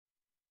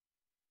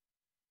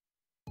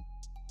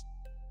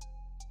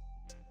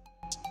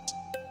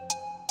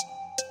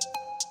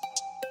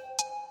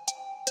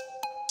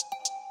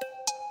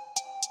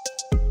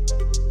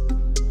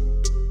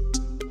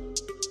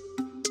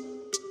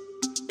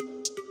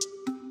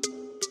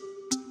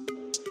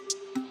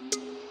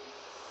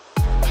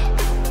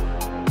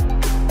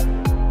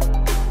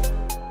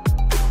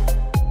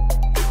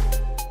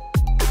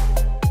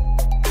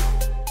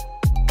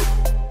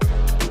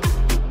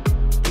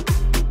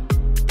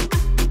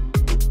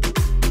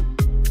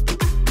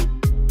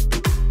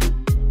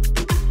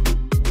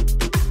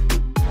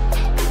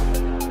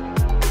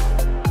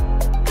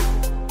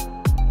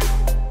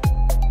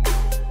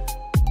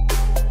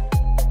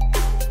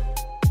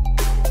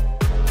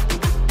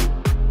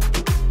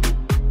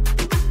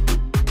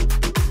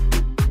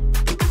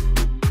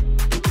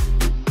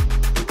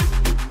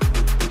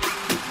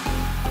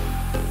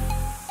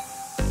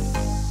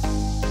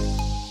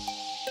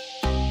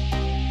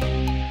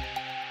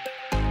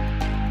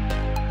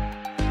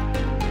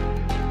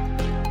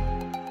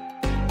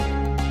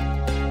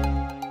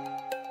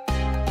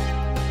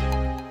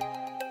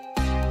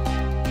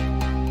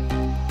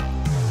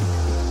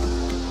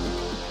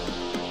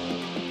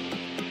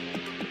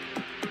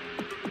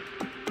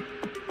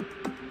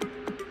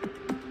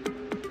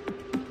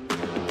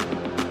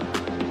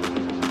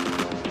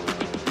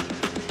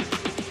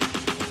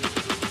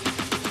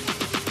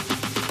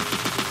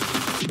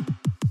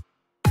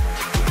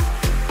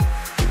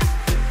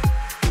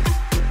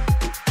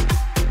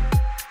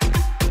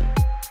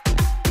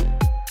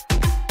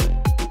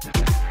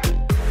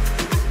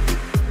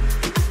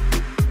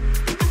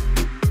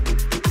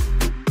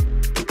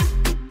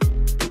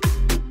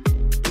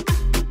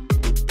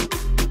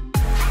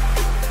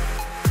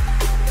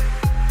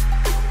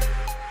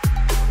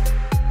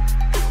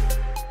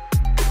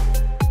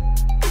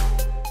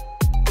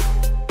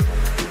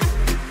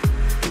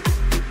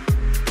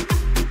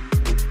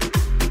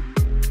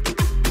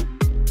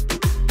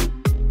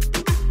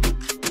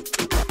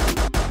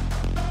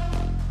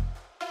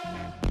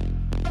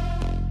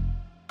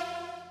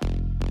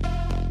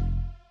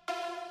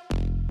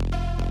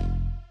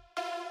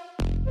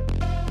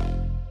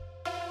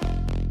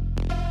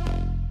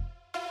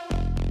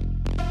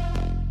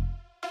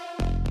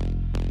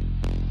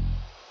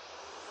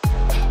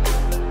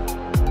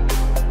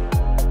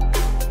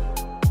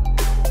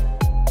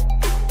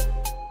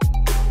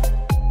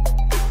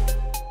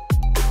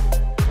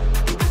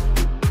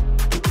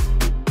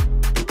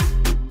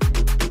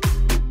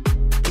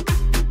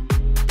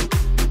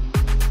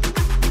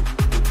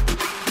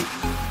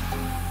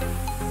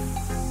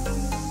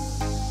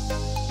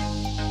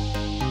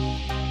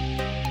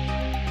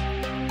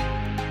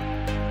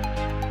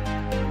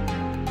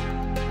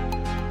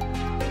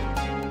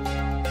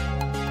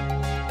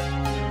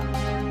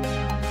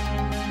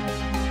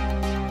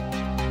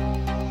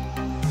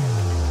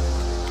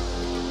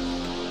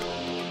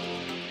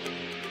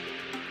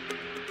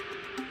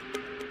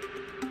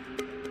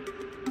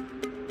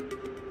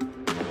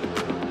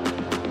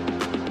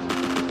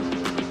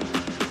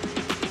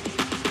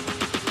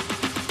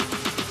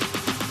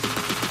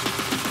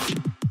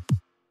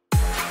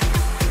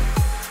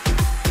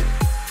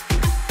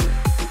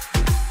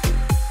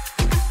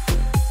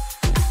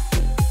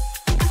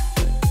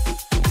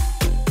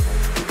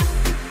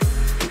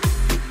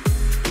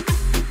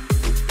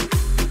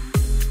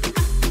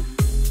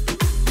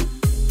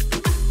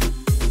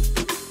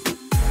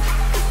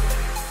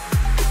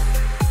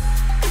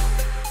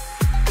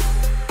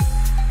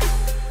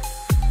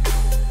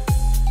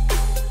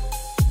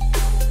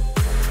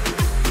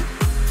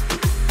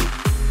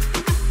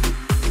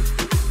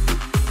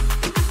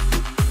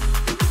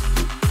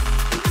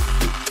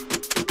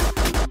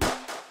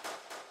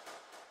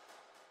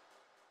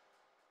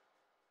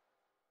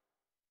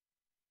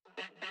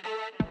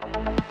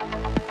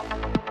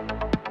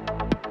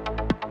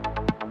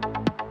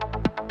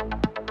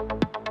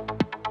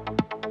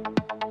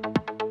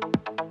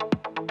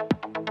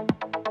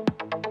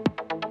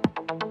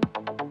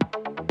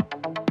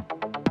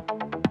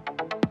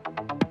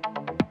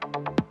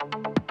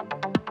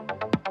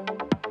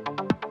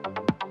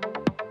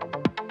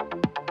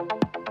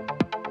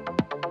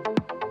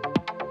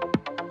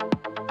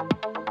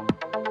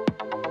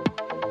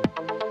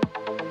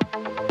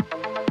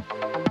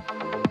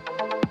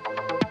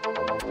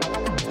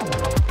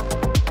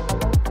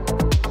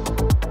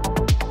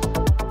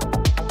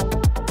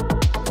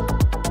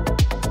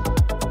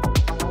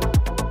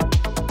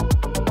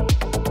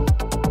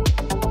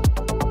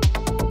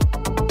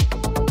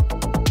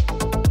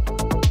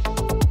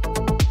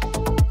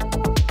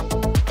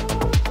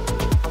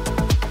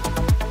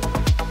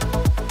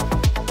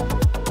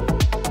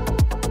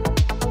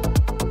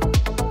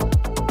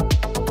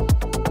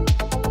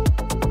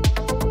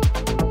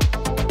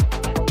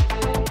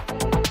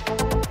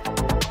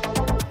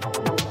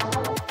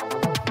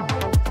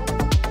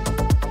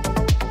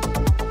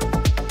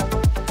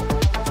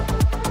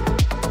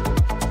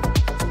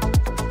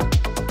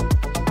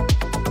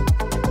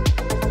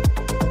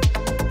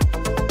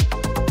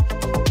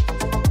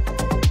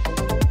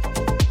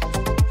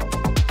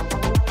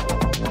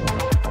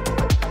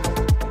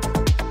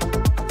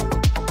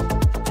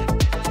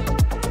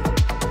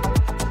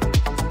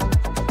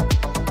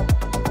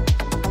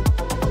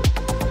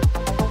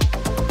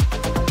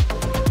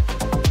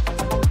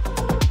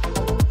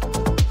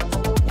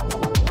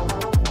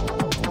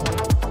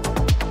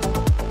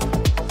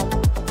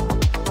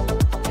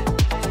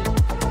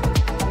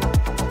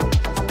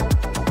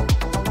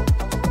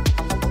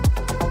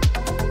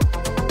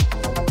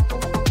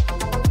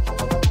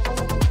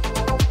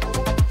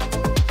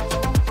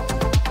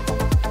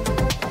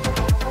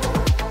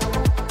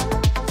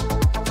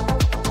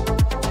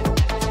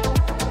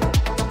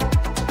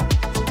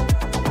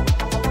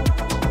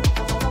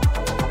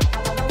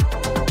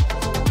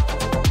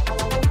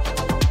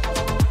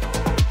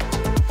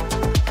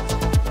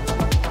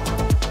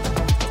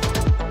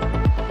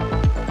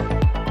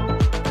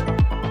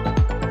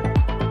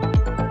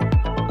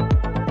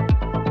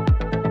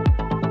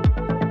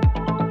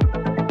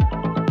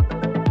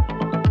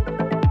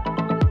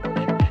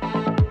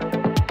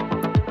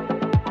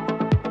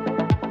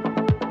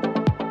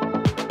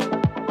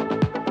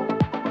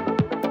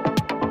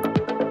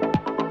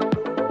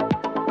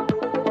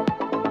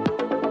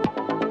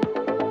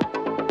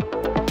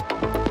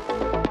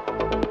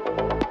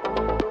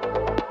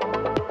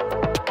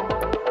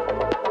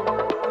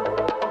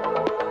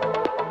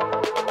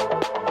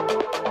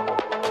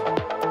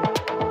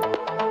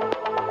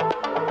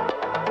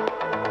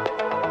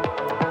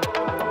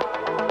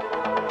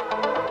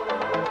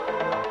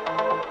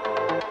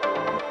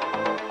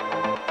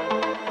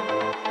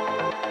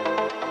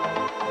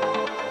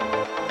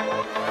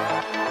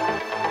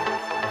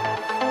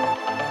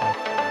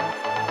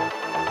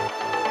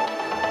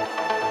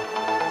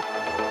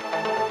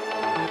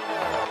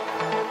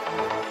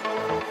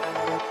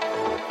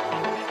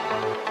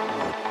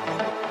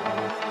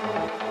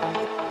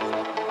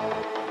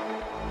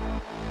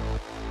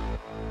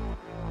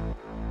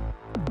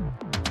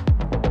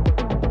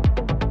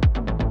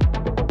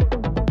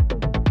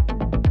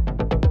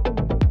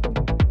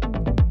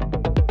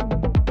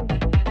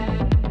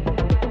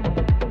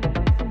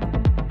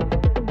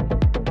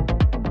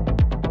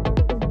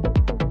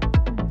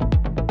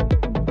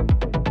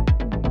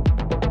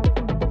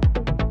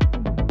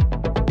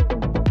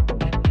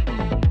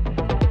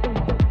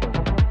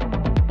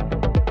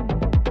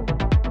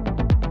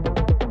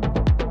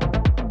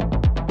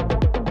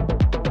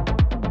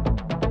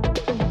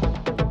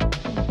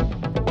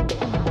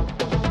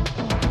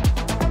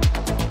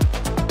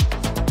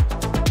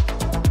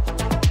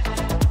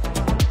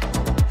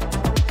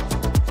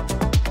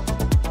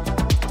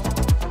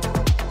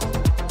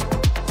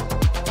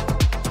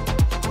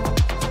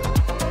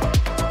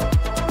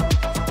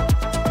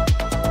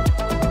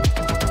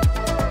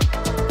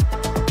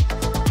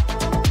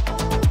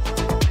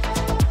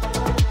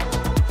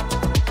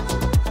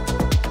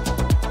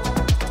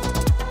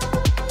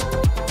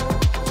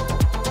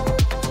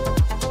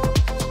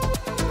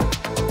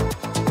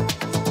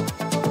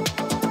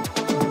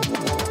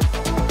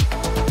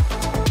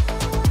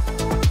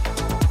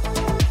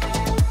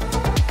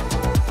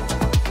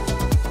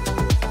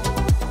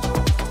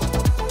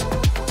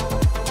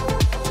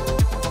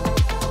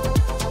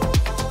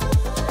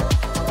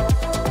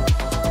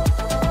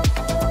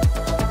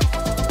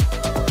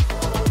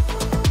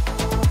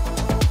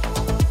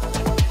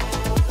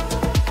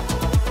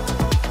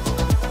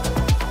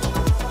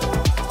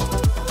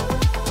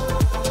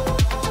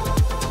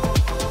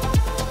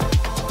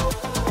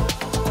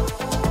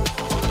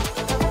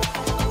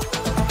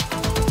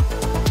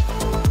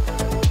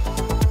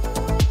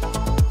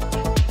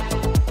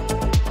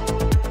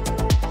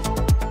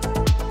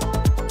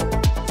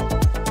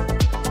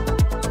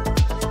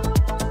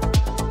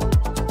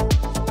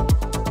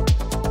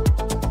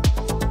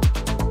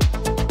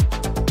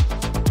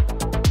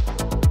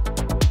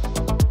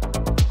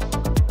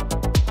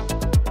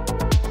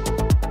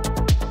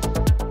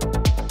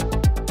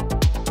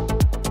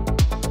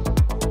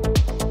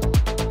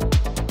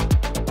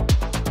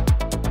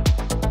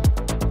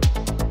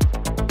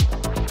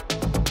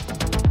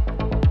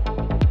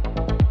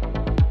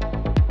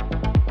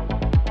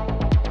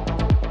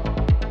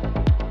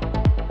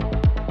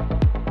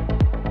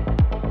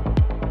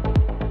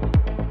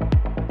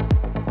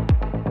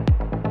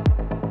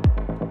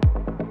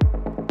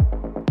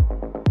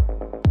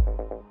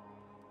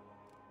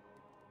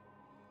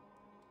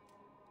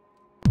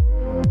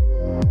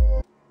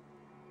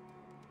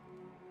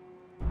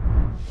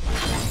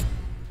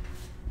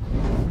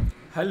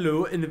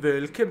Hello and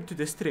welcome to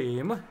the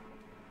stream.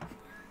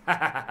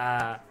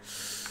 Well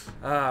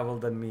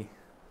done me.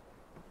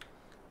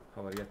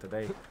 How are you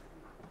today?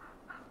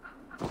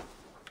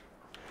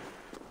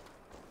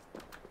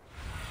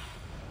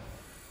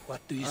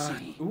 What do you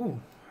see? Ooh,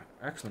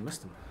 actually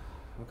missed him.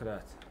 Look at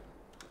that.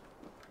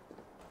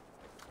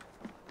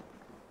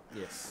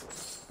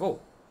 Yes. Whoa.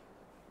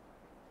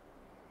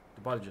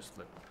 The body just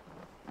flipped.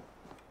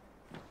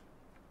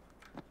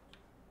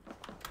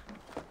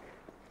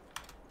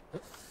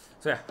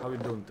 So yeah, how are we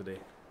doing today?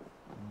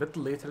 A bit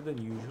later than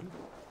usual,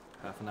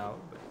 half an hour,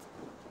 but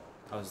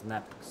I was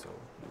napping, so.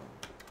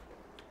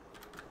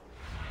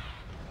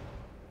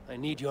 I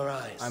need your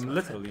eyes. I'm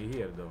literally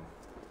here, though.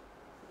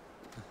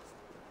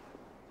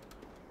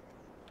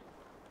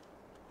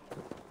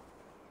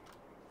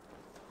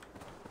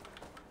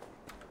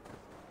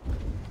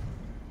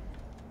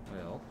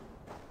 Well,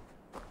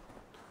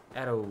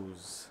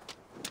 arrows.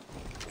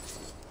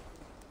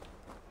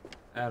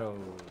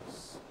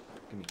 Arrows.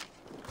 Give me.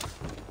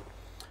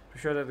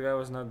 Sure that the guy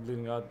was not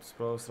bleeding out.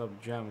 Spros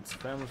up jam. It's a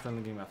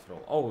family-friendly game after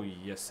all. Oh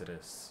yes, it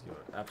is.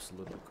 You're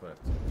absolutely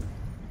correct,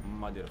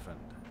 my dear friend.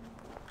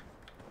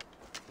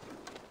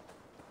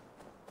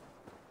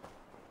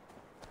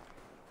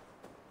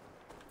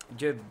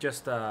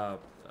 Just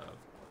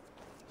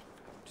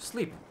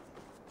sleep.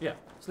 Yeah,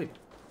 sleep.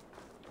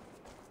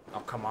 Oh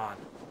come on.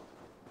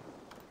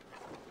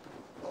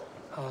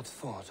 Hard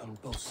fought on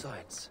both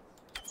sides.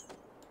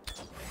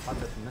 How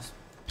did I miss?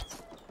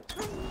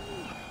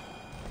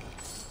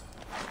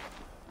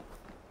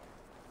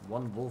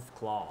 One wolf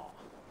claw.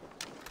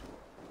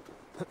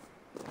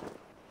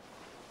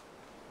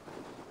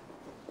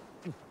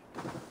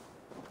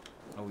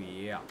 Oh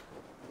yeah.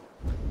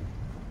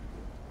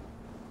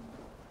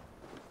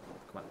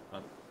 Come on,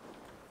 run.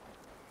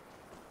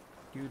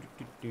 Do do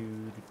do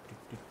do do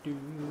do do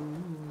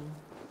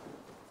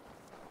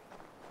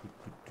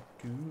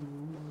do.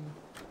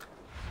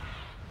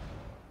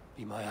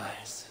 Be my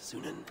eyes,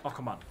 Sunan. Oh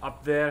come on,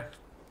 up there.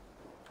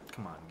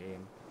 Come on,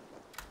 game.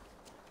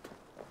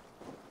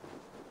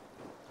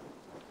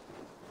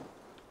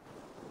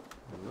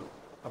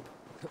 Up.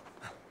 There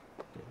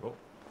we go.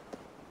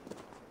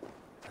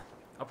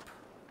 Up.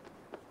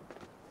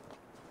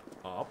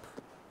 Up.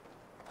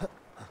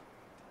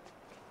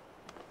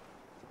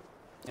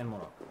 And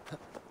more up. Huh.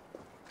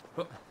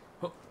 Huh.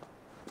 Huh.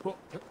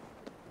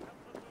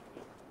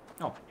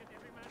 Oh.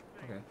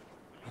 Okay.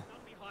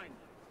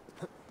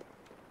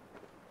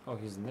 Oh,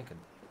 he's naked.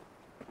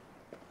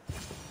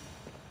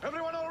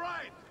 Everyone all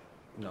right?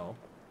 No.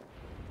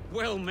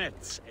 Well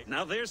met.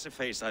 Now there's a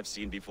face I've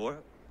seen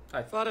before.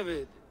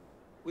 Faravid,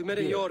 we met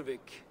in Yeah.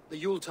 Jorvik, the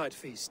Yuletide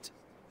feast.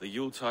 The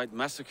Yuletide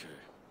massacre.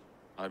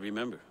 I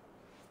remember.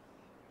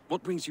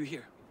 What brings you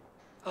here?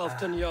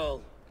 Halfdan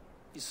Jarl,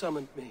 he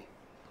summoned me.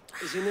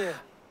 Is he near?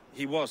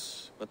 He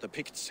was, but the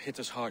Picts hit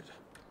us hard.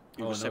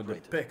 We Oh were no,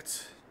 separated. the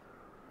Picts.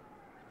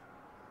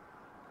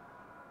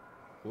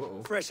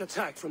 Whoa, Fresh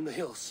attack from the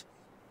hills.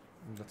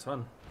 that's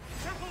fun.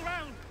 Circle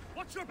round!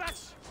 Watch your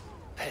backs!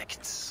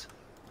 Picts.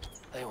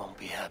 They won't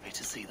be happy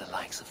to see the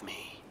likes of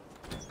me.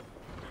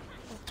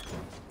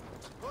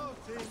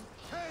 Voting,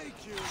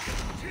 take you!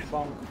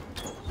 Bonk.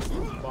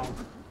 Bonk.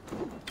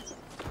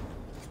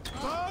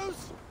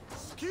 Foes,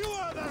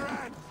 skewer their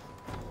end!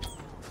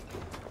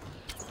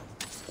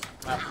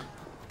 Ah,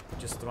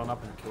 just run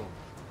up and kill him.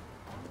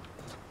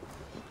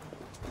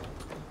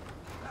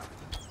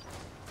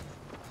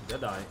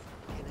 Dead eye.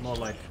 More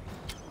like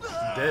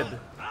dead.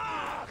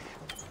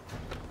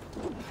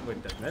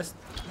 Wait, that missed?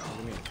 What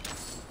do you mean?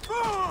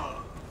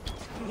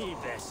 Ni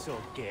beso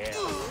que.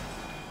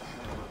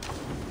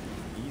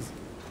 Easy.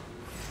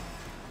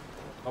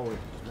 Oh wait,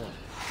 there's more.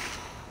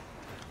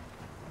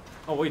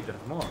 Oh wait,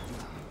 there's more.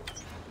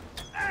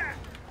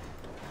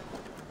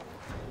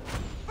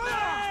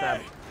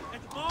 Stab.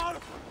 It's more!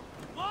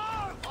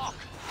 More! Fuck!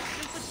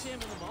 Just the shame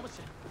in the moment.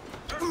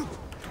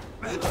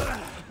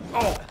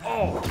 Oh,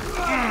 oh!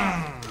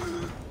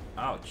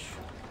 Ouch.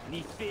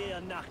 Ni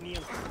fear nach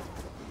niel.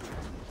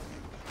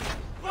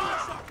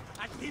 Wasser!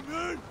 At the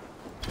moon!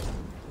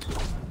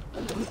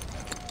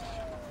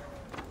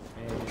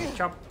 And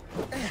chop,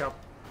 chop,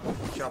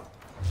 chop.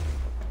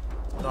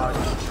 Dodge,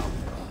 chop.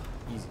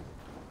 Easy.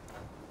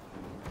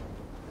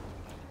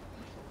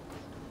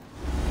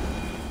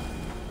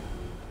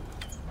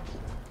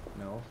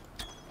 No.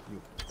 You.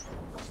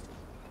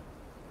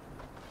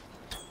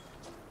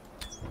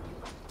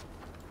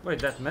 Wait,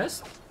 that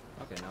missed?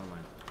 Okay, never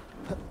mind.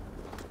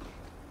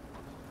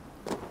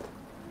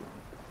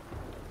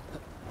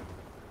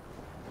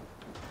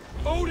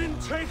 Odin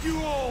take you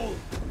all!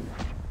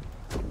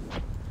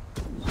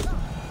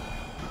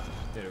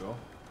 There you go.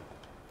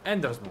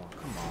 And there's more.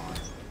 Come on.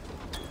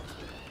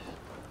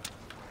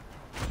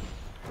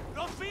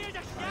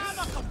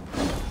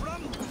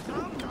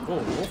 Go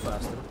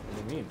faster.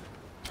 What do you mean?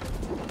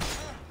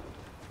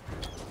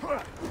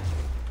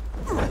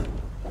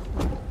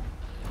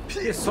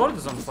 His sword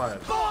is on fire.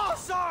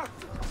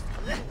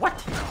 What?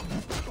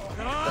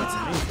 That's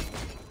amazing.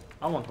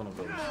 I want one of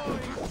those.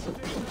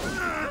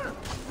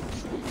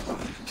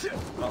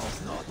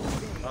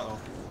 Uh-oh.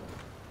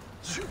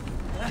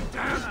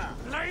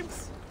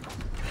 Flames!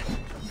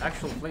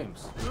 Actual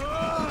flames.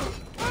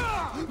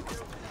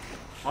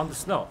 On the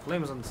snow.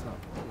 Flames on the snow.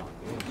 Come on.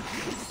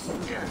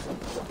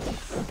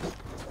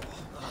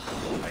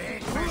 I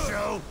ain't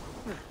visual!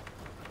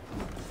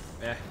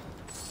 Yeah.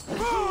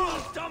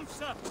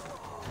 Dumps up!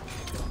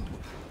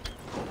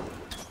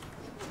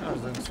 That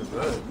was doing so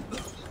good.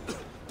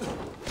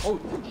 Oh,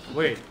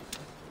 wait.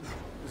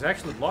 He's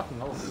actually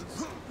blocking all of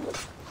these.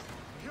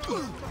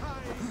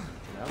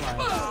 Never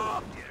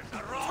mind. Here's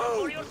a rock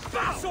for your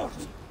bastard!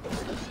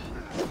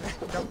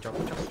 Chop, chop,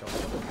 chop, chop.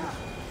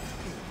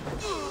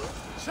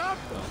 Chop!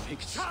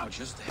 Pigs are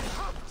just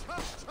ahead.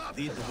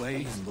 Lead the way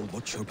and we'll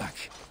watch your back.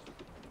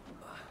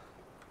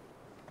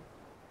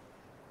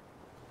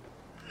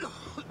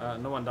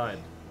 No one died.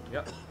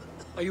 Yep.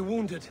 Are you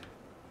wounded?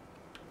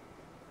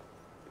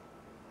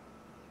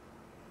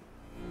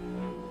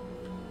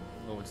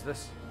 Oh, what's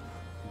this?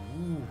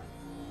 Ooh.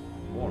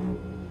 More.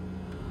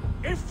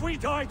 If we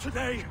die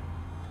today,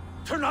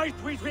 tonight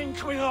we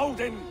drink with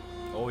Odin.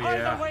 Oh, Either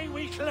yeah. way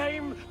we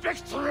claim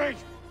victory!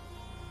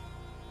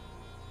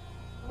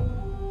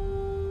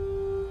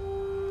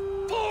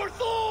 For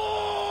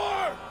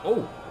Thor!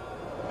 Oh!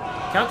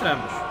 Counter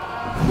ambush.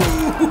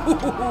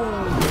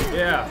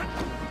 Yeah.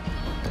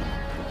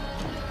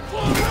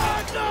 For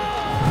Ragnar!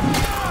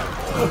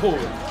 Oh,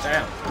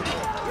 damn.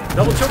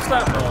 Double choke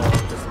slam. Oh,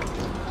 just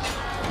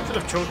should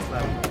have choke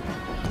slam.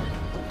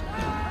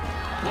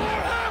 For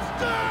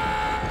Halfdan!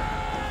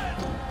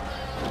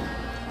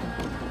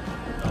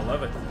 I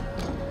love it.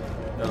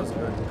 That was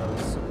good. That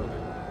was super good.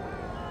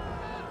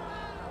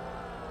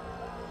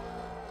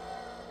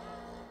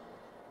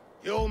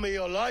 You owe me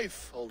your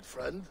life, old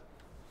friend.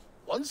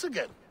 Once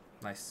again.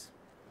 Nice.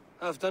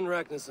 Halfdan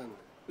Ragnarsson.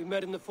 We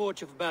met in the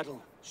Forge of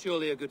Battle.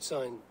 Surely a good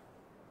sign.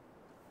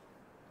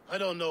 I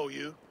don't know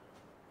you.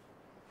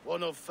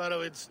 One of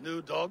Faroid's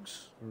new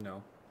dogs?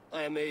 No.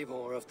 I am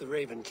Eivor of the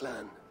Raven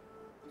clan.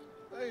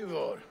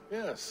 Eivor,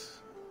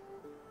 yes.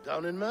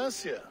 Down in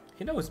Mercia.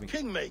 He knows me.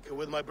 Kingmaker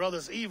with my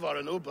brothers Ivar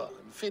and Ubba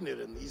and Finnir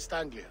in East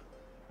Anglia.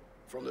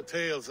 From the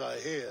tales I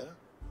hear,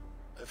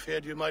 I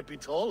feared you might be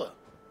taller.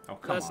 Oh,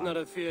 come That's on. not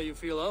a fear you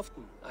feel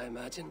often, I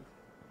imagine.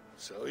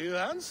 So you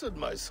answered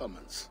my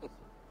summons.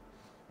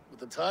 But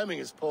the timing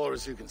is poor,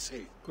 as you can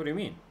see. What do you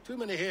mean? Too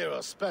many here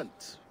are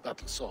spent,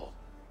 battle sore,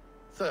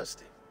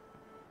 thirsty.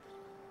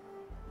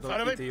 Don't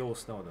Faroid, eat the old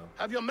snow, though.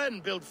 have your men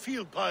build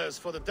field pyres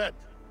for the dead.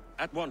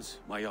 At once,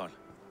 my Jarl.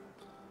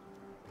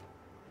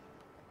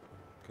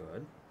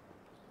 Good.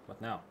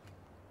 What now?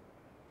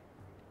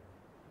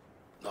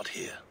 Not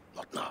here,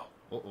 not now.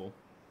 Uh-oh.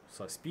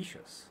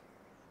 Suspicious.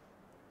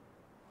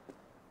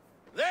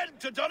 Then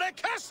to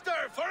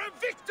Doncaster for a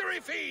victory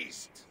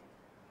feast!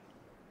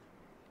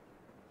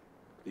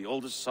 The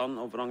oldest son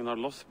of Ragnar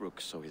Lothbrok,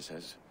 so he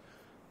says.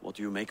 What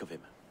do you make of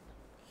him?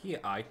 He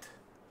ate.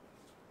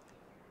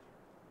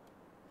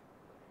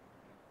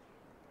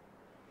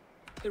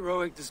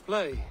 Heroic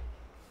display.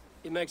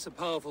 He makes a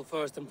powerful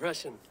first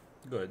impression.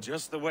 Good.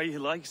 Just the way he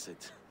likes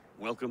it.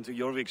 Welcome to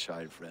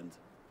Jorvikshire, friend.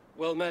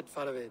 Well met,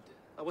 Faroid.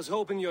 I was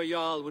hoping your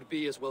Jarl would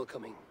be as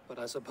welcoming, but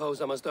I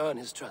suppose I must earn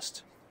his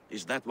trust.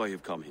 Is that why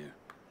you've come here?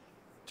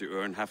 To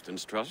earn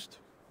Halfdan's trust?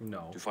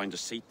 No. To find a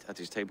seat at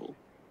his table?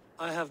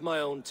 I have my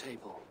own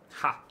table.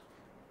 Ha!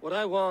 What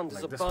I want Like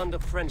is a this bond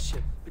of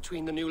friendship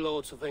between the new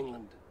lords of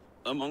England.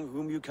 Among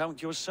whom you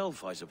count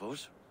yourself, I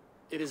suppose?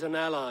 It is an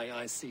ally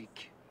I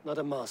seek, not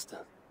a master.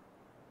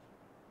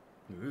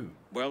 Ooh.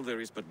 Well, there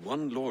is but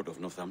one lord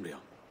of Northumbria.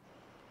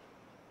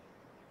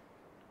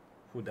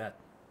 Who that?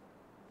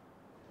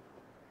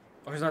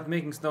 Oh, he's not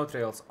making snow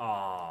trails.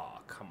 Ah,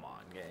 come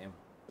on, game.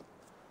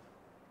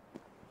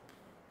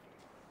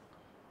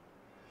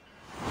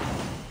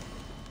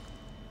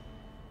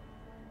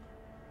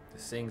 The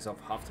sayings of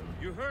Halfdan.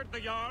 You heard the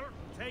Jarl.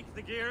 Take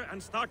the gear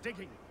and start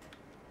digging.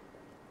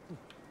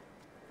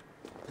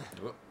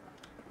 Oh.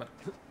 What?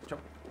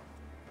 Jump.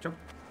 Jump.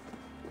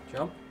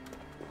 Jump.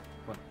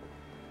 What?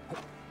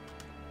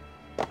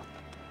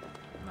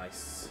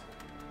 Nice.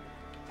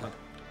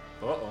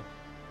 Uh-oh.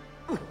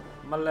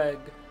 My leg.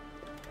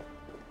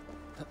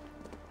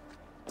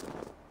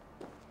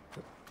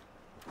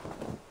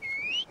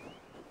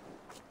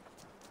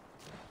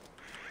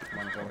 Come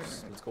on,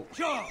 horse. Let's go.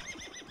 Sure.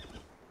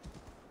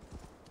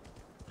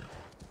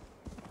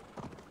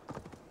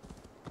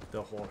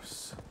 The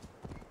horse.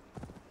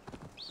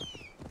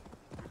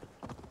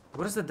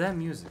 What is the damn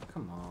music?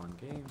 Come on,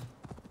 game.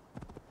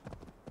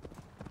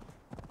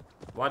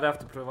 Why'd I have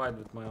to provide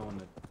with my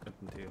own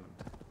entertainment?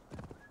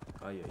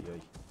 Ay, ay,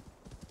 ay.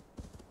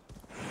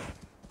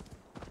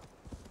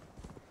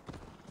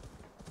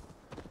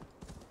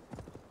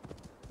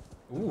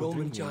 Ooh, Roman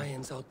drinking.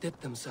 giants outdid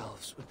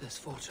themselves with this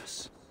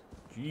fortress.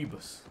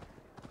 Jeebus.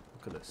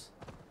 Look at this.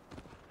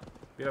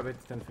 We are at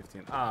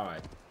 10:15.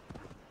 Alright.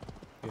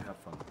 You have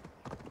fun.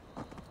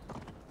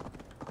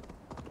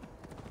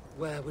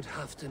 Where would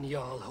Halfdan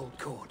Jarl hold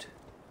court?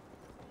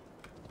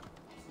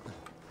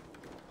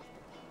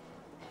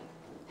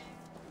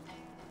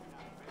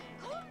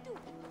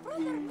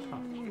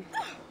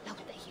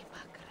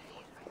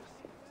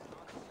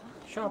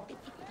 Shop.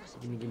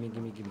 Gimme, gimme,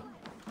 gimme, gimme.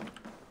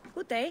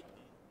 Good day.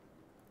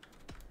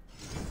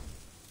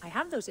 I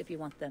have those if you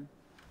want them.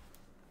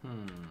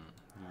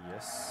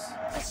 Yes.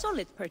 A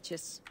solid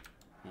purchase.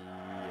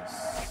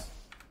 Yes.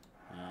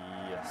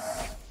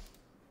 Yes.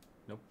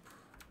 Nope.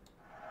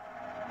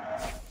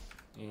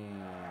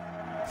 And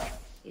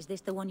Is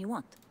this the one you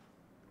want?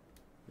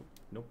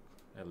 nope.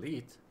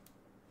 Elite.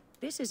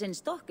 This is in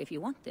stock if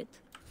you want it.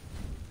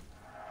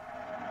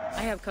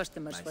 I have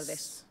customers for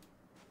this.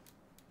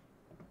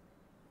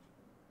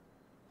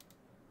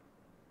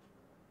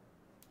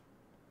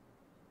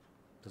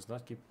 Does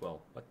not keep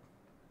well. What?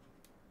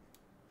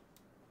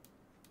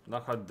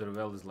 Knockout the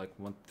well is like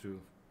 1 through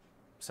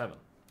 7,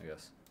 I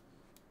guess.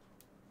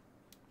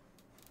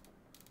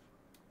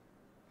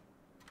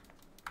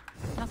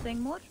 Nothing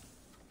more?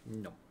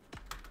 No.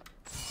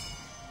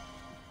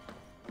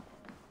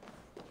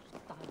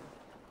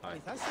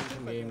 Alright.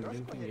 Game,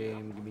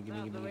 gimme,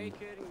 gimme, gimme.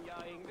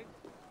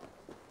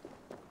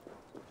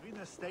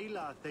 Dwina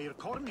stela þeir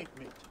kornit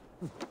mitt.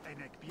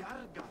 En ek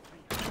bjarga því.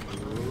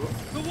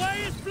 The way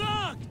is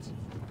blocked!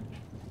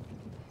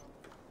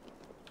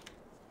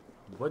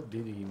 What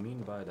did he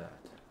mean by that?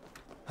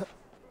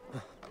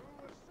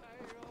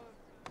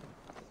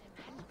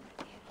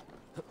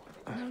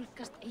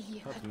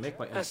 How to make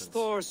my As entrance.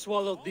 Thor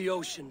swallowed the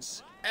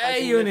oceans, Hey, I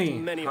can Uni!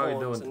 lift many How you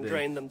horns doing and today?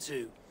 drain them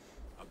too.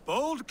 A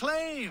bold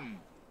claim.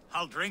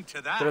 I'll drink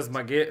to that. There's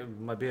my beer.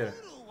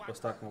 Was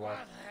talking about.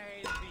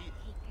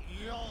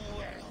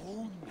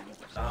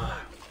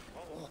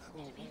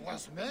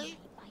 Was me?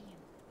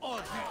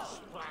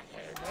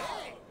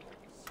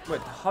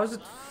 Wait, how's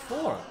it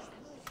 4?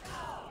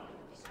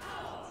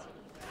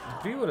 The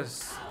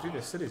previous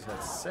cities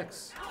had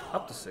 6,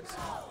 up to 6.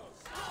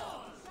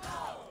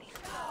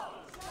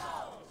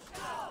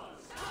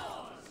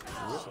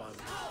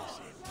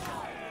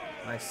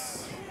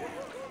 Nice.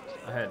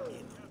 Ahead.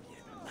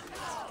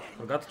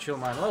 Forgot to chill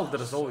mine. Well,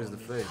 there's always the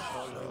fridge.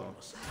 So.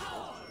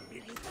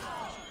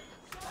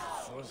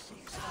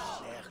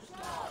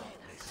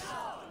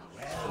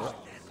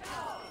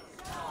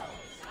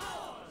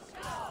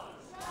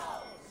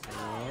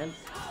 And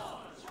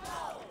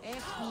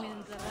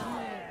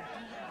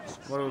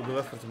what will be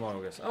left for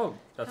tomorrow, guys? Oh,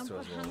 that's true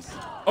as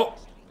well. Oh,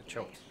 it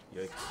choked.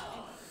 Yikes.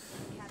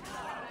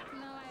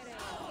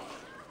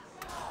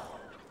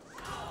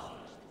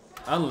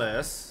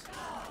 Unless,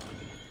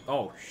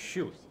 oh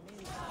shoot,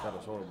 that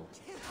was horrible.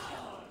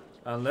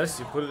 Unless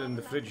you put it in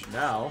the fridge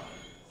now,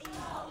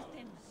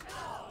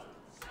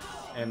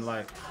 in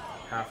like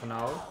half an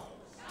hour,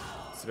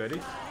 it's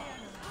ready.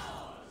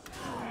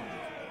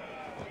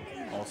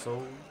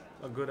 Also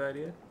a good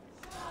idea.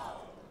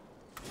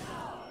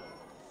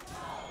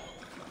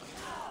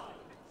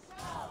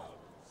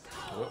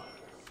 Whoop.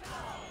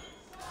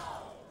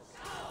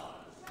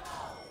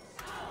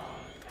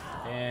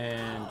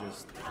 And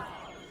just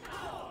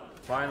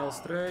final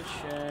stretch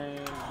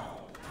and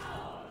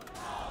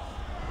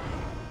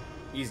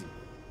easy.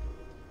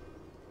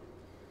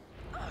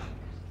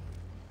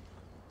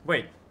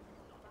 Wait,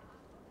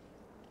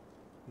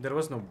 there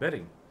was no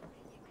betting,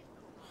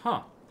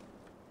 huh?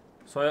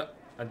 So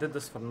I did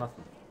this for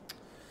nothing.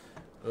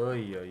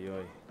 Oy oy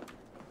oy.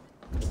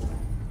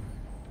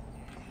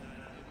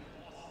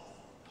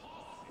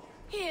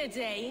 Here,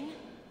 Dane.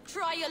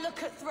 Try your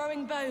luck at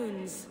throwing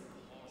bones.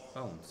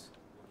 Bones.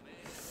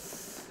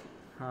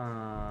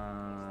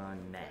 Nah,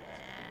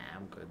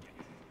 I'm good.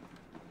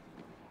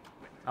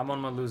 I'm on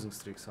my losing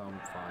streak, so I'm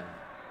fine.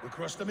 We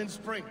crush them in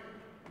spring.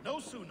 No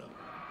sooner.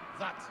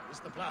 That is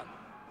the plan.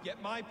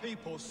 Yet my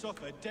people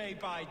suffer day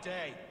by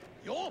day.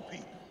 Your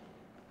people?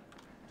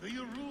 Do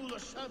you rule a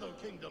shadow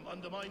kingdom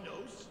under my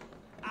nose?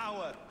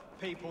 Our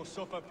people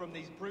suffer from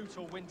these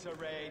brutal winter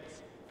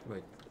raids.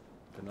 Wait,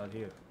 they're not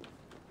here.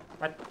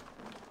 What?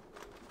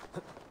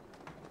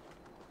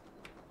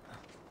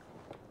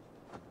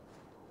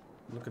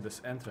 Look at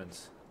this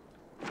entrance.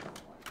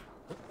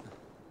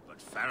 But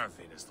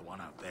Farafin is the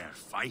one out there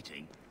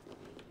fighting.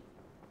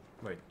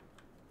 Wait.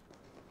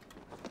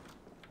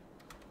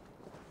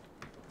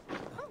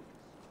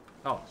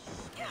 Oh.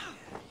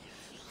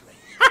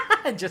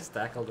 I just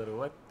tackled it, or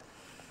what?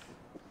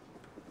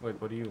 Wait,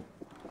 what are you?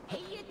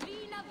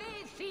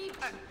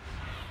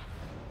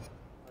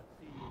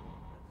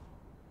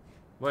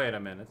 Wait a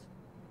minute.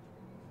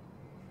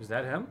 Is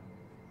that him?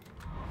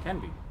 Can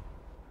be.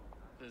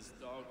 It's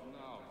dark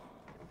now.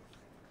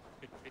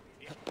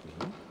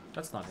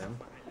 That's not him.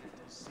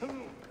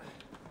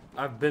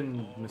 I've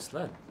been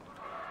misled.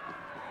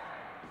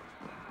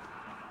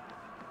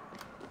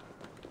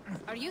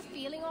 Are you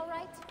feeling all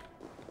right?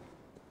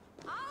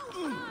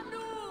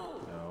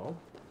 No.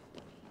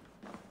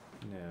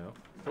 No.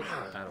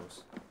 Oh,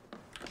 arrows.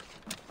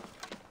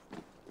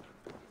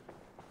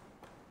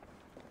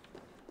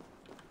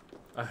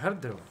 I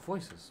heard their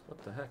voices.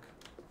 What the heck?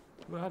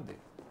 Where are they?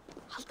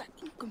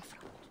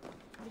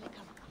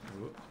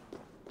 Whoa.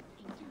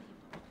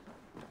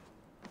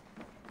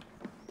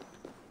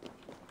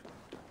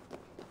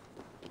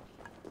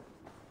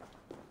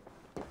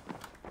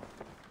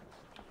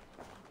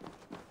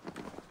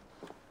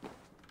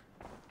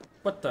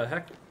 What the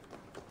heck?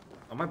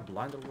 Am I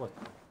blind or what?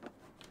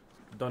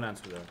 Don't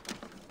answer that.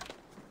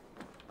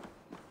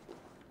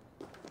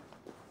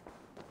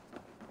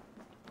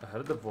 I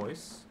heard the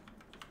voice.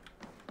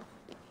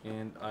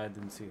 And I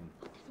didn't see him.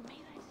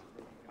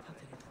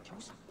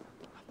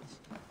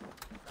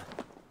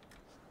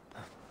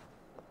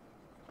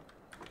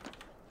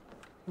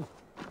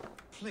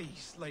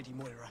 Please, Lady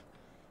Moira.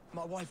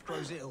 My wife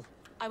grows ill.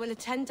 I will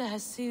attend to her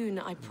soon,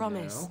 I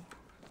promise. No,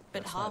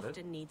 but that's not it.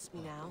 Halfdan needs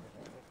me now.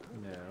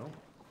 No.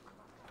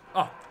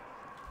 Oh!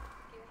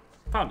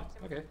 Found it.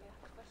 Okay.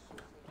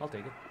 I'll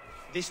take it.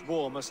 This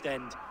war must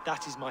end.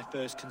 That is my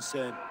first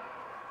concern.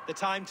 The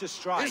time to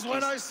strike Is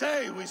when I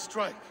say we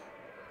strike.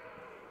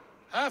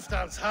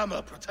 Halfdan's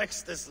hammer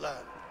protects this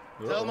land.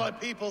 Tell my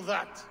people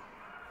that,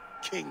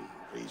 King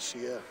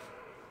Rishia.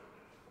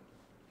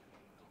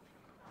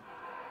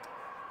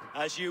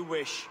 As you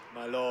wish,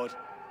 my lord.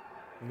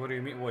 What do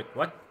you mean? Wait,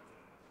 what?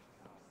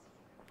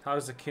 How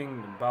is the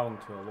king bowing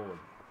to a lord?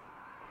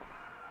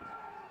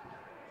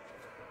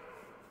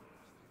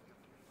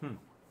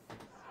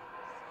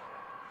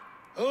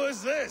 Who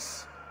is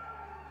this?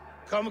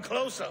 Come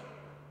closer.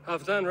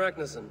 Halfdan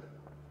Ragnarsson.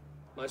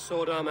 My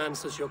sword arm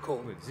answers your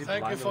call. Wait, is he Thank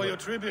you blind or for what? your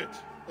tribute,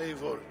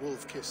 Eivor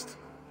Wolf-Kissed.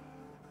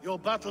 Your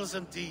battles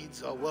and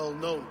deeds are well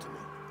known to me.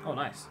 Oh,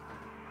 nice.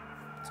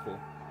 That's cool.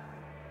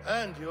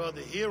 And you are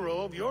the hero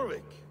of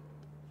Jorvik.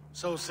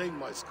 So sing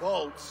my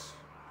scalds.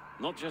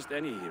 Not just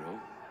any hero.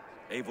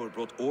 Eivor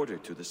brought order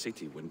to the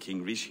city when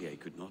King Rishie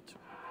could not.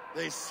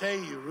 They say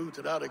you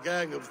rooted out a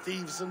gang of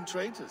thieves and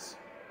traitors.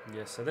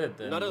 Yes, I did.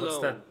 And Not what's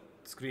alone, that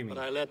screaming?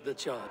 but I led the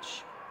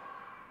charge.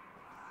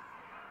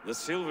 The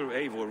silver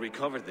Eivor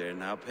recovered there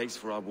now pays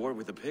for our war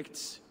with the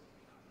Picts.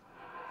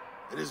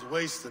 It is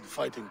wasted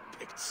fighting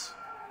Picts.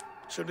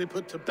 Should be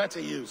put to better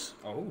use.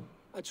 Oh.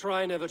 I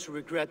try never to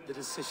regret the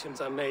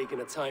decisions I make in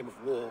a time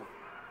of war.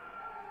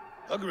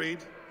 Agreed.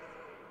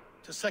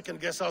 To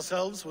second-guess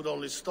ourselves would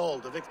only stall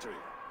the victory.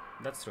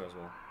 That's true as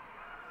well.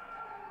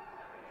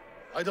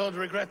 I don't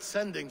regret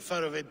sending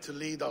Faravid to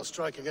lead our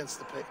strike against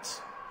the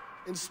Picts,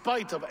 in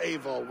spite of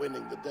Eivor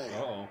winning the day.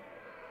 Uh-oh.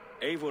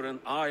 Eivor and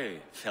I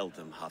felled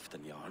them,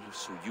 Halfdan Jarl,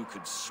 so you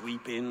could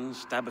sweep in,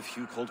 stab a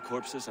few cold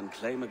corpses, and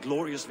claim a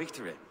glorious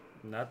victory.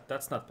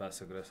 That's not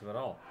passive-aggressive at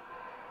all.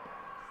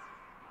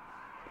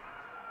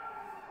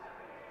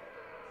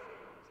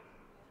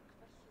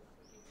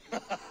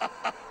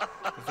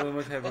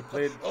 Have you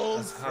played Old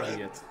as Harry friend.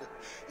 yet?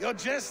 Your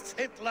jest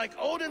hit like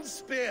Odin's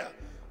spear,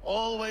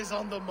 always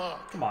on the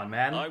mark. Come on,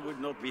 man. I would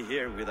not be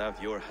here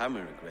without your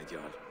hammer, Great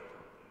Jarl.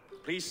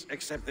 Please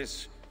accept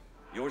this,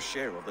 your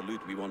share of the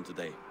loot we won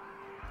today.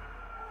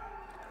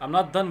 I'm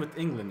not done with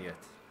England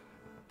yet.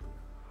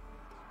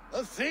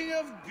 A thing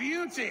of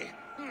beauty.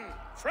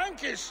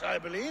 Frankish, I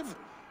believe.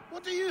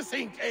 What do you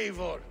think,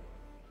 Eivor?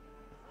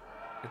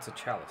 It's a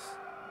chalice.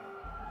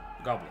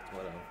 Goblet,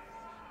 whatever.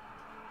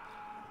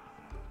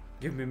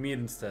 Give me mead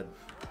instead.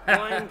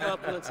 Wine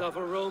goblets are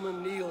for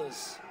Roman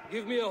kneelers.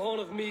 Give me a horn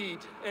of mead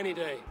any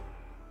day.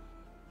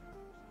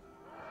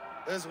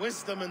 There's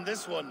wisdom in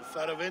this one,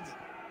 Faravid.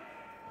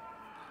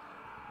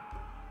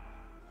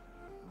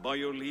 By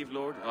your leave,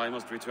 Lord, I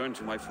must return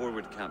to my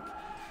forward camp.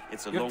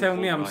 It's a long You're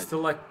telling me cold I'm ride.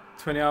 still like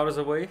 20 hours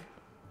away?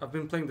 I've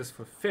been playing this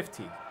for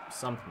 50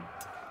 something.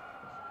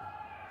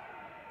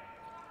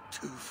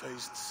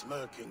 Two-faced,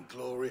 smirking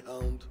glory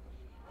hound.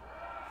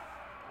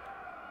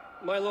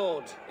 My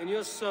lord, in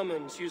your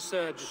summons you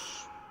said...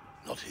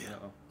 Not here,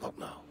 not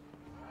now.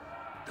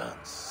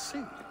 Dance,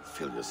 sing,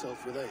 fill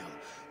yourself with ale,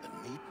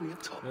 and meet me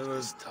atop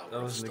this tower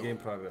That was of in the game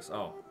stone. progress.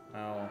 Oh,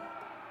 now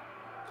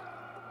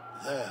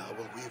There I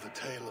will weave a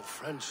tale of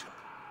friendship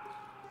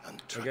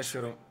and I guess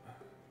you treachery.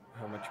 don't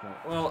have much more.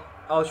 Well,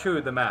 I'll show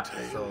you the map.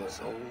 Tale So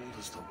as old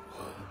as the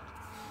world.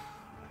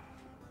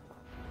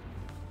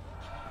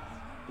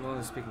 I'm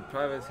only speaking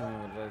private.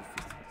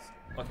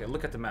 Okay,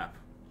 look at the map.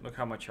 Look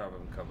how much I've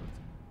uncovered.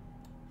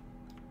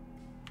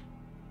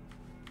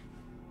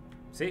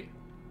 See?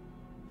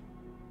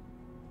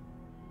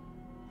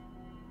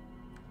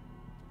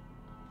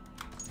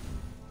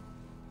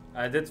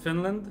 I did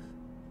Finland.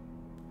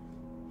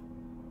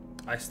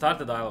 I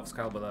started Isle of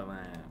Skye, but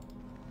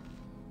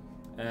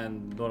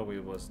and Norway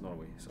was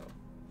Norway, so.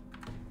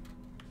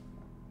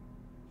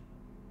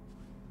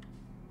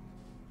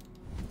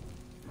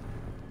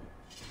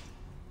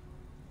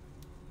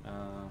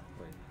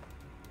 Wait.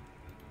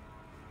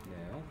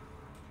 Yeah.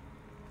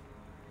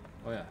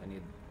 Oh yeah, I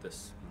need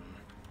this.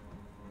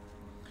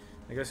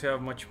 I guess you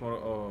have much more.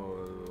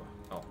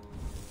 Oh.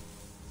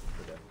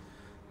 Okay.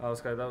 Isle of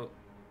Skye.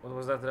 What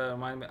was that?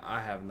 Remind me?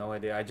 I have no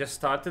idea. I just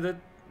started it,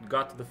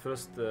 got to the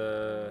first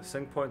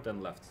sync point,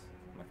 and left.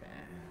 Okay.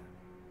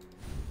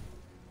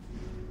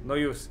 No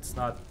use. It's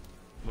not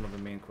one of the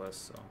main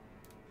quests, so.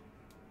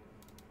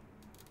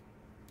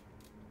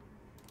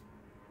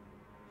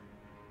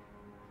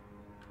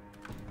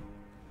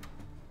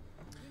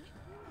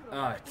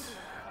 Alright.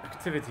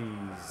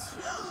 Activities.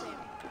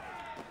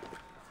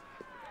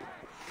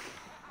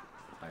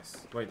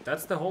 Nice. Wait,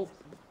 that's the whole...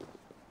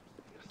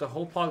 The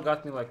whole pod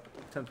got me like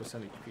 10%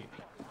 HP.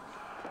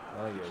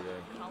 Ay, ay,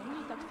 ay.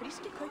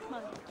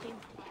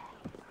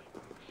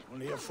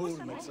 Only a fool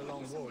makes a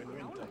long war in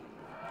winter.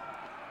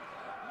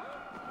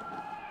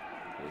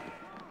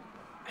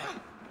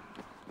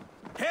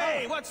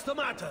 Hey, what's the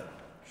matter?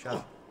 Shut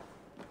up.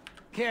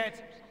 Kid.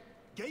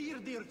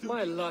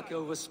 My luck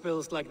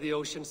overspills like the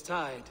ocean's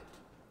tide.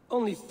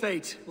 Only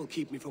fate will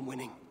keep me from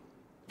winning.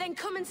 Then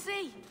come and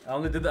see. I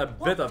only did a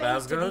bit of fate do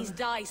Asgard these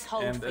dice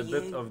hold and for a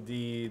bit you? of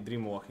the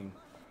dream walking.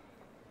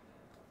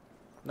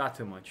 Not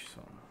too much,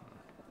 so.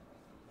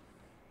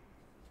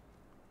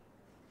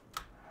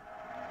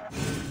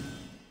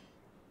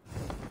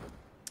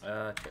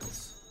 Kills.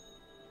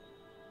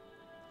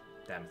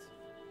 Damn it.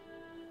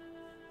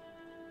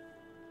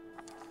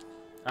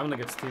 I'm gonna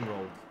get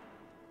steamrolled.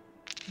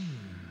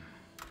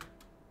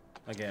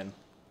 Again.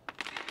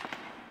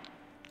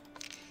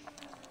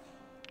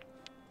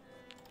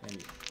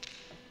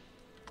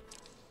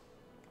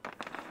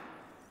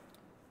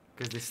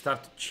 Because they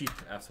start to cheat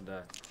after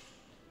that.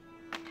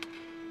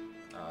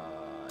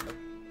 Nope.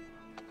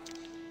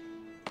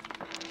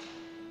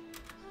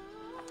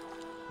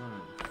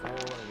 4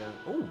 again.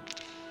 Oh!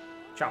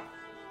 Chop!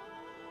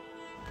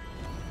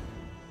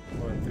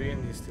 4 and 3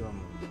 and he's still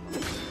on.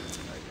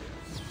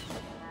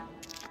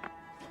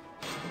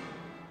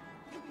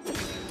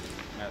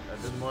 I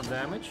did more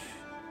damage.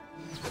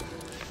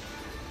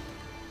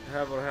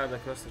 Have or had a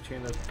cluster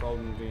chain that called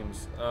in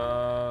dreams.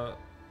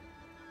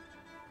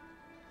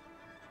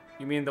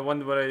 You mean the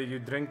one where you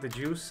drink the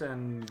juice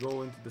and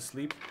go into the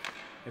sleep,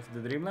 into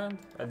the dreamland?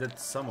 I did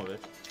some of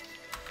it.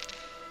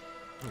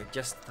 Yeah,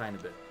 just a tiny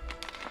bit.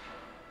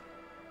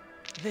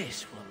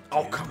 This will do.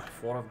 Oh, come on.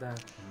 4 of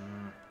that.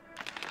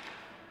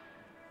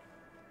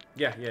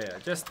 Yeah,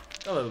 just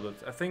a little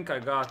bit. I think I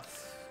got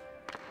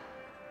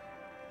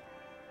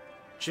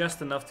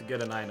just enough to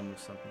get an item or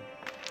something.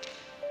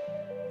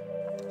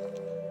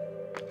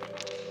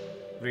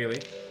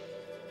 Really?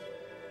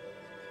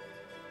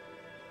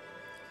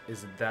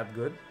 Is it that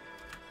good?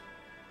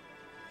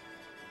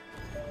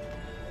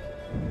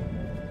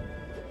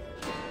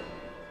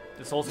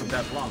 It's also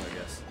that long, I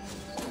guess.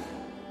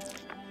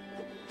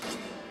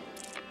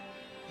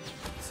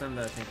 Some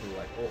that I think we're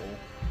like, oh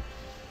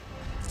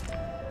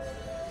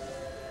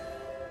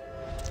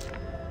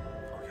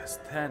yes,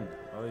 10.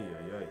 Oy,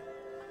 oy, oy.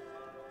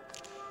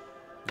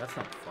 That's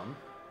not fun.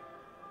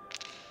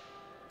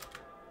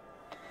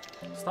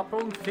 Stop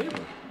rolling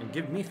favor and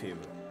give me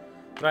favor.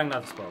 Trying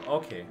not to spell.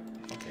 Okay,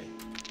 okay.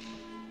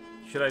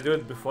 Should I do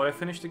it before I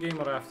finish the game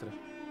or after?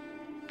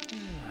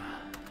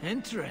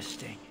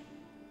 Interesting.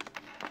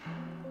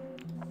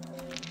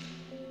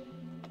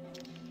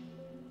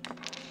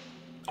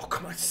 Oh,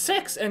 come on,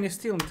 6 and you're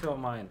stealing 2 of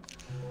mine.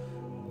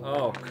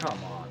 Oh,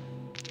 come on.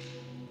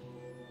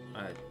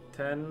 Alright,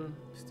 10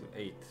 is to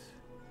 8.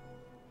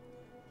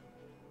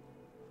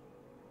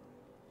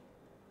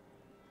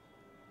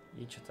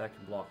 Each attack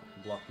you block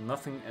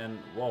nothing and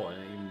whoa,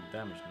 and even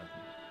damage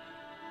nothing.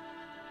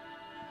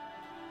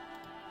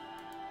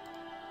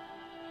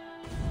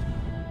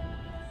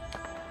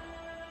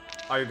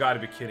 Oh, you gotta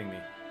be kidding me.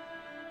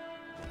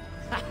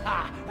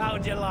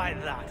 How'd you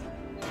like that?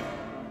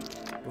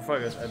 Before I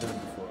guess I did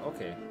it before.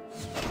 Okay.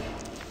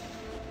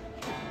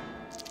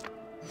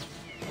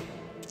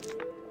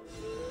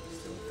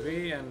 Still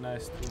 3 and I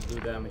still do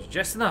damage.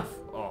 Just enough!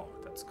 Oh,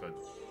 that's good.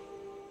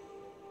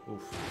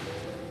 Oof.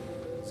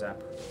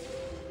 Zap.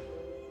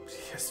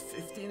 Yes,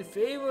 15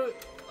 favor!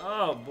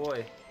 Oh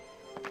boy.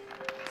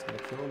 It's gonna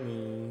kill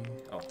me.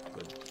 Oh,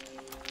 good.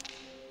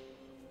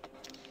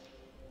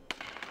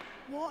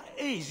 What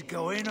is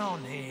going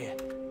on here?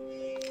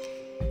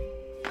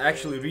 I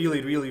actually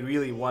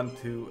really want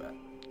to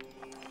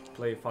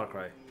play Far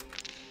Cry.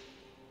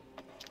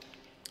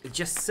 It's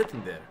just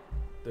sitting there,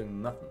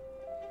 doing nothing.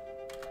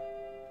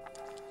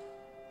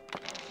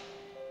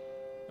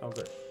 Oh,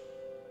 good.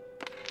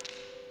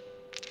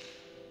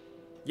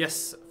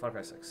 Yes, Far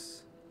Cry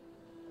 6.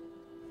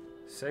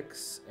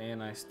 6,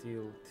 and I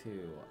steal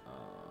 2.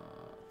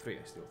 3,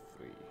 I steal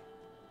 3.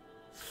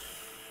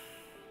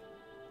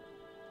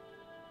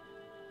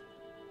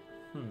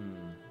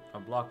 I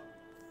blocked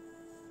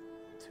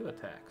 2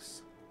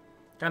 attacks.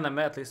 Kinda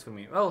mad, at least for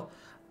me. Well,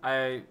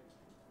 I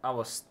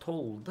was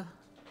told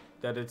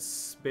that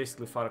it's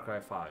basically Far Cry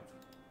 5.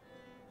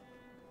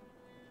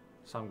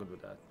 So I'm good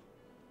with that.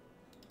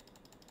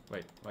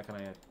 Wait, why can't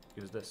I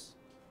use this?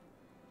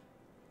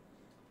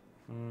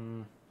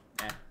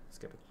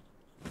 Skip it.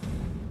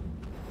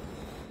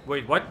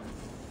 Wait, what?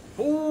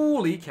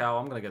 Holy cow,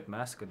 I'm gonna get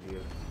massacred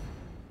here.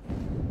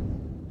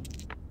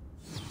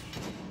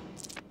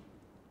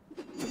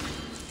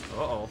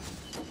 Uh-oh.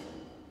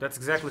 That's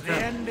exactly 10.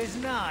 The end is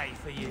nigh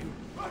for you.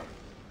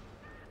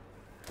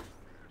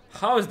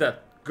 How is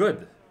that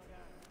good?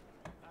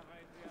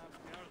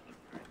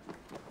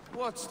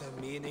 What's the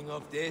meaning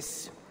of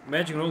this?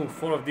 Imagine rolling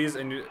 4 of these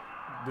and you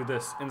do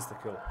this,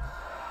 insta-kill.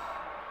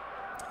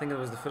 I think it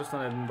was the first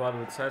one I didn't bother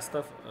with side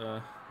stuff.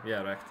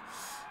 Yeah, right.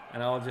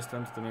 And I'll just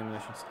went to the main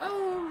missions.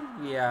 Oh,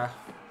 yeah.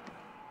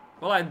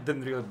 Well, I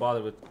didn't really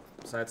bother with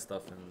side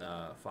stuff in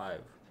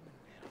 5.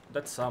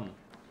 That's some.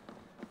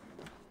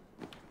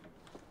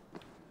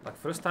 Like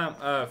first time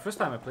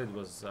I played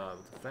was with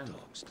a friend.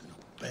 Dogs do not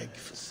beg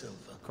for silver.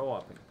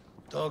 Co-oping.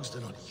 Dogs do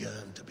not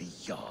yearn to be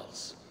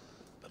jarls.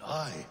 But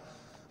I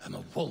am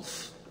a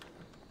wolf.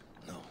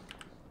 No.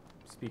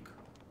 Speak.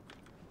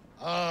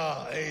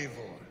 Ah,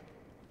 Eivor.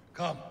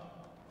 Come.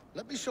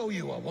 Let me show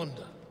you a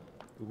wonder.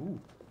 Ooh.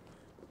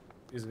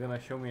 He's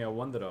gonna show me a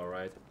wonder,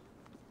 alright.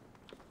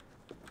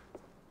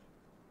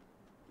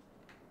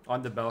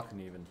 On the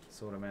balcony even.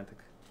 So romantic.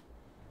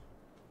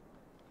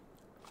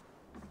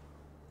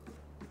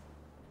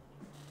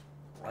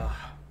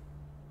 Ah.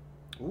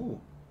 Ooh.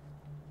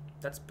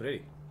 That's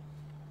pretty.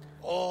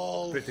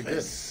 All Pretty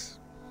this.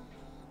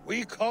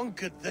 We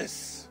conquered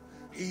this,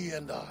 he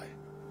and I.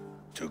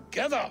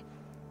 Together!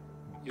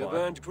 You've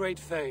earned great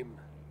fame.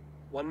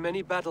 Won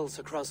many battles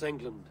across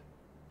England.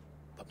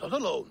 But not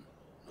alone.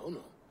 No,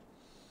 no.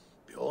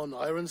 Bjorn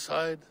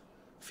Ironside,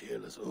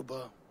 fearless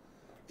Uber,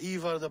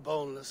 Ivar the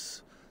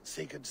Boneless,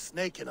 Sigurd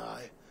Snake and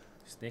I.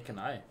 Snake and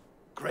I.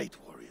 Great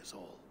warriors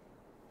all.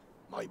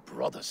 My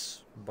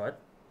brothers. But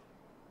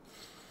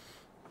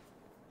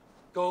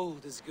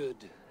Gold is good,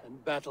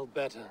 and battle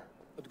better.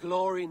 But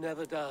glory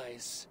never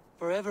dies.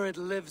 Forever it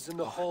lives in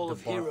the Hall the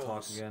of bar talk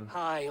Heroes, again.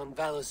 high on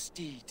Valor's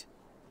steed.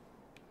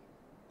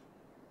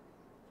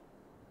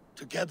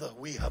 Together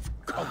we have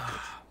conquered.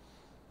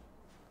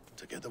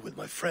 Together with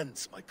my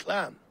friends, my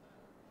clan.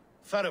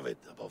 Faravid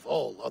above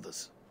all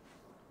others.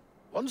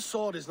 One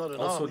sword is not an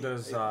also army.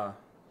 there's like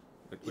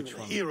which Even a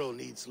one? hero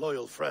needs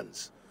loyal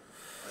friends.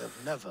 I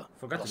have never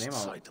Forgot lost the name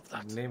sight of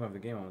that. the name of the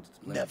game I wanted to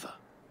play. Never.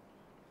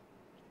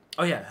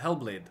 Oh yeah,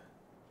 Hellblade.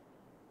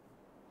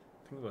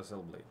 I think it was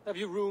Hellblade. Have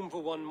you room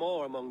for one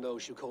more among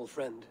those you call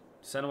friend?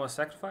 Senua's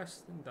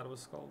Sacrifice, I think that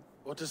was called.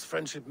 What does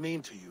friendship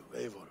mean to you,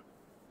 Eivor?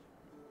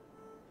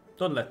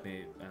 Don't let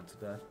me answer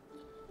that.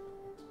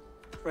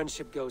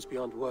 Friendship goes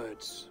beyond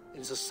words. It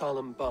is a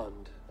solemn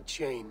bond, a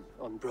chain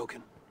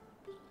unbroken.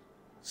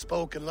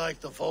 Spoken like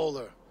the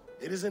Volar.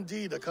 It is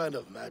indeed a kind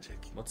of magic.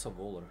 What's a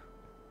Volar?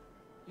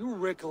 You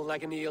wrickle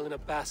like an eel in a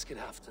basket,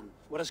 Halfdan.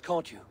 What has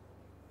caught you?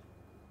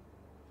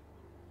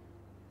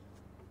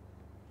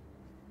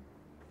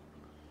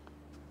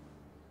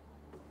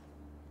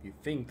 He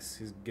thinks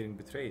he's getting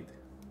betrayed.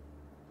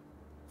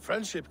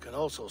 Friendship can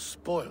also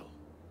spoil,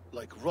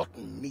 like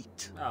rotten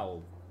meat.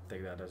 I'll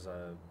take that as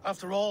a...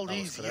 After all That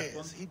was these correct years,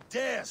 one. he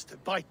dares to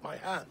bite my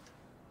hand.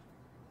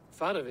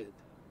 Faravid.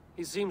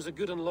 He seems a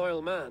good and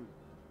loyal man.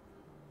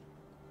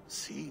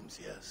 Seems,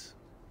 yes.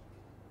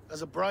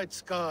 As a bright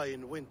sky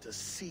in winter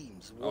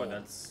seems Oh, warm.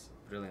 that's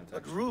brilliant.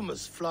 But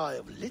rumors fly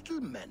of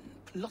little men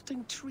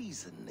plotting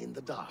treason in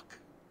the dark.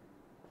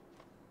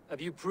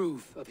 Have you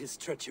proof of his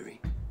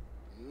treachery?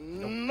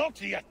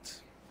 Not yet.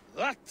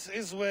 That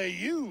is where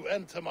you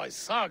enter my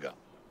saga.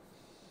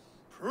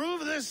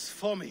 Prove this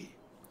for me.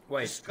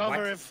 Wait, Discover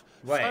what? if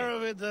Wait.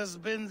 Faravid has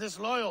been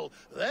disloyal.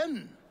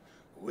 Then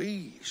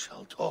we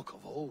shall talk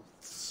of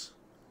oaths.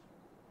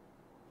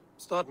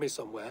 Start me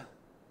somewhere.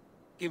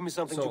 Give me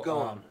something So, to go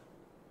on.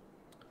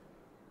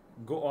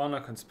 Go on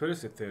a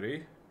conspiracy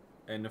theory,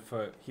 and if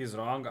he's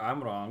wrong,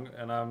 I'm wrong,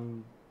 and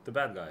I'm the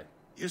bad guy.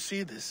 You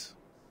see this?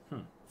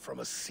 From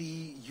a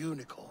sea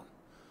unicorn.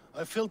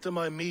 I filter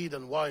my mead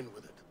and wine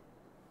with it.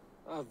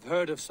 I've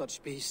heard of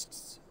such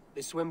beasts.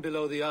 They swim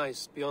below the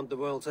ice, beyond the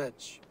world's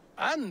edge.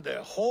 And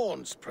their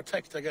horns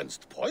protect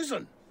against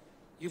poison.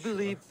 You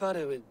believe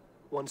Faravid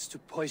wants to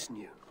poison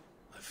you?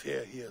 I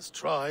fear he has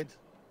tried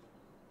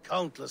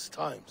countless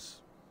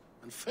times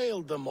and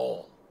failed them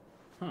all.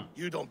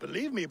 You don't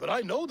believe me, but I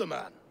know the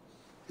man.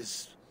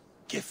 His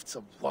gifts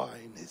of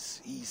wine,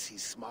 his easy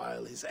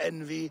smile, his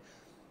envy,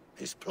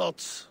 his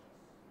plots.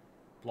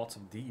 Lots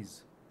of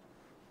these.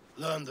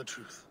 Learn the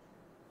truth.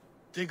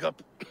 Dig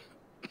up,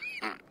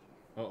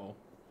 Uh-oh.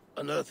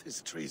 unearth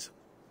his treason.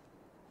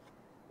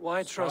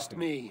 Why trust Shocking.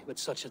 me with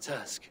such a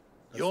task?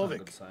 That's not a Jorvik,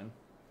 good sign.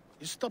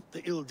 you stopped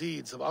the ill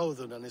deeds of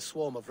Audun and his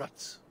swarm of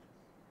rats.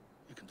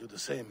 You can do the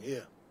same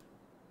here.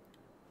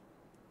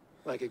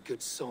 Like a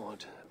good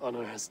sword,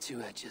 honor has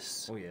two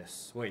edges. Oh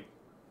yes. Wait.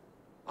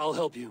 I'll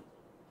help you.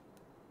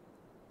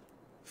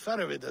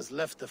 Faravid has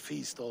left the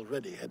feast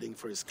already, heading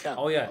for his camp.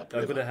 Oh yeah, a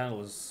upriver. good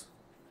handle is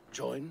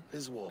Join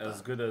his war as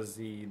band. good as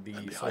the And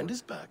behind sword.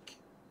 his back,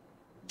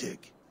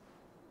 dig.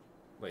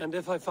 Wait. And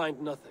if I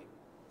find nothing,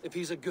 if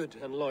he's a good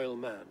and loyal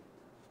man,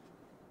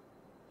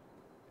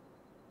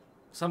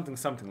 Something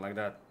like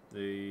that. The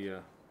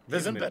Even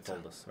Vesemir better.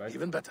 told us, right?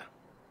 Even better.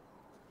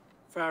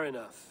 fair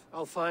enough.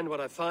 I'll find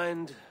what I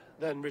find,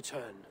 then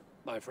return,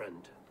 my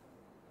friend.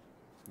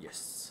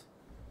 Yes.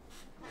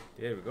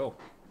 There we go.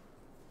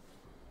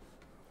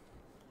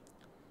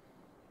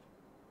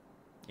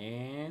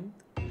 And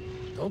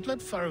Don't let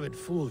Faravid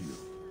fool you.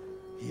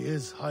 He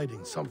is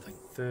hiding something.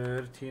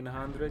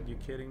 1300, you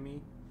kidding me?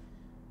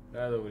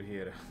 Right over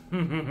here.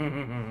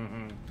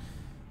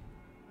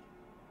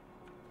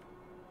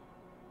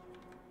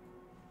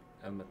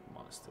 Helmet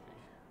Monastery.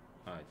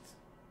 Alright.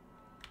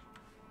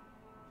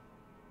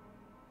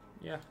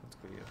 Yeah, let's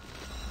go here.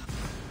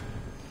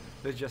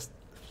 Let's just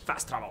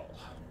fast travel.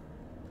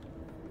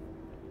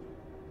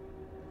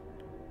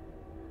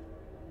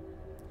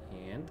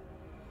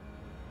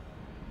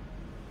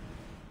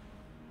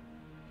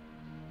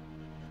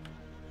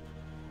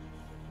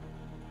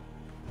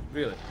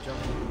 Really? Jump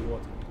into the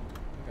water.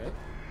 Okay.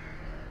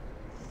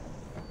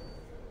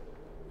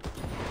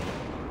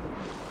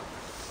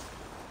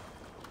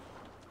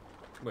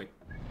 Wait.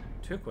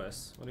 2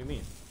 quests? What do you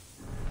mean?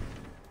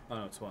 Oh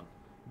no, it's 1.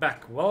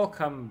 Back.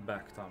 Welcome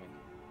back, Tommy.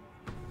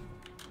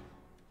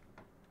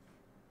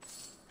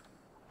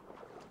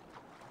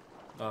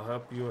 I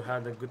hope you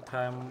had a good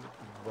time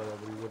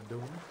whatever you were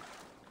doing.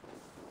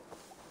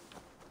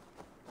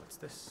 What's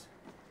this?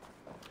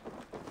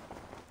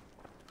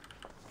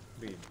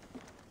 Read.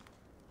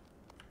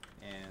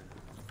 And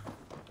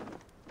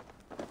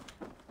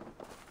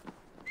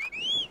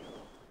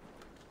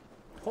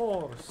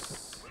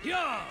horse.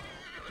 Yeah.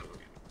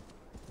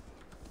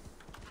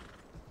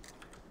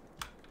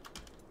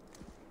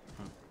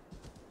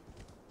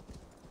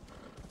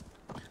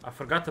 I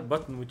forgot the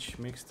button which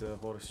makes the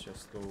horse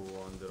just go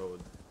on the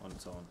road on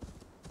its own.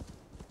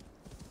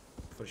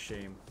 For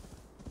shame.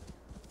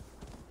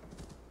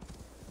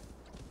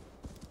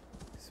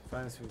 It's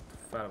fancy with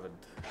Farvad.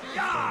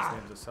 It's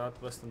named the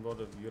southwestern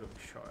border of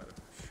Yorkshire.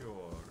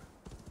 Sure.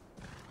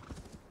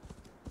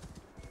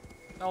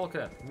 Oh, look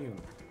at that. New.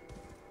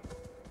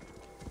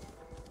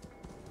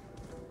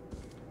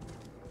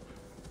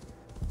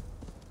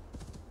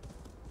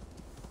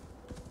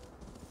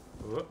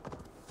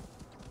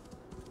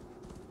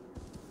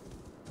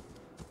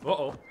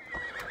 Uh-oh.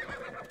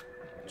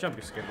 Jump,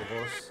 you scared the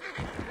horse.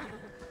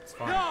 It's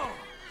fine. No!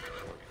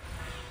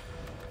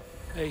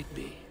 Aid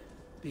me.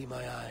 Be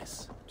my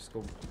eyes. Just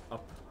go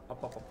up,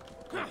 up, up,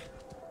 up.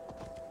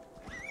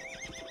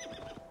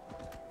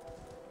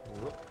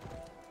 Whoop.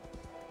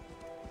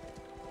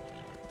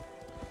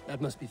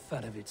 That must be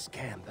Faravid's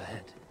camp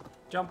ahead.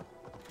 Jump.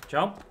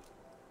 Jump.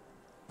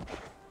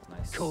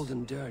 Nice. Cold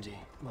and dirty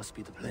must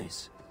be the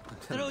place.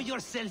 Throw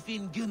yourself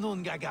in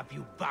Gunungagap,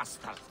 you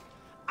bastard!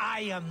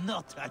 I am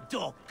not a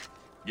dog!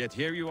 Yet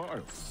here you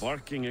are,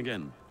 barking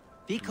again.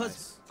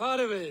 Because...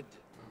 Faravid!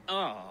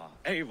 Ah,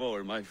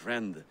 Eivor, my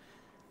friend.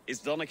 Is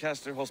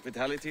Doncaster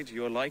hospitality to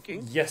your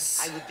liking?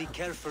 Yes. I would be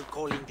careful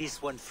calling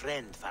this one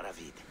friend,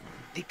 Faravid.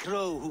 The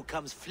crow who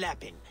comes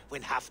flapping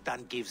when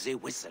Halfdan gives a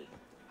whistle.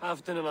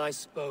 Halfdan and I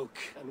spoke,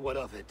 and what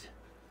of it?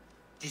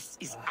 This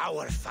is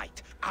our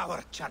fight,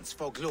 our chance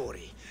for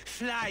glory.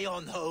 Fly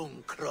on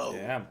home, crow.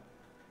 Damn.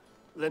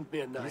 Lend me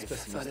a knife,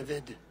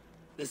 Faravid.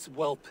 This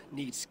whelp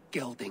needs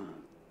gelding.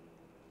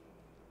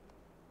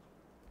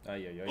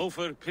 Ay, ay, ay.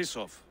 Over, piss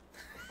off.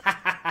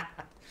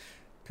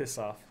 Piss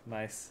off.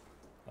 Nice.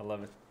 I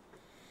love it.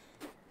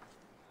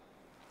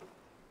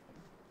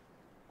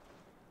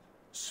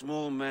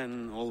 Small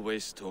men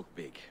always talk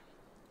big.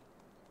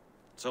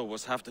 So,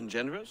 was Halfdan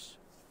generous?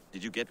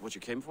 Did you get what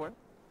you came for?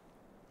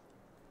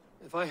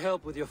 If I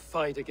help with your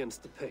fight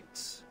against the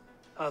Picts,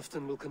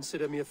 Halfdan will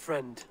consider me a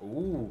friend.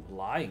 Ooh,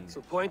 lying.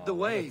 So point the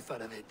way,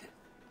 Faravid.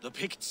 The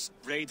Picts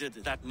raided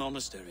that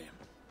monastery.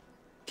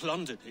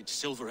 Plundered its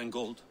silver and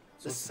gold.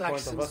 The what's the point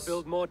of Saxons us?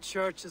 build more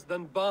churches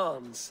than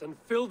barns, and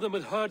fill them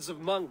with herds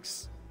of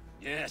monks.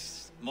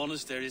 Yes,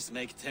 monasteries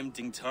make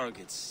tempting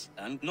targets.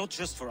 And not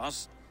just for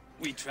us.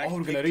 We track Oh,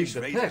 we're gonna Pictish read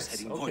the raiders text.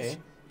 heading Okay. north.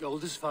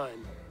 Gold is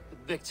fine, but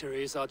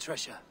victory is our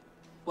treasure.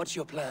 What's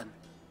your plan?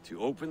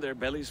 To open their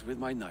bellies with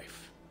my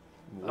knife.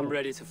 I'm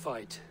ready to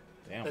fight.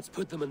 Damn. Let's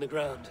put them in the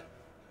ground.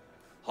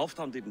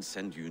 Halfdan didn't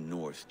send you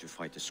north to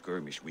fight a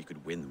skirmish we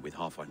could win with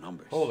half our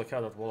numbers. Holy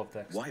cow, that wall of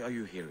text. Why are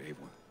you here,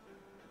 Eivor?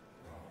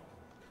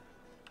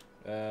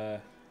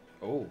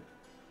 Oh.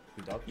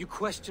 You doubt? You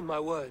question my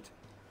word.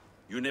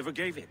 You never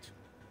gave it.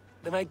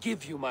 Then I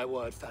give you my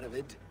word,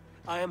 Faravid.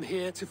 I am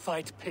here to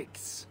fight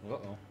Picts.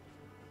 Uh-oh.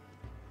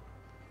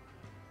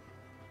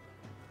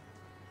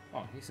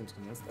 Oh, he seems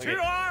convinced. To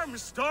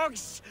arms,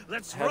 dogs!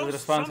 Let's I had to roast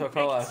respond some to a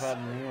call. I've pigs. had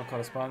an email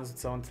correspondence with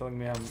someone telling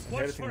me I'm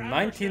inheriting for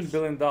 $19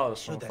 billion from a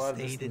Should have far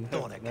stayed in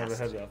distant never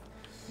heard of.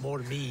 More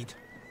mead,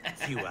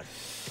 fewer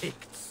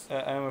Picts.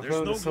 I'm There's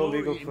afraid no the sole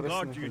legal glory in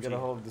guard person who can get duty. a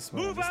hold of this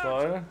man. Move This out!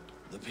 lawyer.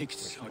 The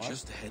Picts are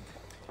just ahead.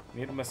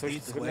 Need my social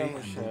Lead the security way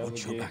number. and we'll Shall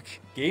watch your we back.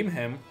 game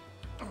him?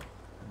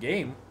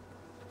 Game?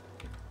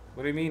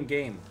 What do you mean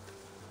game?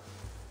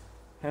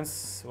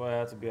 Hence why I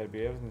had to BRB.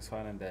 Everything is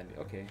fine and dandy.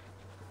 Okay.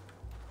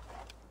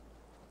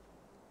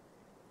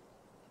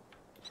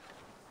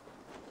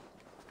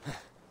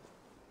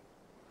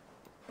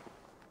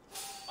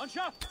 On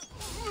shot!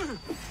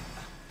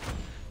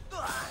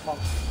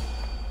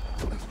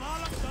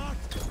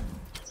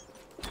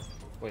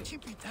 Wait.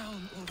 Chip it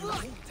down or you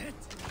won't hit.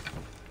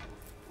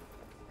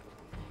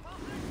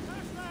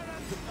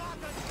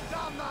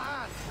 Down the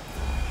hand!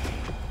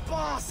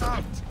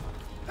 Bastard!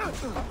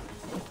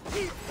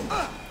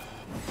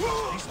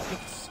 These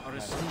Picts are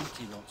a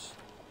sneaky lot.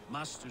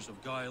 Masters of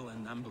guile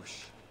and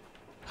ambush.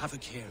 Have a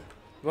care.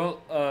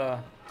 Well,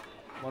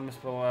 one is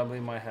probably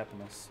my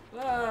happiness.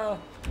 Ah.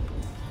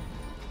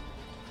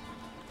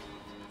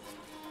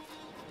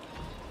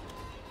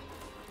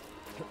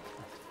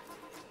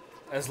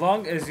 As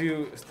long as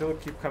you still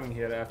keep coming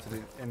here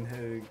after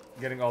and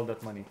getting all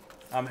that money,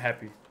 I'm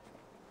happy.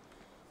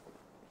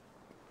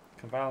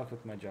 Can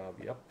quit my job.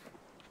 Yep.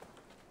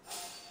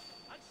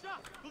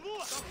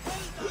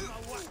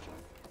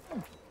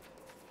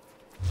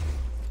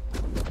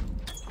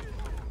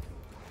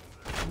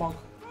 Bonk.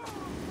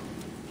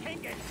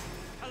 Kingen,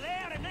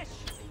 Kalere Nish.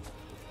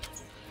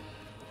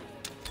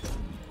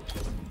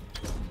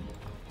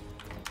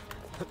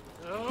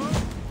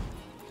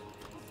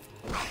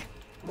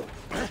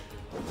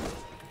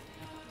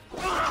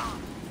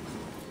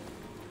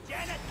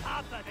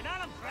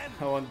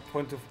 I want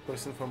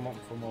 0.2% for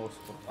most.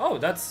 Oh,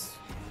 that's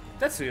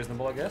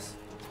reasonable, I guess.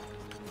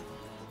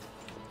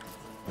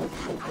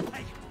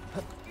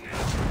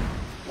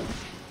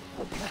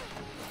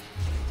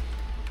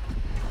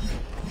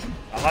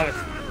 I love it.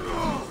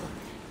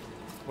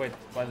 Wait,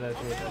 why did I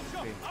do it at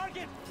speed?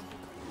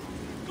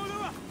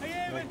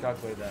 Let me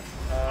calculate that.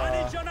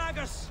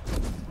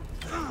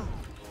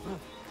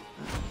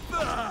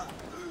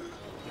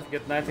 If you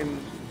get $19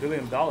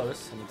 billion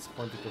and it's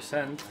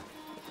 20%,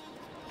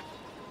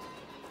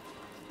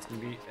 it's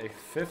gonna be a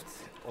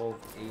fifth of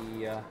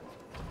a.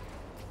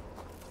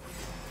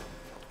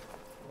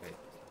 Wait.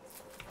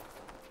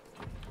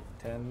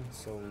 10,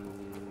 so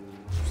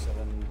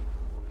 7.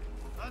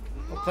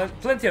 Well,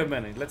 plenty of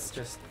money. Let's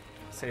just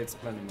say it's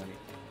plenty of money.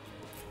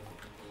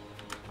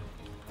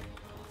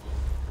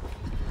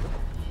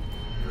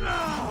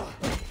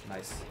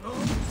 Nice.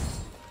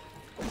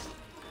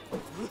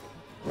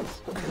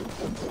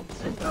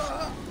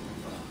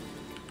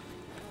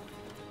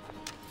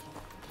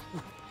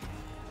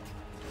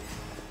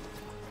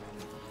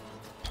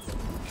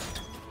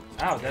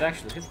 Ow, that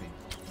actually hit me.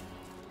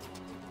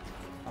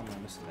 How am I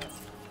missing that?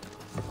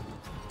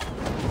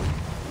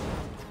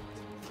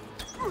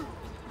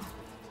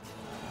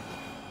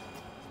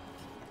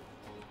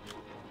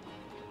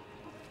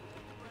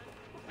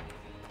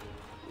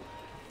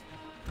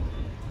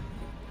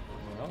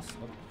 What else?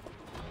 Nope.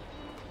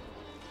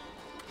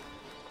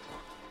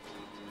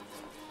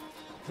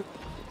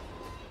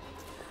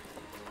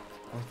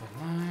 $1.9,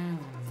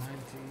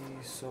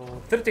 190, so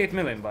 38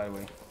 million, by the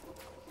way.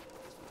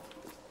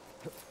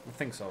 I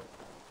think so.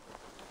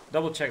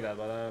 Double check that,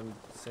 but I'm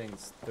saying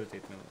it's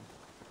 38 million.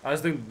 I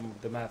was doing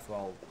the math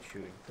while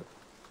shooting.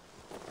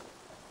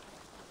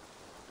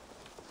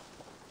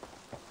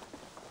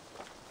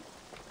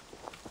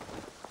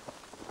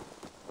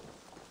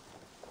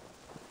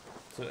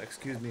 So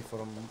excuse me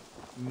for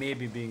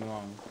maybe being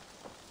wrong.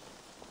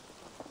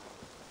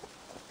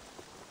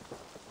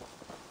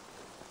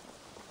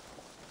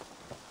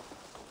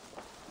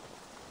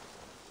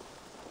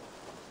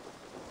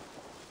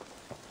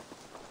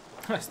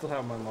 I still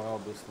have my morale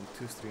boost from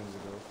 2 streams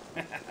ago.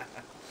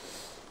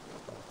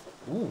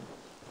 Ooh,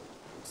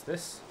 what's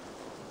this?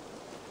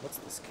 What's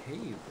this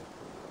cave?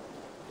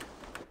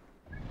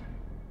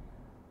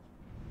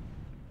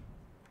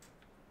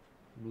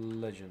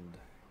 Legend,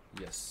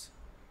 yes.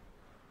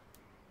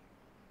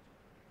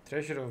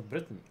 Treasure of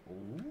Britain.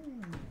 Ooh.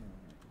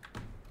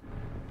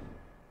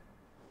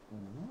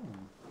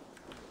 Ooh.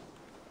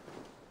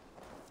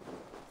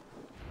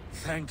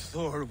 Thank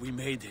Thor we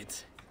made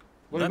it.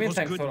 What do you mean,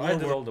 thank Thor? I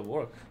did all the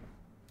work.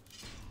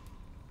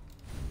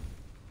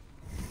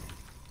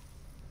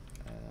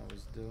 I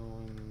was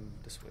doing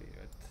this way,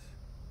 right?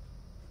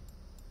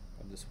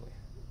 Or this way?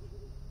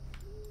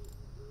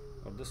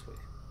 Or this way?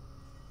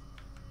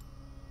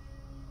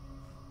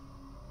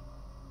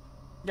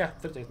 Yeah,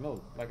 38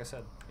 mil, like I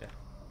said, yeah.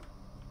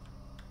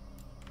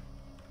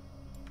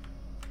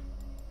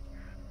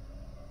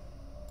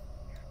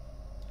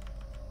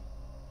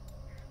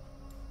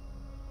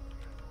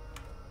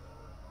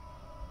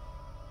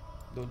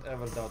 Don't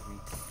ever doubt me.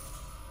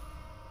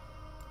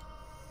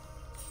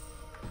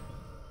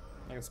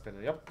 I can spin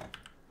it, yep.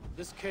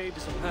 This cave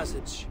is a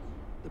passage.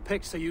 The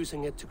Picts are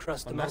using it to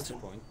cross the mountain.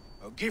 Point.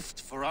 A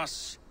gift for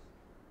us.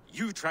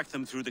 You track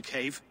them through the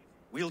cave.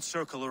 We'll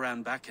circle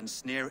around back and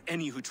snare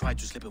any who try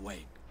to slip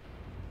away.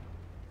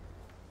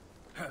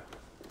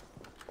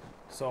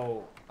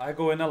 So, I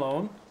go in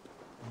alone,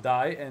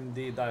 die, and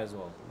they die as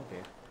well.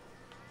 Okay.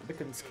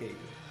 Bicken's cave.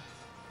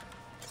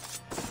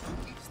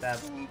 Stab.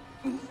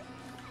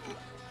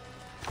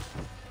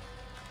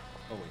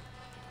 Oh wait.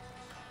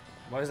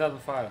 Why is that on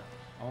fire?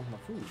 I want my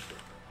food.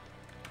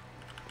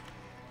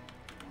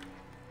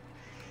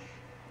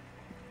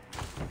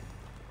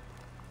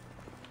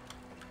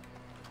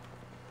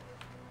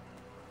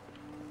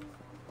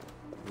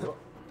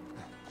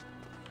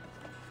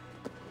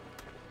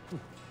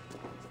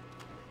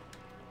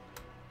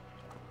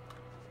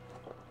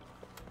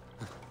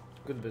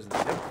 Good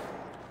business, yep.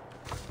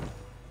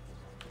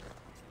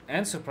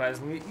 And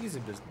surprisingly easy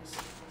business.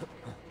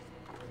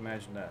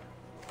 Imagine that.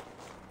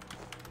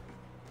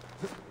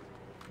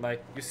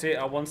 Like, you say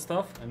I want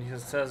stuff, and he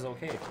just says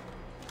okay.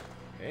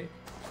 Okay.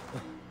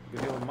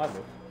 Good deal in my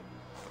book.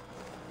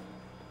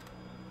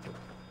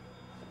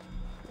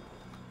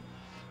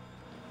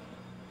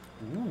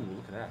 Ooh,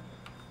 look at that.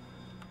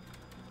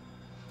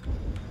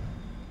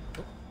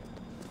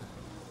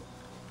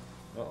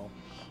 Uh-oh.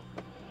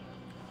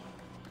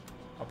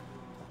 Up.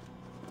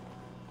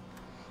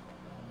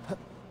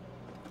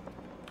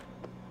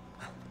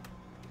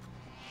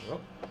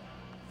 Up.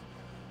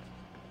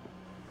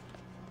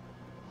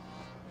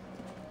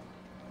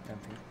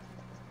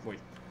 Wait.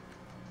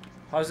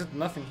 How is it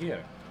nothing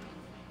here?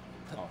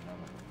 Oh, no.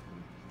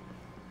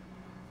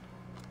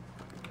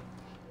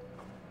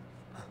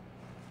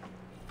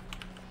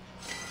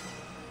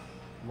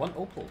 1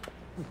 opal.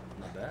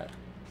 Not bad.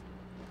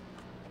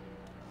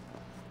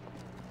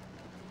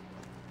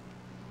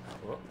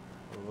 Oh,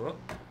 oh.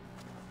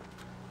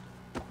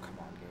 Come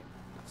on, game.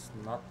 That's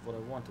not what I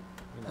wanted.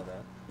 You know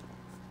that.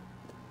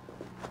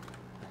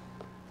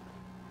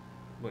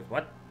 Wait,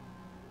 what?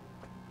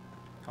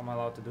 How am I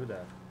allowed to do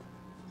that?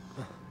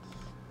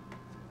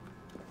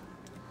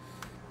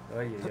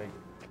 Ay, ay, ay.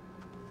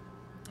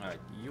 Alright,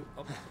 you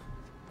up,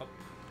 up, up.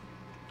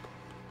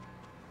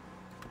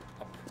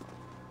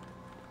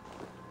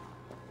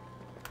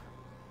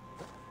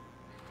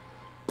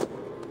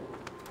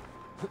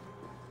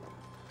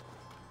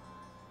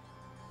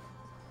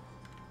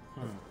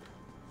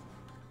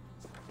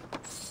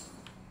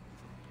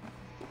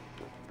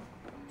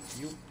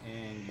 You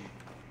and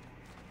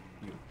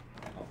you.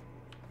 Oh.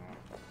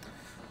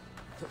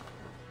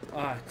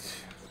 Alright.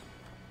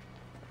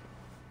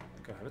 I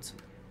think I have it.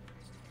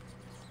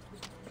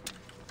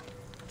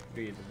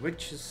 Read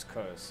Witch's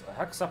Curse. A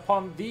hex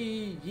upon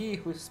thee, ye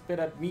who spit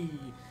at me.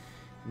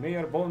 May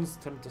your bones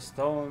turn to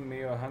stone, may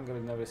your hunger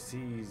never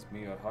cease,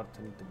 may your heart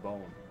turn to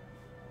bone.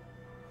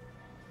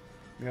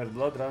 May your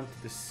blood run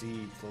to the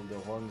sea till the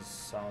horns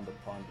sound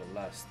upon the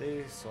last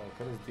day. So I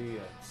curse thee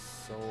at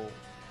so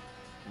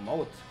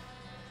moat.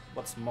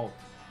 What's moat?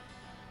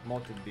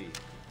 Moat it be.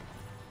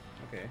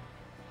 Okay.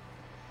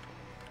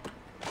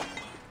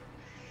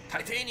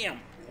 Titanium!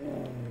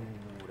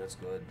 Ooh, that's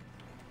good.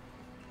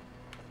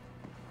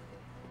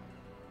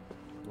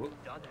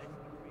 Done in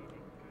really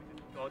good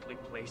and godly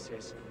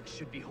places.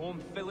 Should be home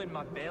filling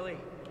my belly.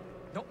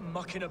 Not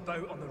mucking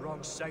about on the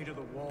wrong side of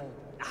the wall.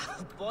 Ah,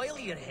 boil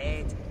your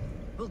head.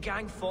 We'll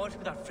gang forth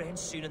with our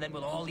friends soon and then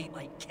we'll all eat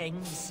like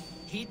kings.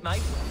 Heed my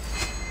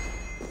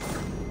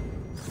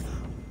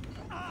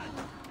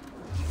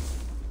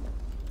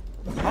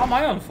How am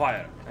I on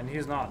fire? And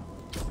he's not.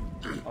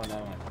 Oh,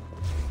 never mind.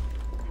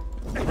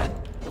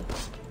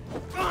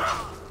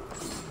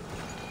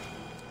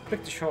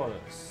 Pick the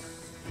shoulders.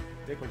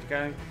 Take what you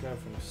can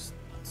from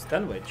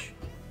Stanwich.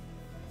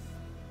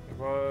 You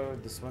go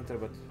this winter,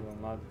 but you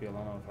will not be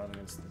alone on fight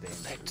against the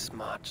Danes. Picts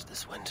march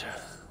this winter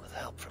with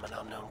help from an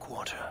unknown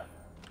quarter.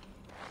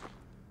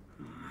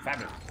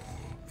 Fabric.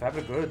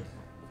 Fabric good.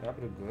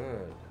 Fabric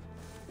good.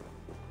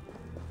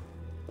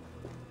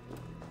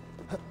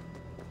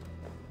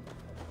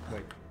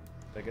 Wait,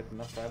 did I get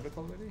enough fabric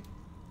already?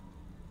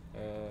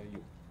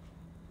 You.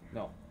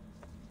 No.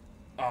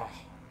 Ah,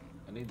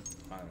 I need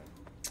iron.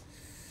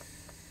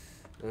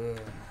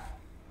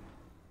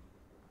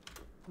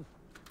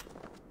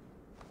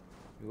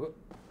 Whoop.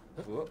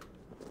 Whoop.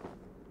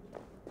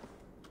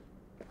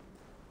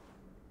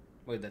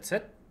 Wait, that's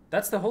it?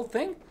 That's the whole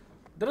thing?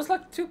 There was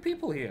like 2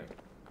 people here.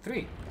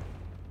 3.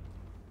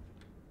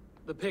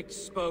 The Picts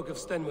spoke of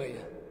Stenway,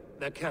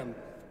 their camp.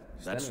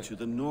 That's to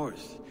the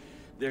north.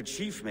 Their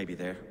chief may be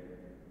there.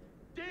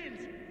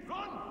 Danes,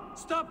 run!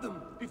 Stop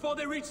them before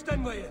they reach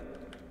Stenway.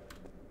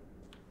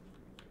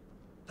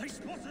 They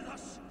spotted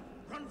us!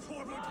 Run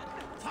forward!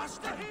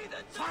 Faster!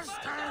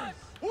 Faster!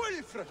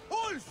 Ulfra!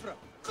 Ulfra!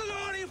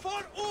 Glory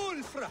for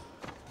Ulfra!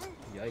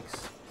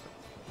 Yikes.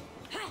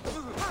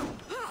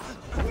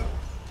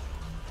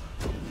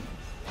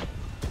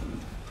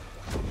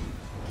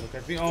 Look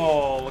at me.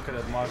 Oh, look at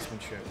that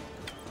marksmanship.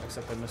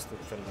 Except I missed the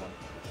 3rd one.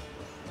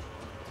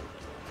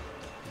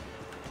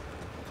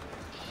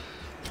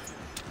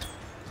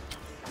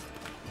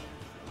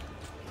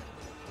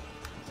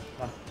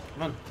 Come on.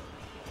 Come on.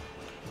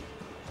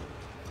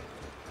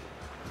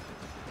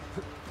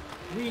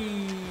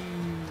 Whee!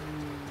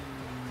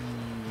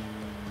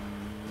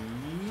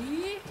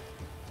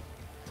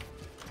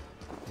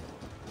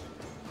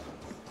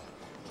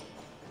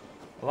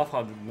 I love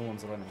how no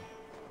one's running.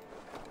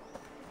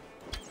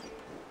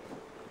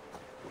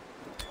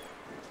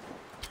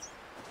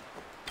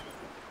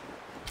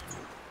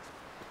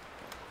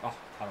 Oh,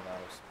 out of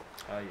arrows.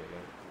 Ah, yeah, yeah.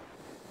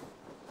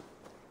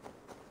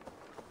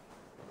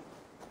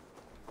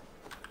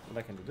 But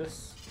I can do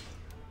this.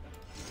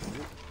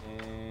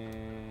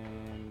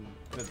 And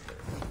good there.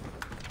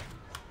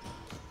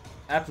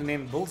 Aptly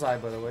named Bullseye,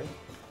 by the way.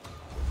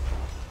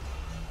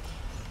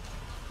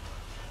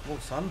 Oh,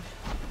 son.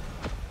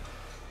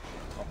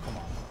 Oh, come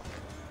on.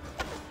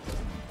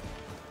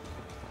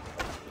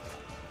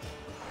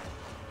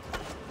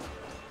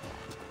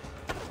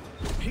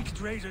 Picked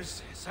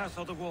raiders south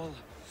of the wall.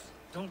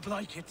 Don't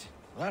like it.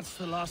 That's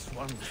the last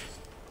one.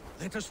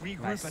 Let us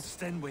regroup Nice. at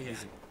Stenway.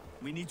 Easy.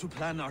 We need to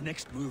plan our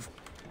next move.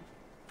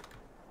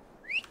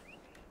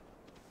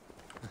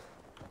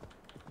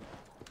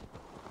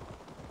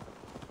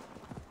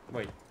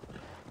 Wait.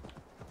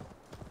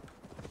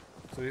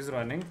 So he's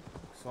running,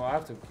 so I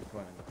have to keep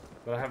running.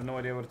 But I have no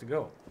idea where to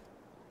go.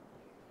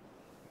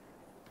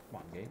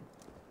 Come on, game.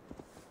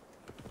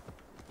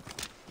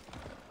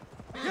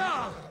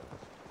 Yeah!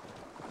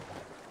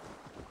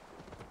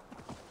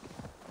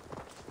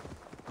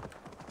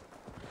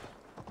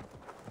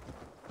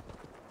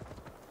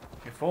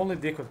 If only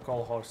they could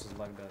call horses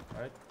like that,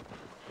 right?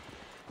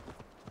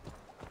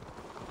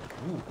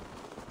 Ooh.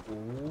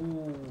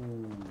 Ooh.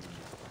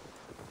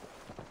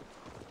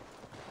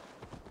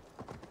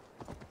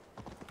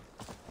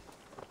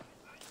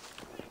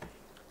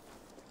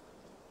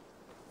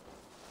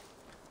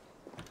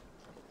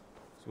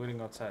 waiting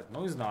outside.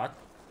 No, he's not.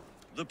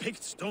 The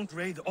Picts don't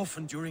raid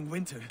often during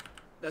winter.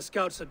 The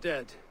scouts are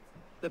dead.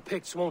 The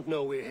Picts won't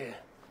know we're here.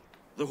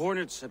 The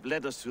Hornets have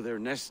led us to their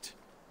nest.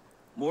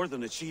 More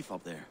than a chief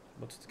up there.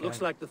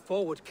 Looks like the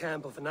forward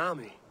camp of an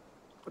army.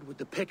 But would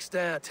the Picts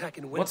dare attack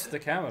in winter? What's the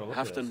camera? Look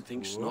at Halfton this.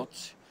 thinks Whoa.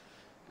 not.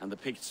 And the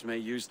Picts may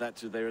use that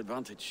to their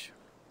advantage.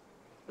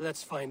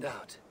 Let's find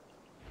out.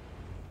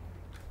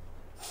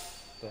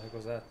 What the heck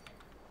was that?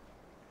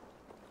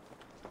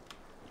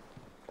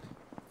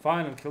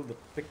 Find and kill the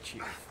big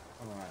chief.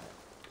 Alright.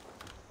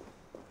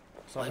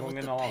 So I'm Why going would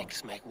in the alone.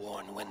 Picts make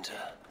war in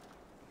winter?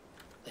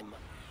 They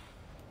must.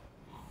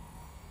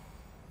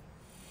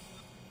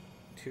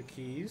 2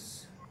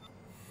 keys.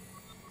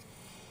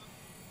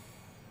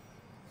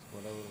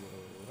 Whatever.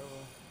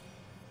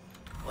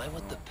 Why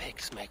would the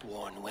Picts make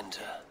war in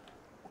winter?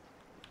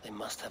 They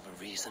must have a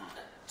reason,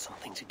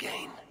 something to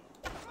gain.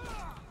 The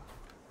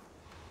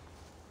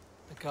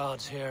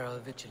guards here are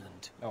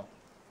vigilant. Oh.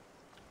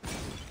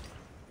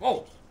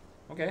 Oh!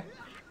 Okay.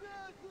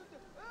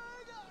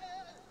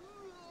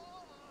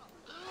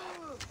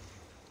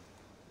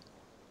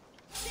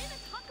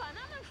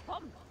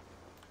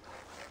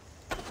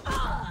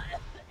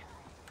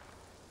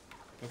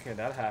 Okay,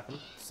 that happened.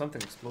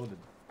 Something exploded.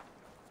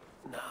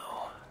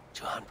 Now,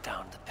 to hunt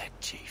down the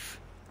Pict chief.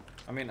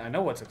 I mean, I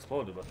know what's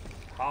exploded, but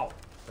how?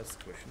 That's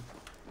the question.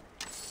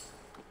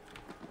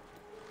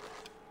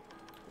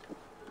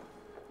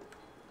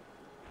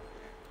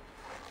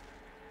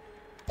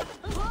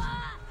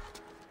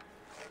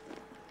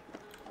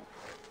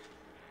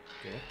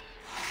 Okay.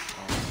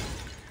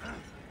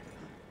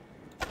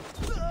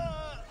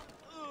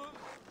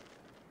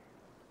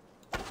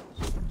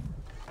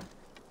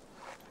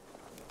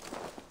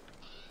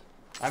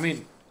 I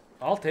mean,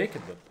 I'll take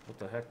it, but what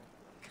the heck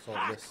is all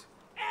this?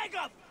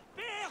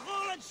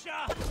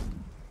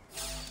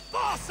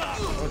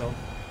 Oh no.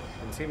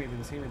 Didn't see me,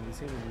 didn't see me, didn't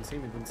see me, didn't see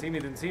me, didn't see me,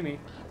 didn't see me.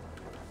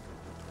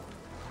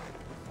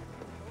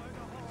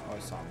 Oh, I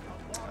saw me.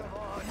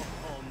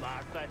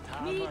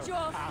 Need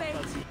your fate.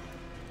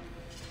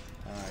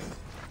 Alright.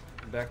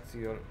 Back to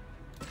your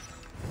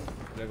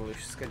regular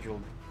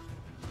scheduled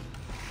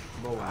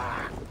bowling.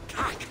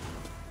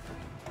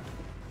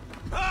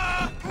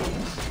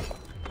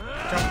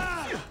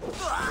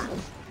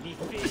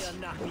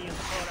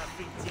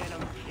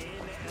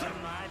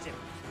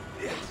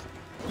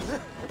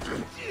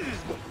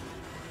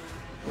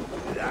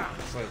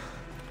 Wait.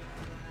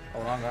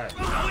 Oh, wrong guy.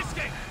 No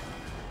escape!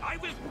 I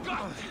will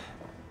got you!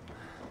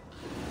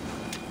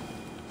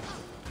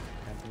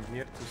 And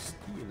here to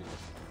steal.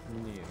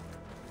 Near.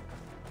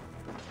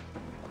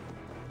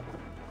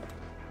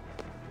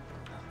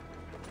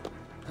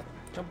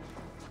 Jump.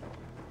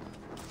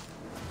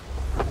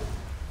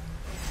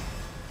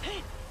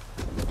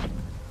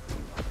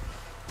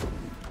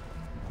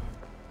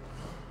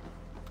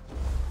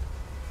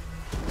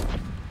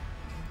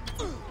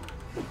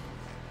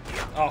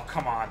 Oh,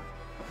 come on.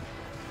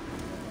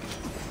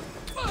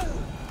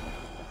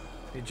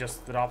 It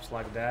just drops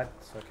like that,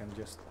 so I can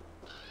just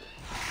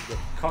get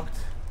cocked.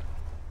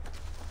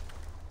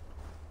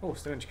 Oh,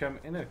 strange come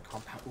in a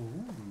compound.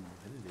 Ooh,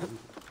 hello.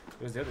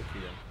 Where's the other key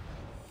then?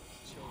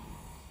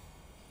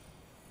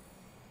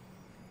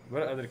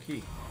 What other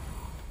key?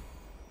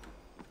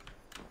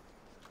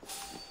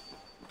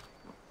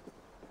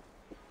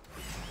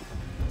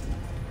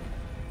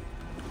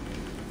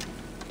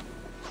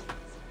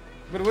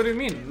 But what do you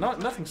mean?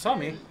 Nothing saw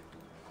me.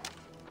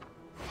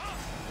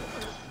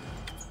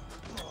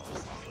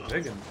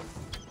 Digging.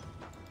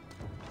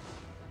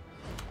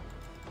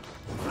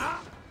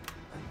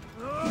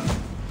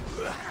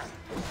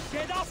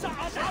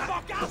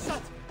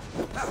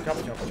 Jump,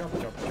 jump, jump, jump,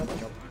 jump,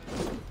 jump.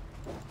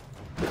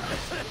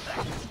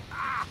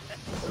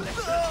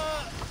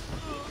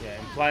 Yeah,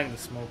 implying the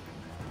smoke.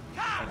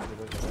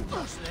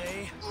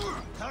 Dursley!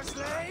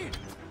 Dursley!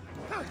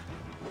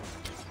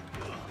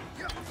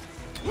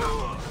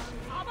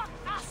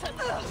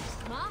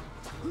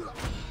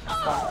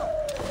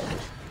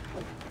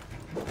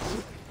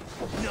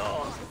 No,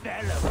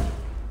 fellow!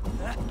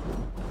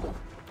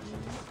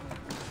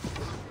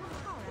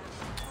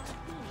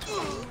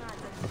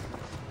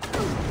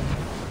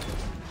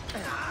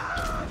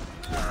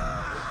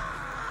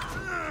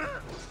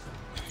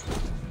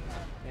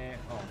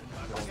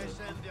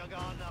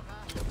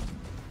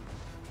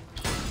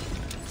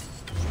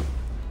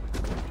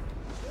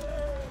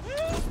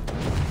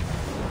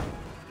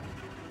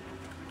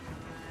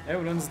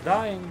 Everyone's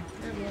dying.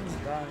 Everyone's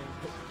dying.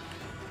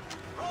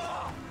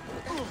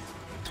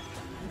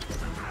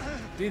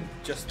 Did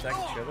just attack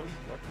each other?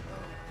 What?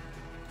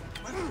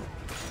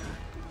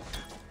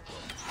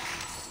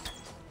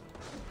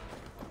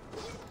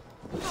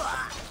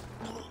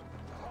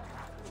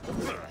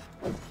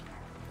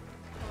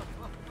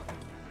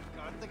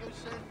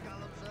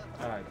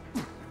 Alright.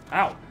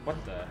 Ow! What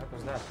the heck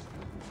was that?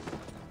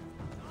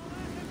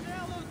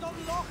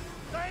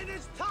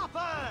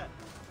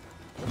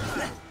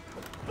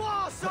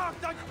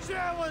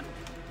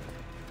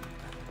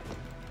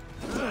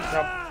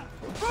 Jump.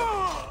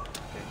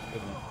 Okay,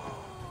 good one.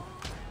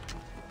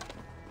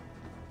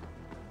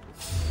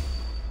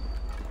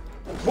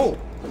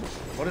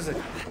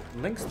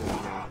 links do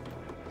here?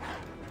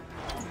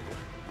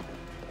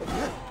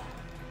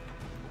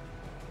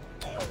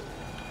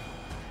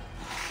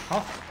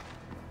 Huh?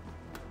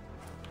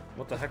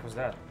 What the heck was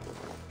that?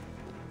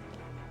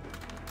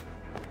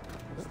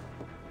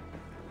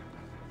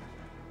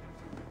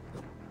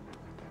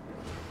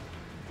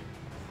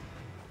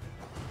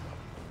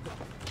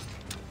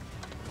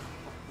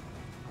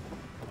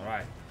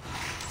 Alright.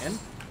 In?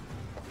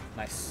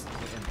 Nice.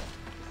 Get in.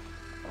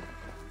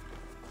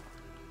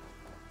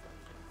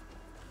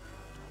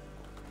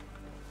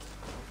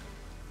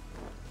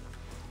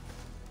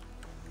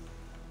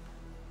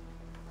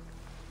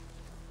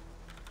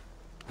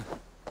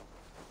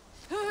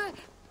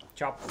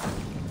 Chop.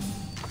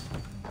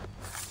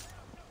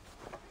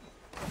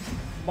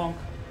 Bonk.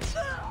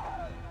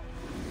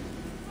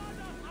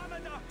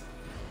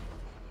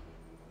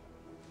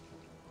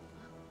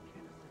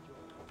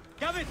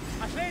 Gavin,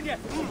 I claimed you.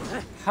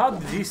 How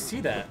did he see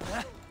that?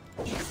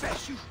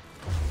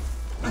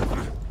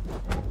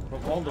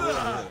 From all the way over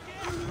there.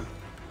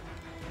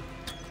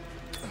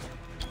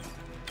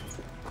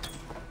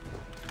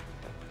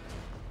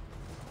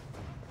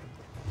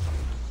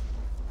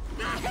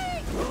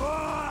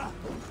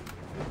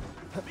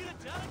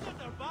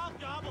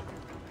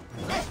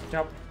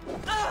 Chop.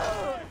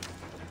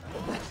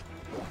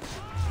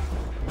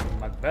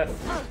 Macbeth.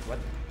 What?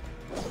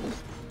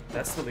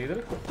 That's the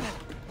leader?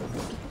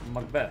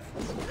 Macbeth.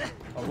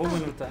 A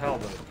woman with a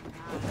halberd.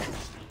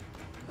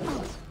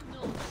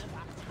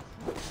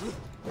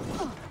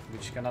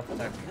 Which cannot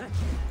attack me.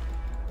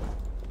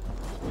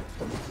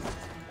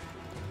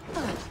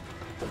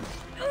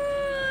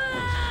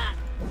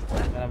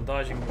 And I'm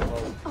dodging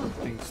while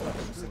being stuck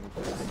in a single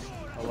place.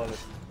 I love it.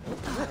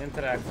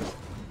 Interact.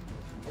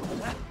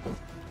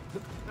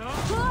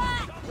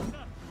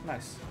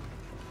 Nice.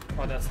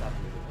 Oh, that's not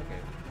leader.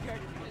 Okay.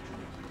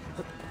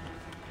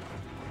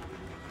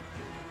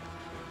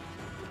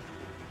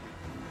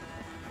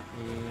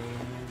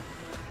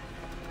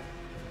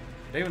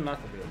 They will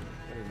not be able.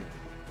 What do you mean?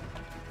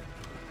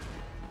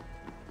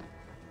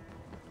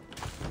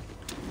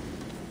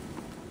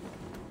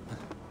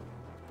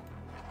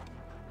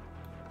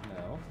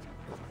 No.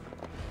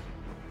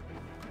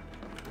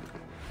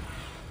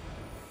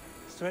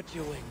 Spread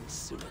your wings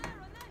soon.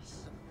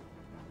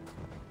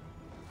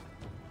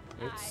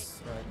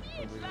 It's right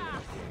over here.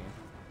 Okay.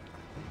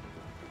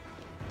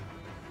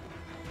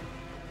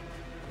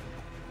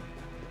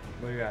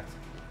 Where you at?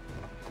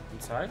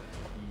 Inside?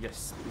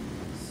 Yes,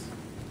 please.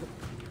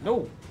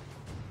 No!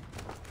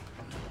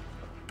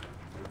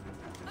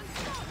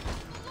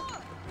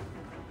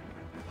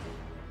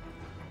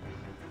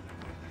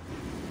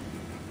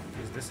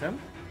 Is this him?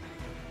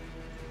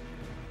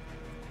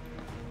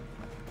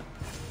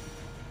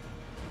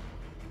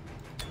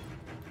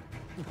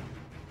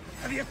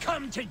 Have you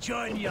come to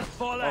join your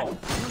fallen?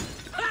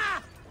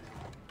 Oh.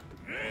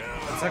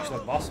 It's actually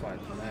a boss fight,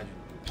 imagine.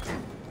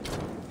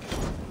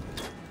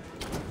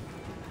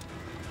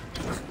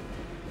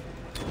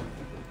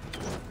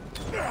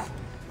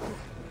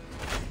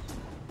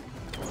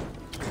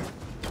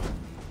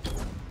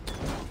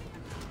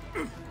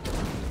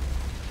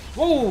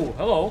 Whoa!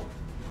 Hello!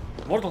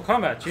 Mortal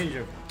Kombat change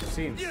of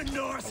scenes. You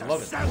Norse I are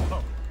love it.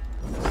 simple.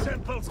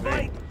 Simple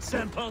fight,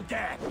 simple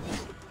death.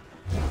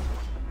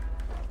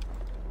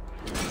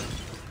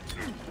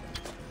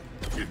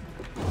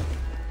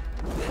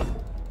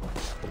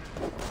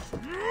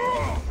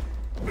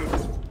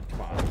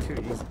 Come on, too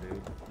easy,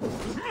 dude.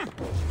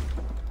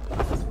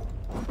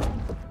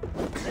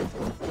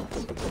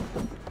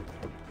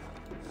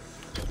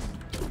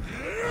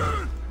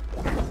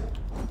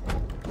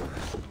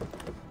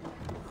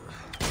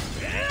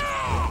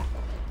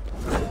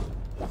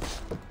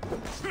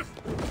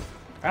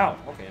 Ow!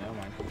 Okay, never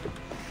mind.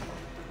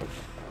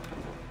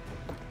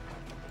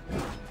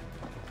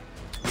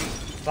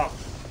 Stop.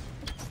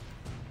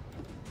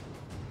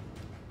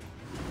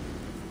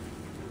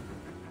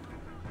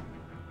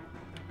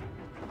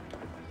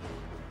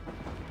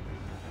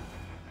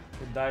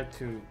 It died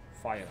to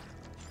fire.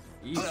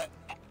 Easy.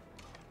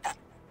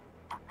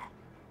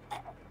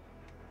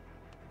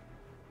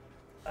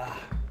 Ah.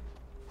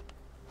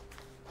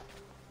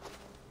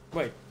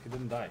 Wait, he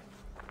didn't die.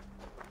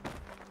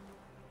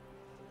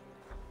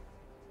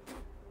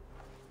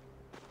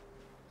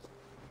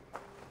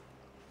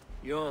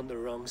 You're on the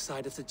wrong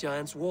side of the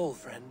giant's wall,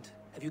 friend.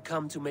 Have you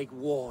come to make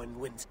war in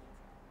winter?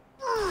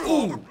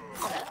 Ooh.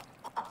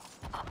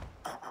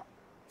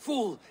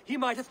 Fool! He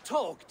might have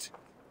talked!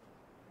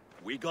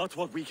 We got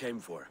what we came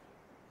for.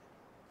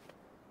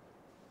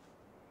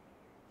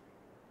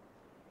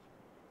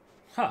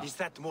 Huh. Is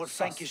that more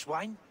Frankish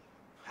wine?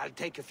 I'll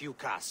take a few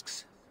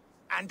casks.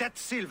 And that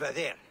silver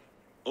there.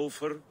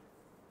 Ulfr,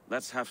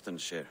 that's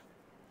Halfdan's share.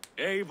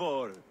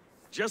 Eivor,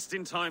 just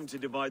in time to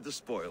divide the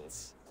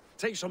spoils.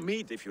 Take some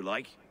meat if you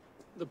like.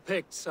 The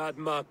Picts had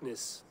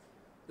Magnus.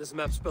 This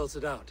map spells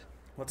it out.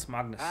 What's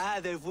Magnus? Ah,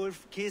 the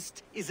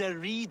wolf-kissed is a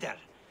reader.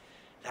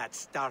 That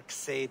stark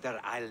satyr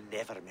I'll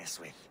never mess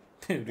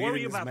with.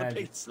 Worry about the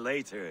Picts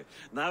later.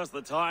 Now's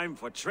the time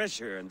for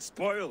treasure and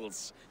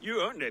spoils.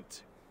 You earned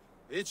it.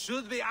 It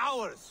should be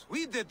ours.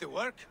 We did the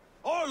work.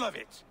 All of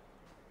it.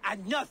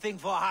 And nothing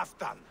for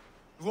Halfdan,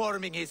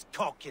 warming his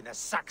cock in a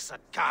Saxon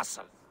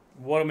castle.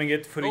 Warming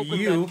it for Open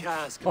you. that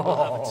cask and we'll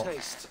have a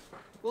taste.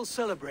 We'll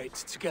celebrate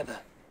together.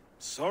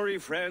 Sorry,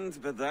 friend,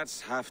 but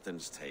that's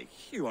Halfdan's take.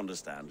 You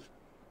understand.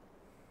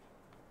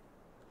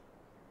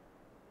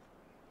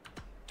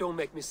 Don't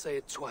make me say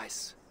it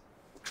twice.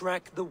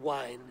 Crack the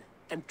wine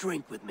and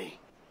drink with me.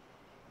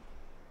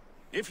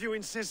 If you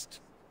insist,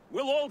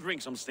 we'll all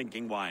drink some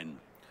stinking wine.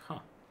 Huh.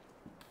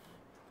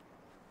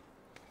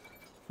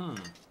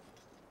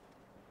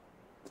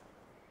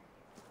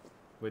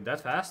 Wait,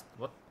 that fast?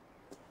 What?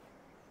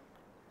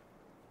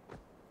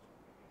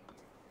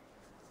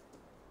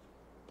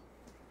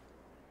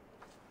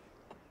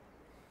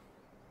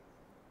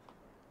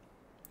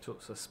 So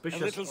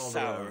suspicious. A little all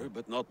sour, around.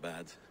 but not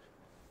bad.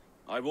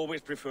 I've always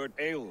preferred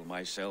ale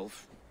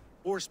myself,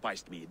 or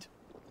spiced mead.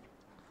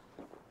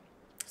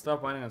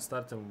 Stop whining and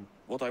start to.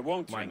 What I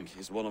won't Mining. drink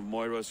is one of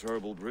Moira's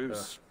herbal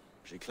brews.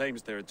 She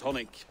claims they're a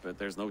tonic, but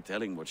there's no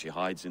telling what she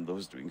hides in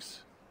those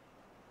drinks.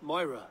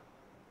 Moira.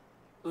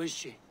 Who is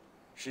she?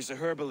 She's a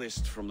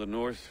herbalist from the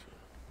north,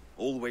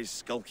 always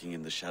skulking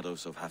in the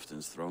shadows of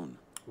Halfdan's throne.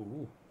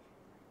 Ooh.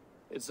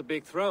 It's a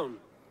big throne.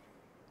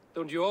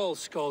 Don't you all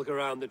skulk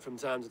around it from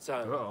time to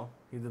time? Uh-oh.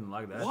 He didn't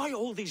like that. Why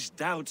all these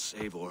doubts,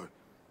 Eivor?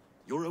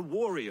 You're a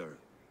warrior,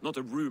 not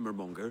a rumor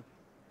monger.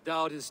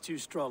 Doubt is too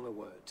strong a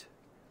word.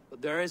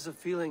 But there is a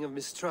feeling of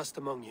mistrust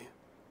among you.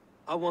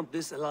 I want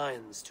this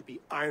alliance to be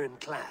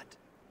ironclad.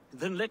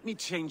 Then let me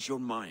change your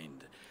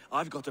mind.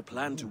 I've got a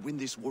plan to win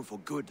this war for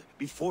good,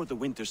 before the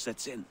winter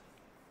sets in.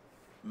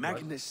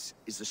 Magnus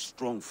is a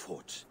strong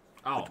fort,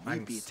 Oh, but we'll be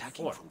Magnus'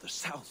 attacking fort. from the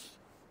south.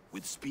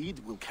 With speed,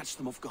 we'll catch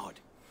them off guard.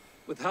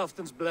 With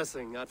Halfdan's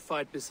blessing, I'd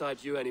fight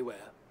beside you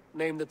anywhere.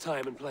 Name the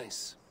time and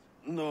place.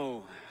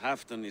 No,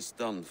 Halfdan is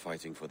done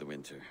fighting for the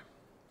winter.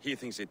 He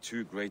thinks it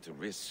too great a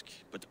risk,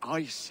 but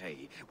I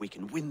say we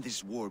can win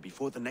this war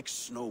before the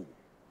next snow.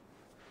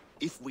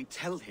 If we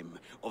tell him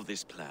of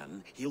this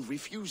plan, he'll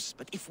refuse,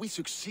 but if we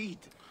succeed,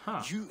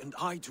 you and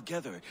I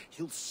together,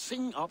 he'll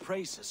sing our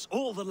praises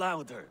all the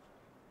louder.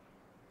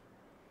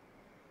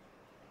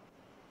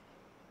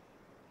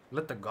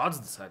 Let the gods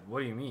decide.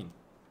 What do you mean?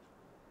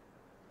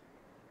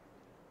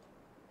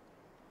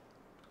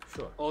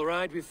 Sure. All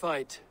right, we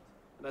fight.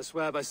 And I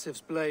swear by Sif's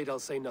blade, I'll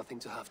say nothing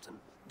to Halfdan.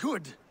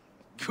 Good.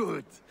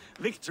 Good.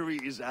 Victory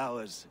is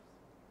ours.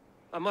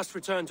 I must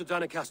return to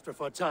Doncaster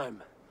for a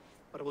time,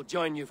 but I will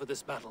join you for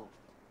this battle.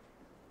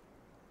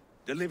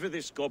 Deliver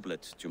this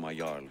goblet to my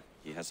Jarl.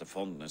 He has a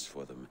fondness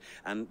for them.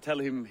 And tell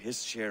him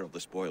his share of the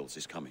spoils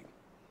is coming.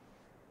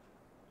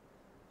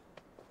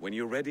 When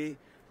you're ready,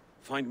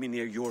 find me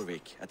near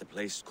Jorvik at a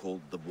place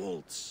called the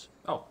Waltz.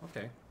 Oh,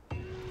 okay.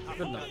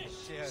 Good enough.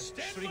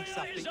 Shrinks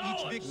after each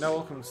victory. Now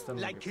welcome to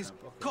Stenwege. Like his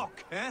camp. Okay.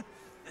 cock, eh?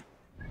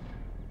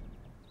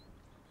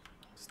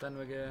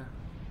 Stenwege.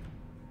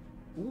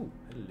 Ooh,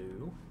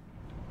 hello.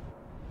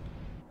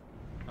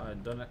 I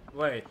done it.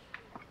 Wait.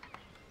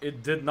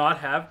 It did not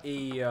have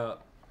a.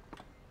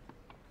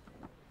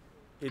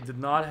 It did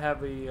not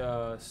have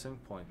a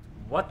sync point.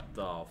 What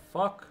the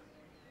fuck?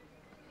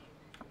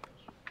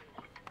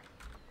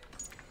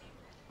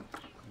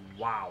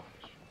 Wow.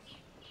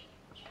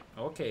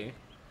 Okay.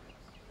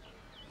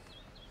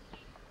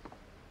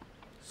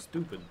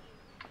 Stupid.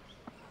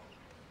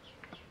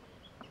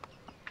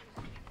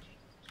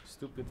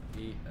 Stupid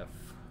AF.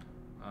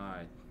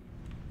 Alright.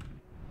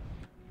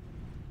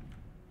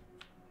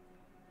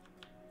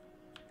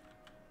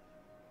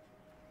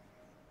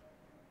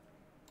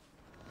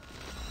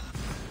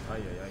 Ay,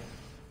 ay,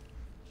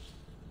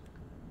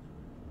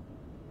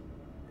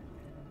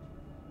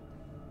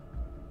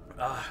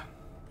 ay.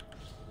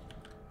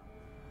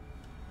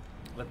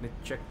 Let me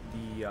check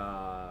the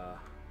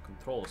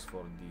controls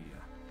for the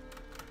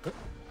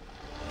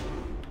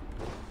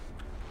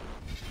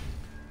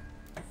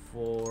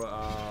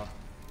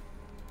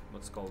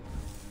what's it called,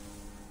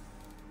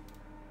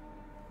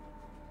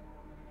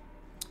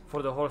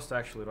 for the horse to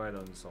actually ride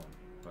on its own.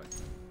 Right.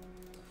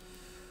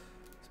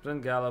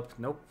 Sprint, gallop,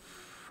 nope.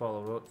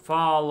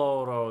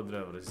 Follow road,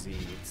 driver, Z,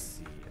 it's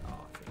Z.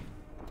 Okay.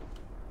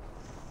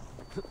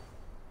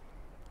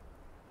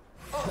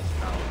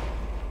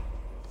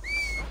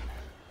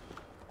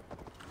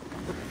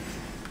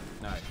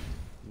 Alright,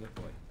 good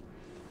boy.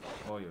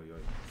 Oi, oi, oi.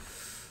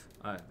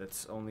 Alright,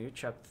 that's only you.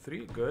 Chapter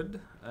 3, good.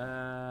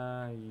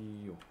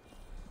 You.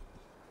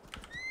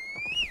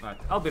 Alright,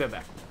 I'll be right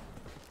back.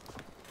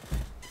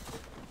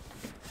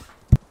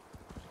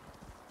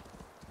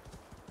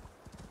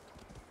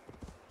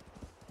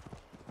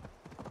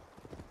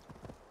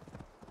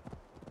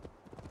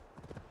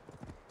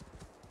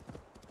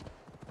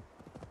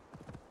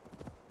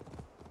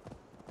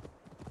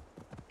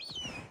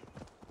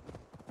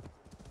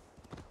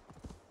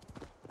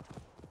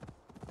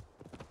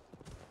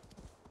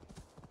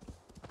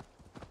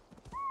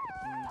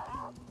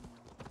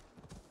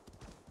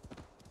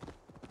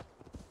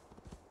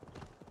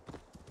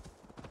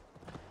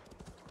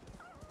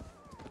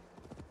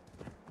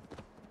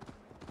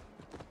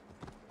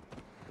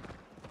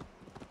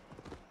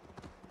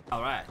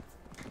 Alright.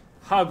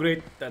 How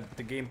great that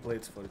the game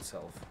plays for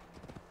itself.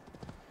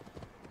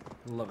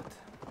 Love it.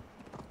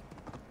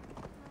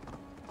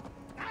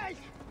 Hey!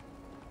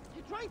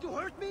 You trying to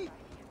hurt me?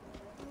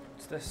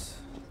 What's this?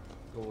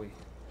 Go away.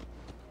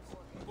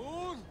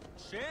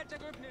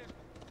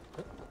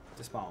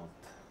 Dismount.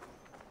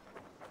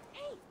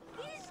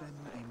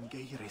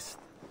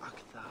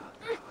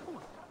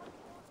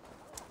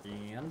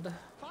 And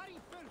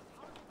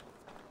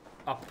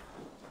up.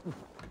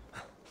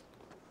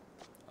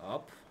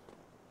 Up.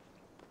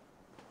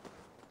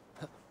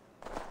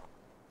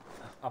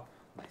 Up.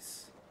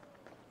 Nice.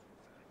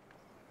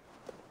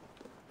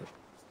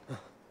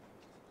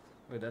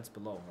 Wait, that's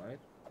below, right?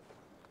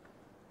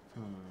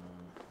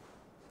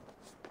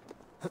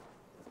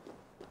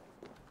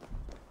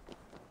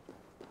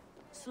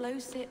 Slow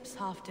sips,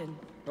 Halfton.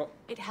 Oh.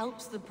 It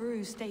helps the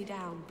brew stay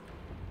down.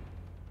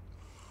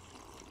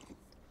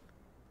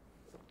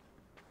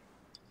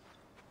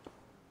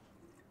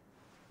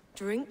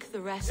 Drink the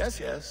rest. Yes,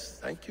 yes.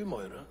 Thank you,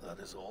 Moira. That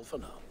is all for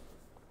now.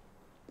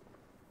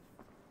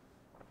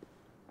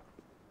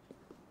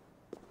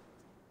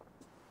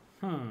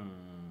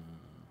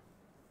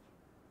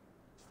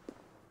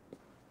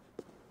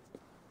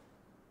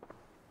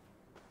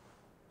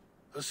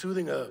 Her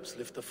soothing herbs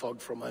lift the fog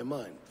from my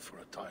mind for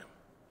a time.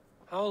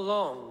 How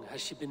long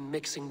has she been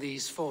mixing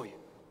these for you?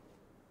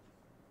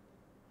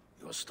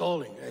 You're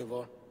stalling,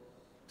 Eivor.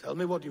 Tell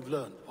me what you've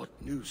learned. What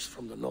news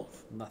from the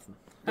north? Nothing.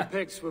 The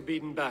Picts were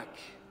beaten back.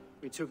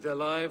 We took their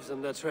lives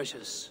and their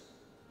treasures.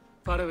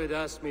 Faravid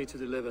asked me to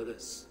deliver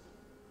this.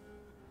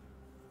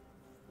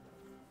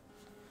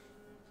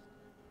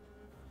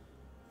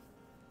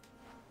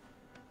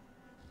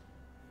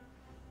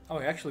 Oh,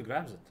 he actually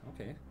grabs it.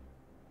 Okay.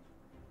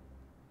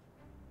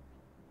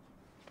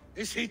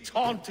 Is he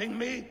taunting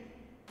me?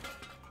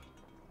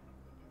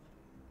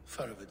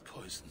 Faravid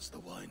poisons the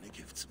wine he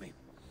gifts me.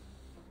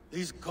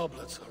 These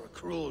goblets are a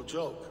cruel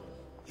joke.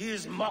 He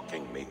is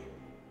mocking me.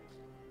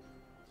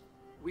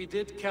 We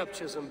did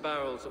capture some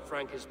barrels of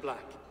Frankish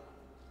Black.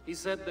 He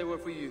said they were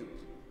for you,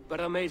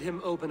 but I made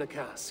him open a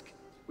cask.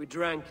 We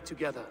drank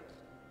together.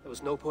 There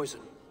was no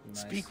poison.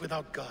 Nice. Speak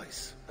without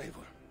guise,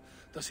 Eivor.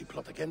 Does he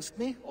plot against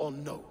me or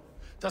no?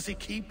 Does he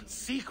keep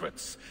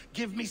secrets?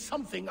 Give me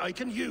something I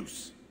can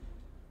use.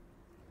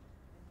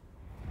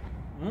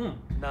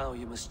 Now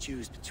you must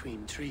choose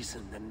between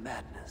treason and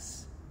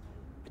madness.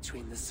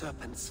 Between the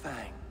serpent's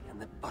fang and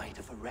the bite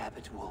of a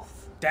rabid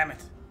wolf. Damn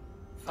it.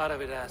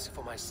 Faravid asked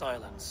for my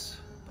silence,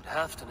 but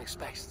Halfton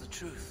expects the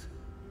truth.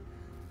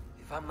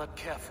 If I'm not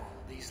careful,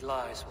 these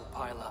lies will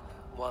pile up,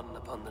 one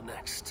upon the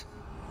next.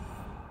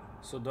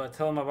 So do I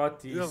tell him about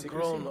the You have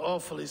secrecy? grown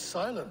awfully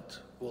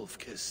silent,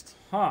 wolf-kissed.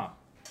 Huh.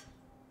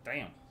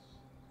 Damn.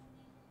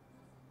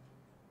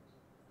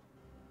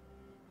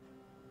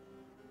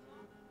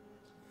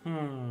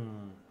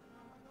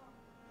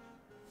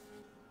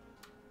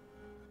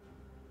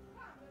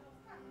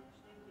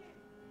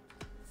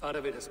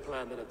 Faravid has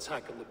planned an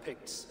attack on the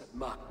Picts at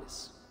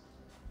Markness.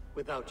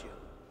 Without you.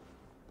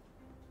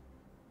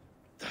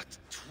 That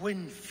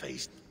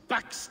twin-faced,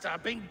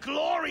 backstabbing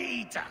glory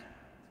eater!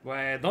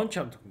 Well, don't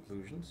jump to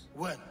conclusions.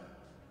 When?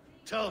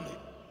 Tell me.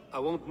 I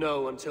won't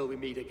know until we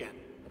meet again,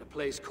 at a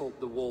place called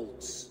the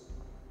Wolds.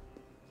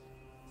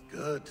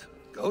 Good.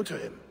 Go to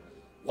him.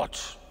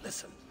 Watch,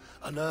 listen.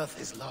 Unearth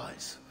his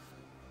lies.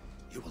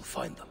 You will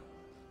find them.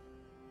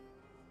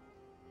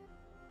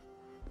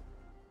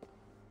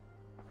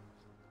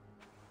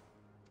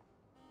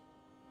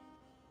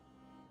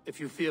 If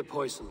you fear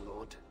poison,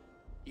 Lord,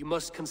 you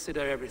must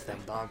consider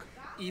everything. Dog.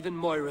 Even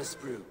Moira's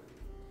brew.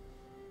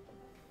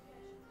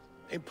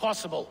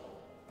 Impossible.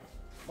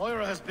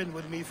 Moira has been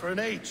with me for an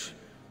age.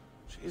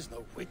 She is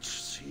no witch.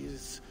 She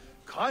is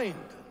kind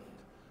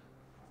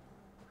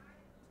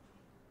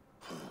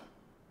and...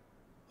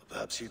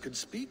 Perhaps you could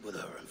speak with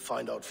her and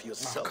find out for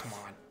yourself. Oh, come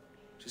on.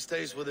 She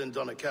stays within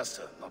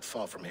Doncaster, not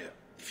far from here.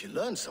 If you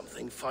learn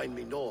something, find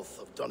me north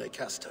of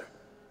Doncaster.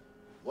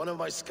 One of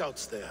my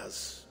scouts there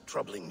has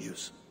troubling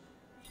news.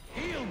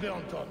 Heal,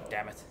 Bjornton.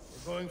 Damn it.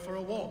 We're going for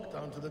a walk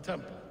down to the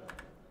temple.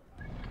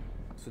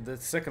 So the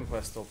second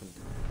quest opened.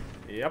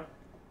 Yep.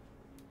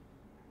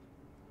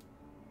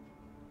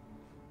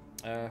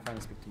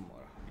 Finally speak to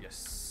Mora.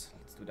 Yes,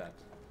 let's do that.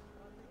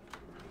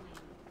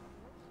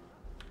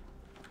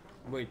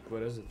 Wait,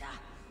 what is it?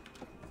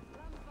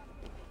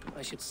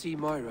 I should see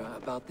Moira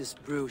about this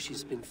brew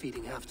she's been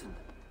feeding Halfton.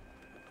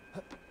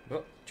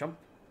 Oh, jump.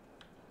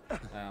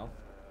 Ow.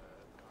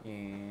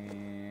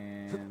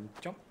 And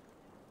jump.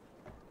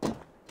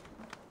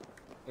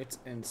 It's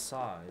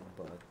inside,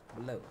 but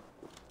below.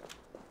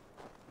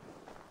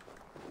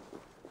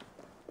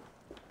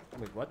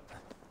 Wait, what?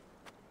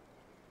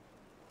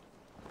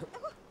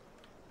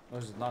 Or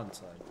is it not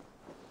inside?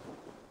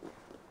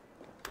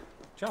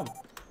 Jump!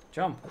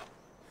 Jump!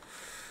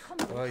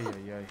 Ay,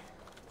 ay, ay.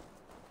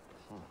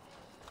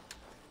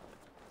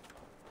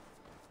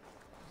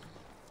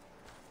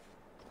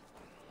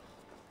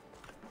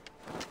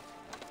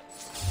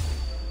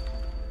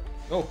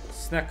 Oh,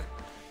 snack.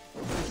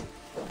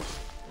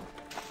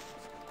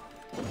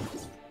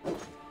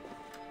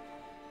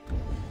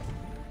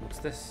 What's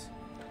this?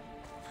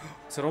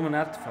 It's a Roman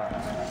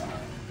artifact.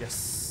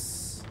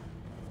 Yes.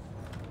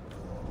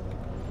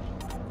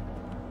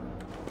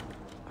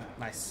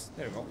 Nice.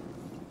 There we go.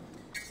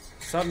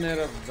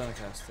 Subnair of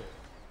Doncaster.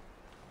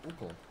 Ooh,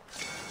 cool.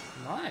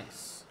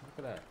 Nice.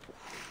 Look at that.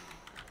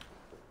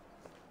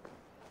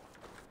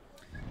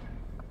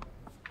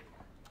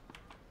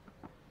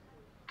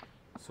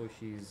 So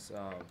he's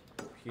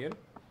here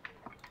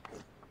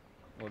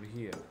or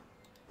here?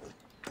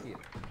 Here.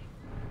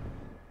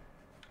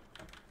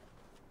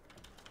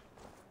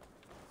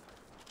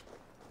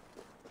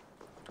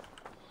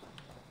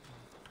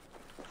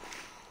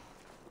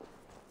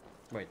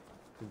 Wait,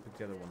 didn't pick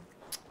the other one.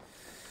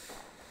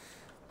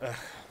 Oh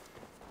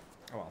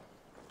well.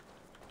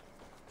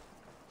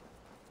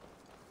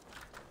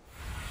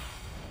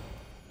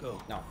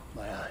 Go. No.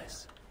 My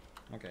eyes.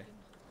 Okay.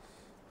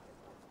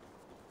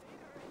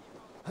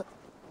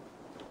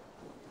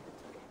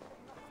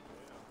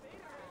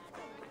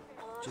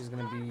 She's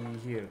gonna be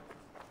here.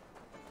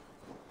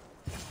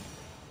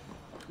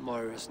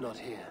 Moira's not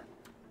here.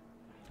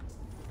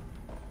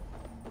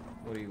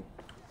 What are you?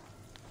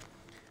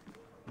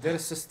 Their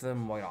system,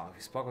 Moira.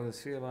 We spoke of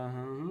this field.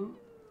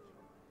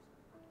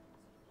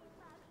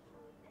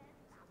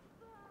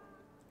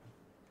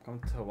 Come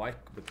to Wyke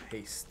with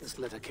haste. This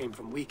letter came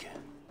from Wike.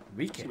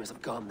 Wike? She must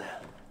have gone there.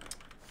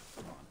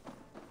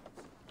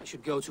 I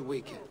should go to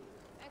Wike.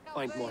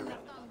 Find Moira.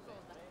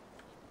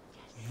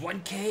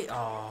 1K?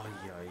 Oh,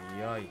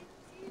 yay.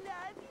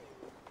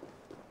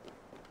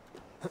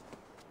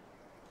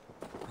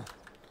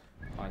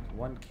 Alright,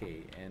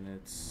 1K, and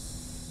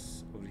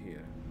it's over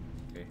here.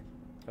 Okay,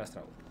 fast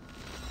travel.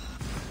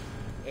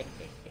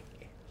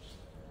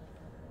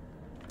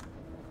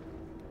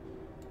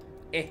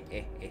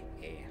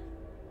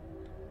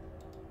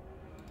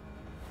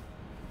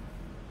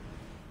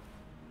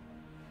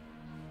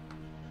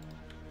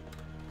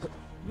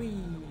 Wee.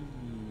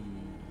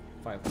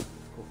 5.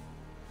 Cool.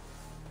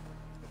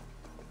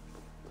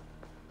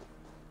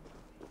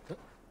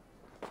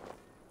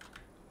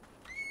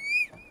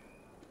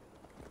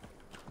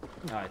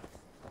 Alright.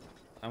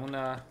 I'm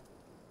gonna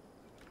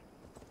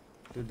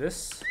do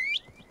this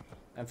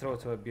and throw it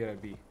to a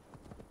BRB.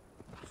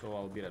 So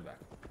I'll be right back.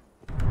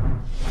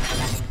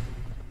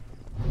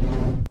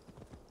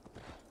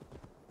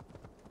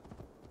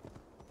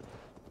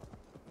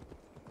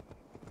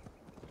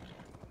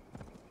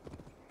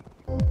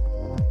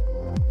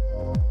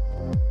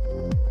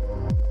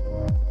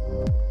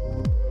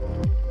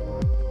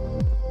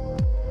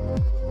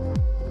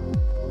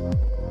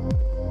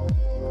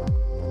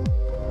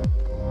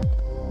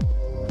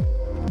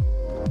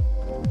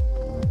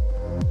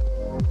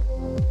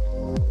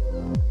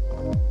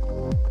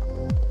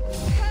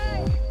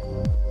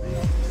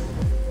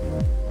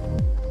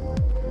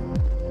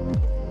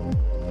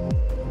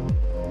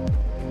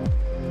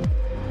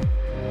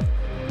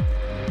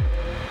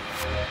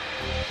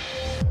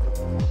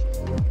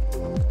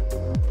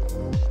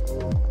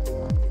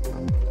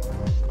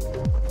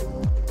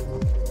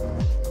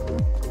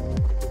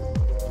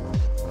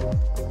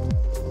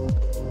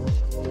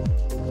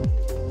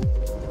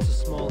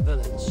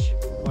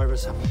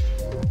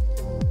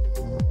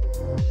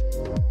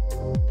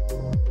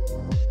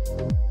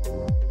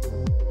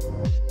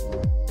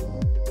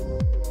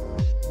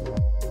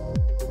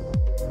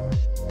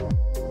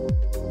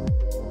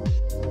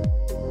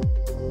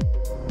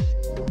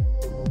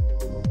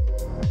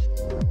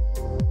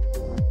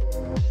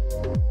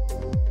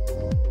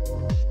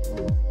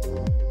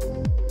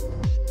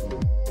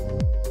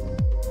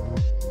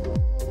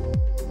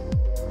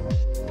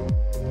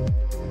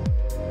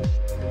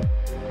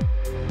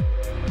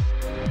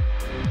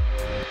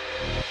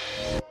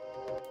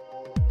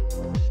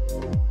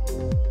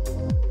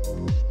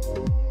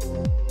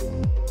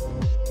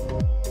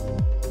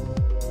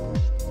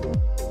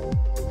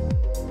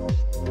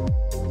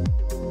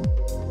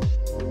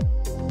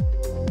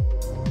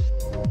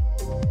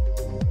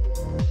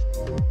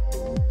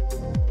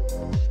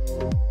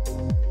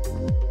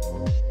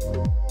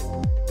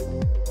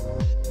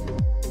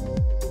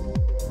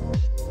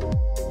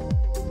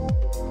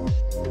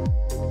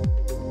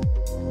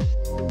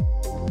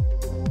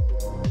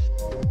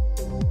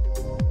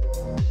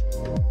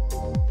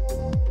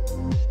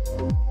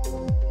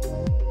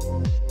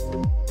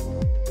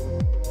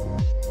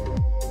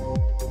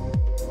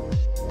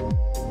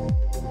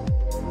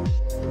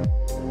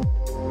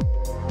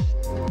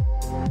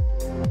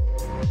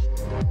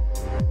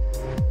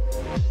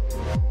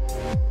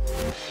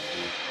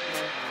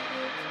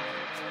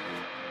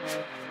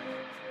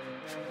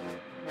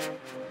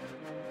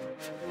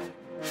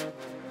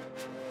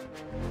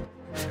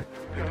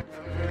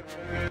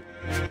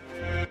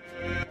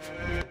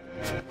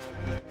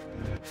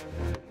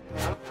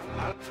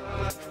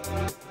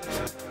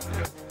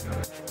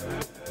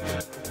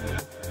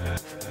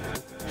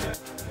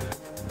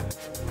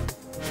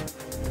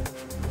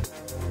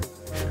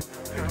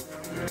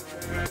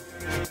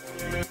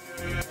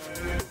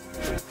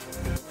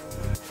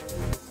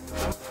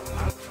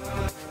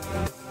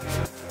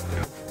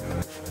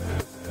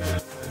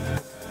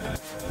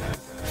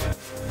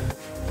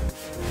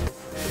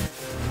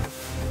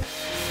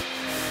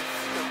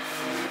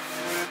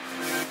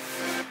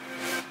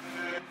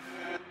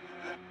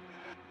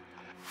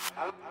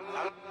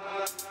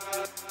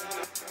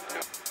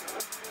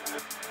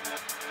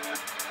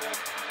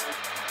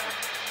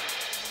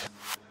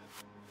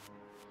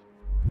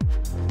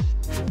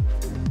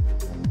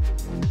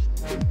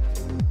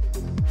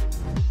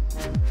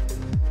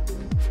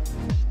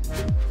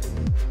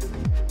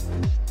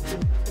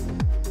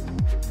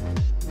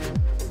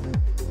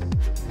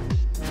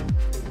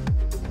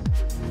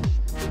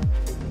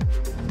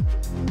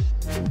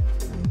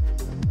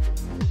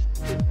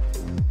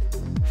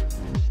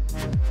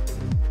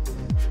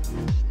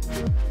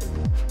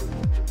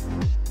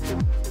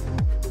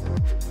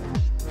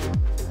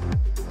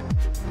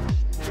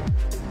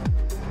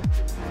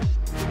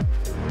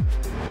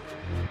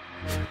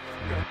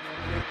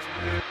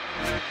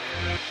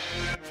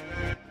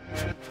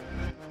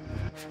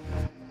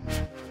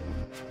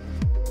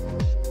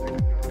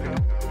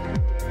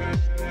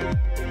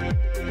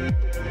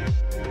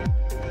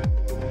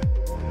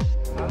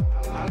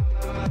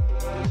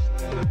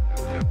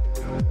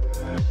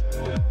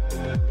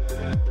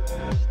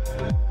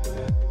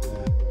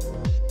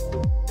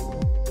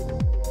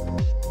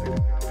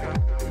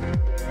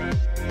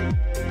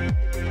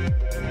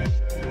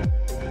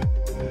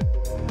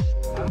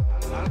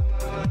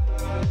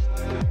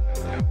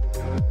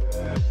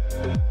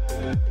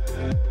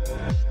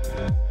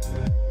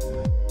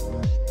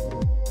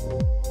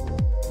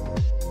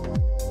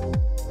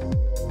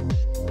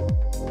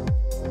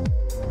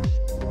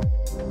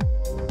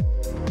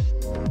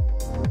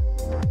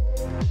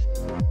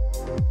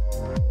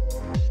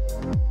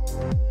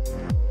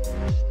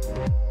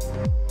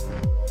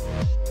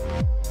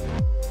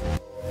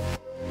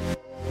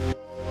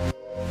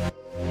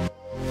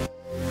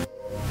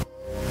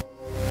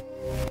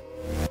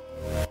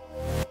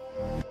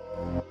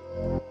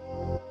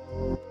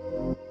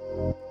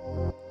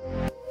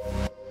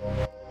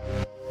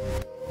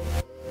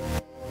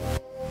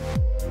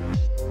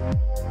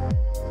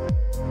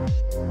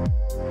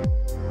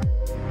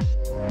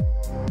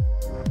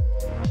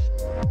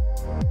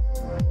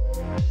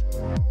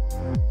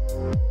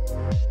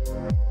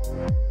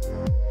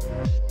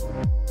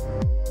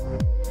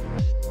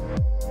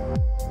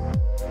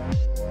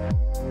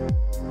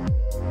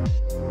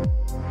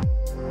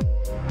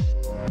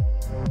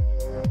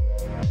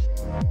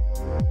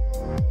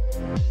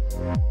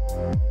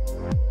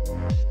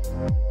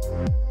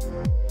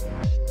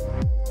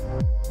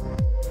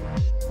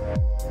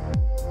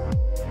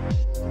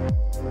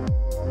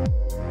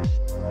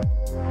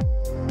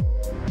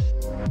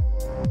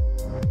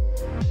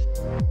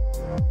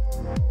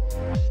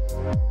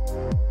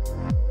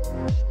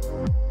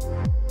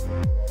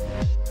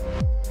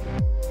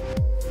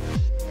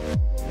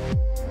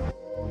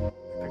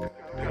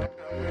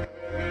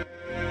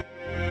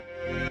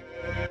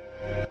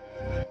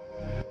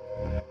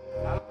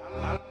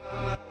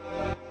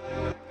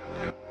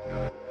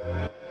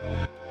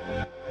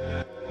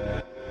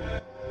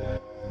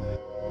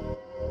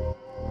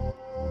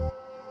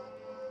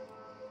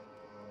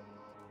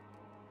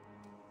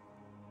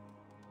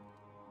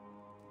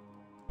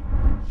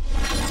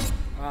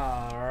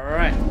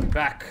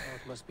 back. Oh,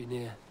 it must be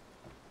near.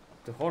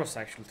 The horse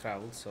actually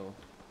traveled, so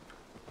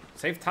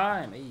save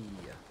time. Hey.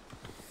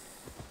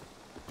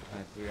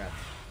 Alright, we got.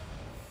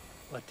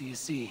 What do you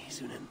see,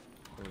 Sunan?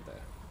 Over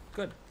there.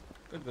 Good.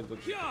 Good.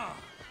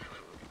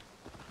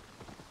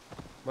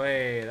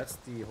 Wait, that's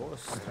the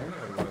horse.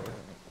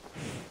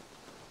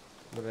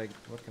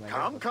 What can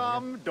I get?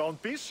 Come, don't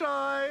be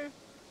shy.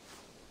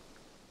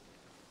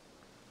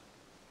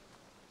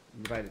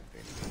 Divided.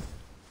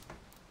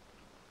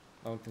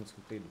 Mountains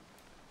completed.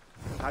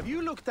 Have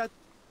you looked at...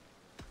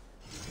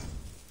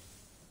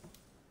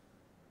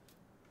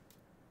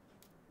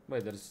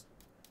 Wait, there's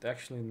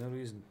actually no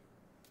reason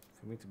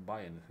for me to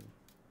buy anything.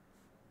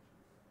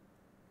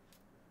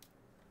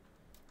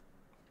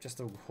 Just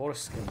a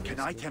horse skin. Can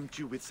I tempt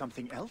you with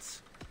something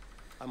else?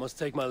 I must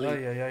take my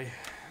leave. Aye.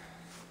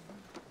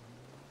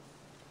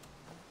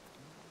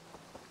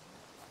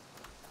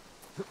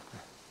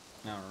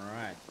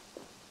 Alright.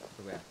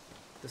 We're at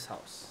this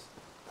house.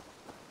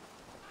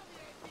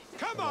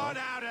 Come on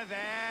out of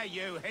there,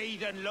 you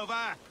heathen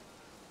lover!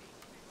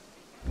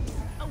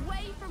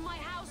 Away from my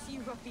house,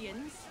 you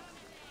ruffians!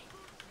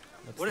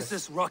 What is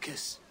this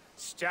ruckus?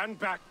 Stand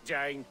back,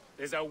 Dane.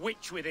 There's a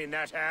witch within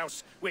that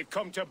house. We've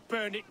come to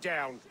burn it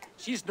down.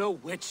 She's no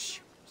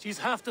witch. She's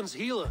Halfdan's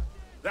healer.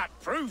 That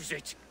proves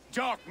it.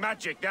 Dark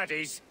magic, that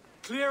is.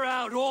 Clear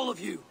out, all of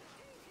you,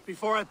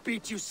 before I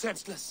beat you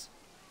senseless.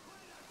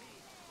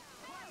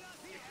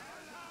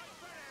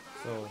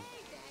 So,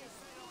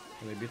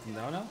 can we beat them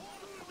down now?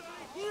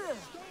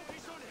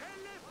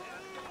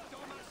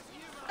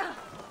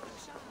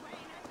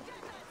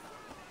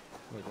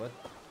 Wait, what?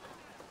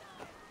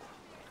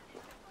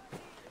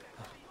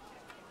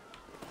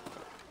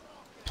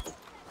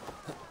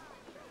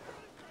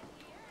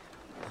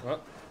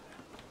 What?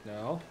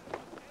 No.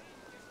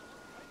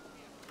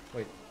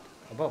 Wait,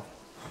 above.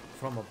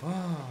 From above.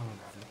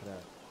 Look at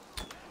that.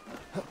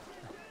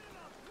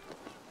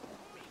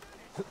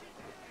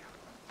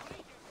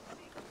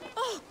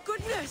 Oh,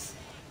 goodness!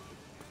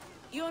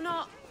 You're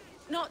not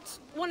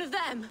one of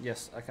them?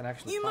 Yes, I can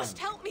actually You climb. must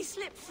help me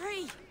slip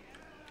free.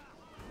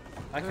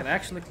 I can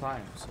actually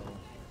climb, so...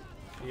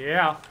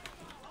 Yeah!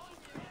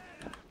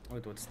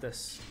 Wait, what's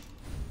this?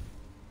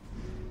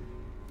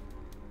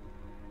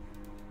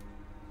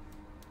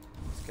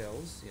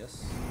 Skills,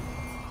 yes.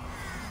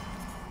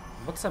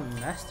 What's a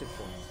master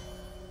point?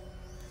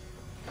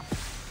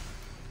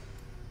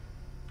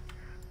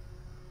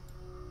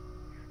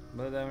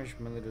 Melee damage,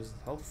 melee resist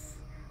health.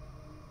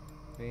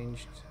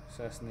 Ranged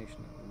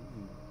assassination.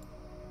 Ooh.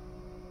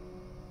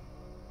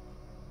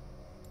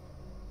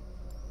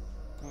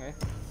 Okay.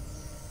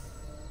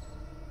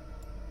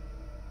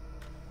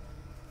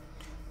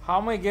 How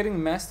am I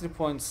getting mastery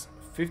points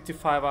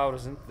 55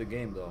 hours into the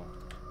game though?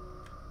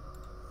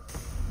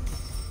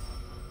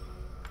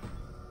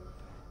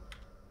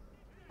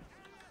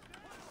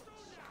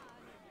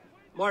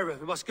 Moira,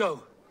 we must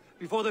go,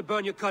 before they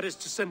burn your cutters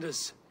to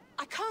cinders.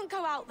 I can't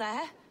go out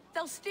there.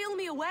 They'll steal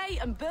me away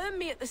and burn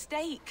me at the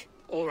stake.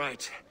 All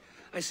right.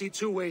 I see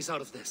two ways out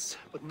of this,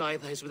 but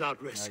neither is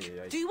without risk. Aye,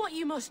 aye, aye. Do what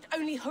you must,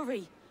 only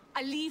hurry.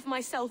 I leave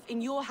myself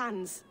in your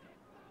hands.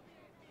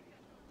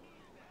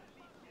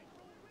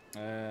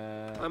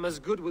 I'm as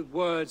good with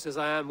words as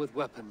I am with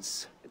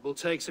weapons. It will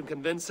take some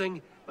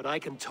convincing, but I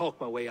can talk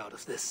my way out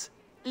of this.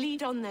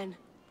 Lead on then.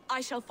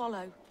 I shall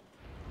follow.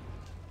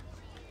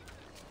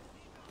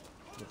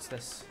 What's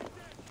this?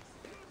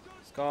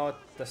 Scott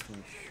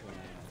Destiny.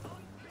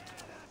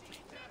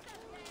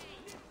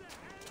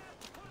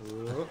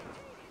 Whoa.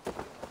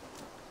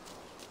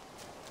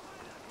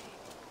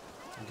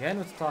 Again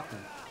with talking.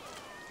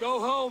 Go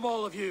home,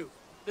 all of you.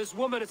 This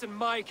woman is in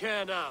my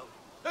care now.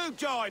 Who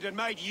died and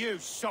made you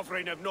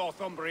sovereign of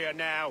Northumbria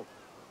now?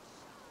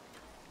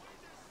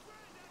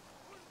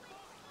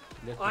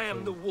 I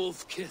am the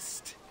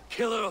wolf-kissed,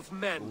 killer of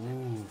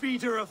men,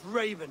 feeder of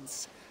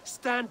ravens.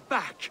 Stand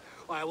back,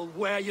 or I will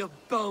wear your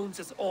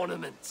bones as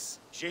ornaments.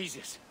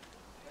 Jesus.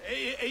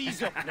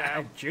 Ease up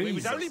now. We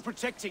was only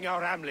protecting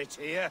our hamlet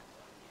here.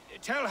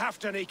 Tell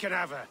Halfdan he can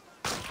have her.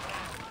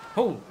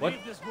 Oh, what?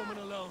 Leave this woman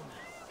alone.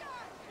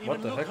 What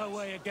Even the look heck? her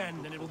way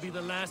again, and it will be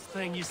the last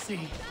thing you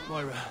see.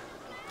 Moira,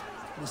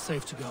 it is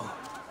safe to go.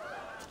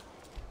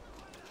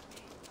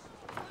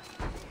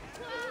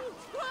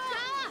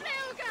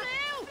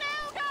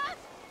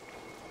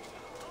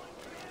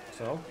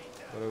 So,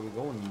 where are we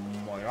going,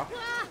 Moira?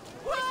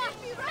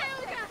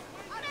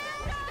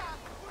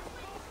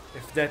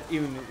 If that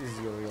even is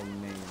your real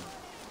name.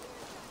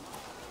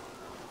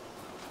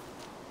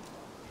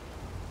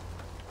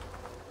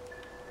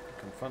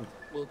 Confront.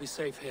 We'll be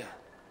safe here.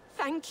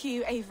 Thank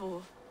you,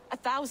 Eivor.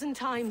 1,000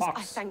 times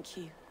I thank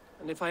you.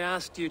 And if I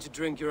asked you to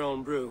drink your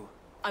own brew?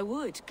 I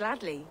would,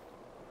 gladly.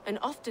 And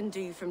often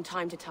do from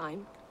time to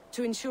time,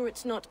 to ensure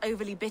it's not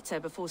overly bitter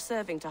before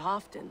serving to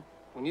Halfdan.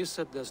 When you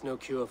said there's no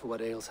cure for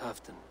what ails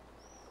Halfdan,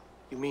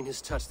 you mean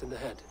he's touched in the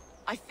head?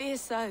 I fear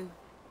so.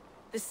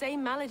 The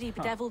same malady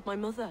bedeviled my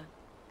mother.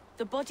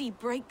 The body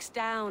breaks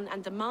down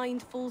and the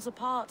mind falls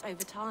apart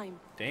over time.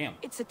 Damn.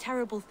 It's a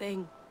terrible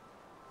thing.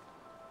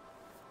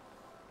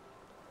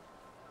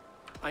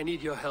 I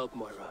need your help,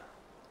 Moira.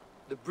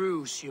 The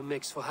brews you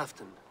mix for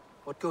Halfdan,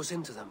 what goes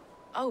into them?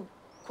 Oh,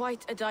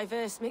 quite a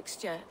diverse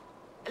mixture.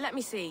 Let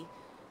me see.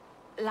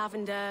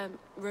 Lavender,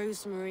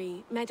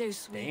 rosemary,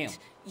 meadowsweet,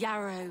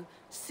 yarrow,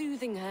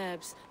 soothing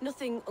herbs.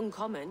 Nothing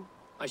uncommon.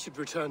 I should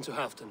return to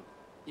Halfdan.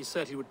 He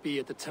said he would be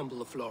at the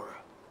Temple of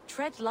Flora.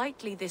 Tread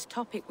lightly this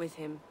topic with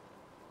him,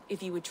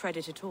 if you would tread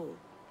it at all.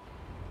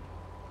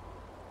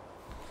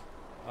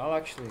 I'll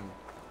actually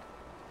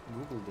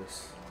Google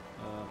this.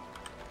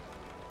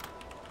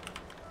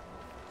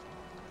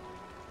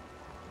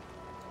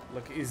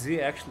 Like, is he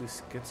actually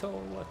schizo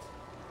or what?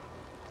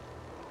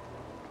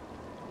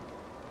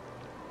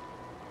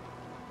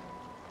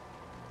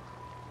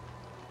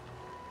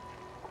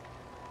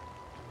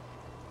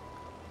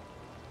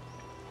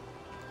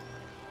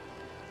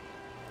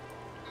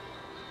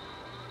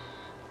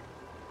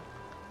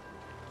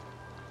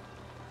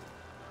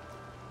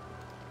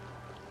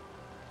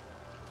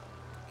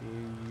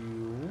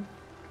 You.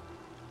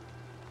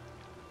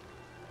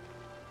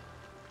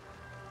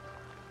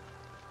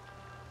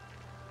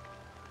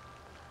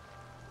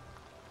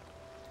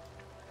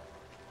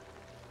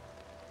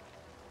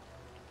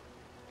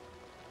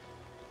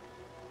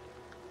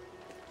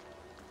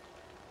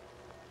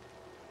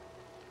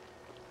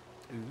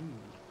 Ooh.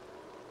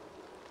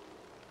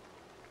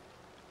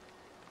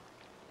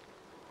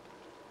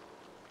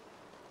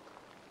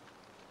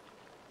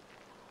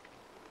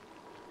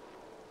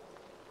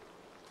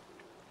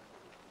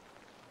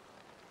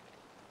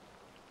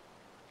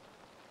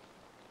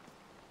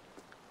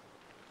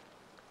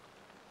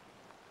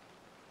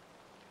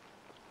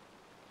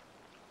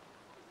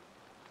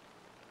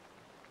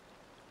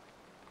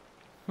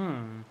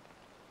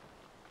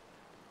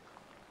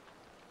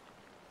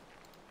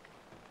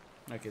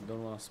 Okay,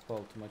 don't want to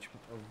spoil too much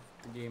of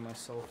the game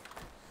myself.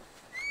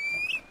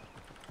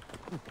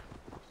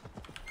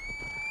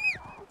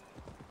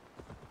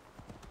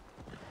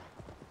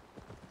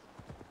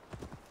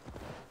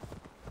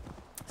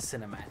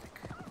 Cinematic.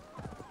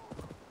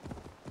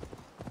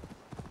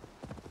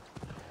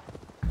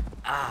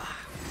 Ah.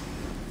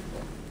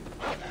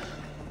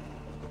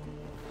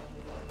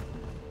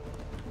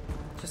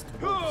 Just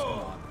moves, come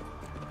on.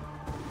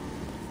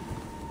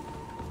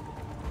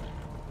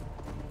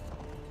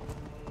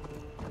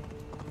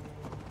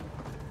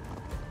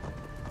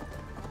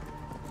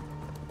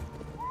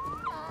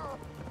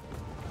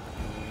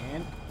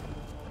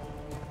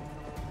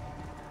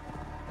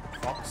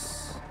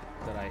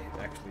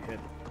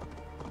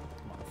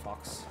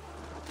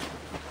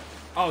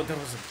 Oh, there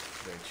was a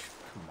bridge.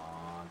 Come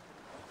on.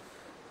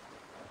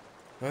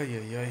 Ay,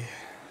 ay, ay.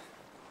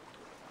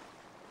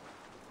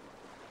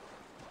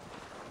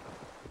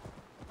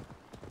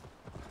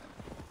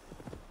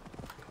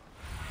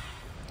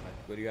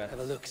 What do you got? Have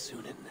a look,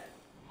 Sunan.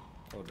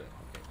 Oh, there.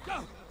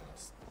 Okay.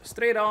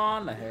 Straight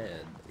on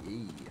ahead.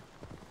 Eee.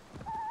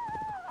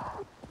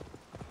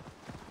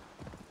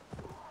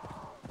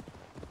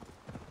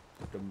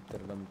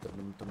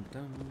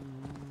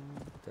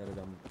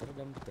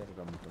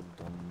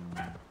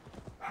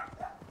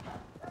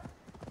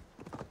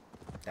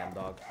 Damn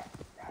dog.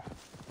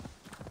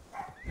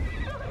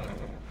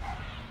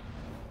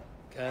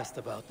 Cast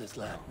about this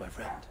land, my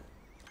friend.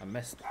 I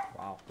missed.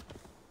 Wow.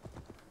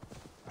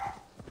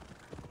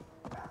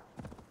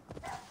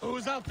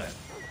 Who's out there?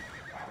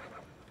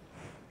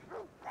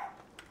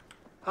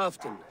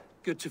 Halfdan,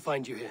 good to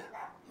find you here.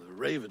 The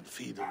Raven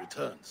feeder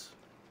returns.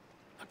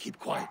 Now keep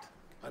quiet.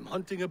 I'm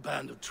hunting a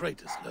band of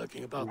traitors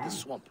lurking about this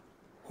swamp.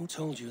 Who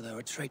told you there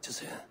were traitors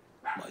here?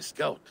 My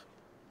scout.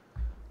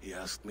 He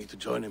asked me to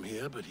join him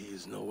here, but he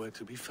is nowhere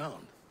to be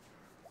found.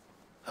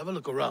 Have a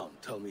look around.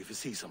 Tell me if you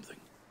see something.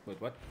 Wait,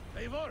 what?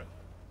 Eivor,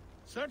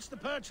 search the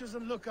perches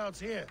and lookouts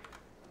here.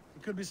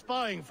 We could be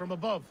spying from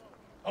above.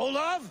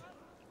 Olav?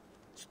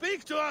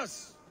 Speak to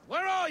us!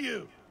 Where are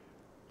you?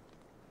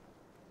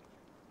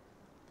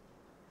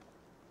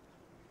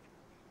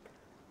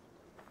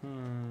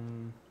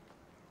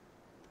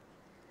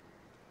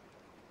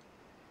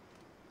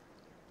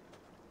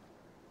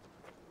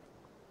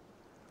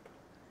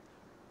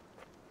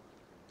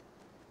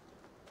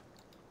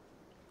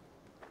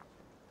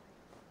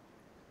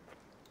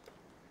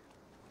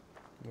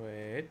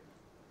 Wait.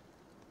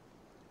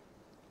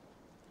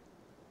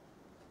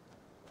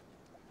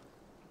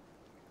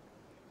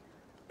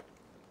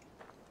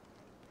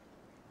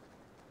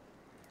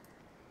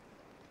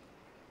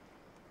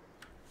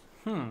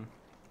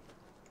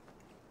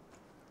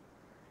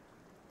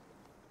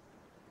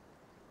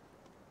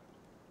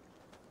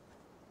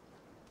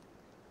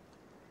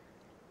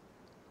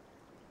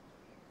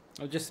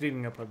 I was just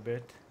reading up a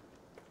bit.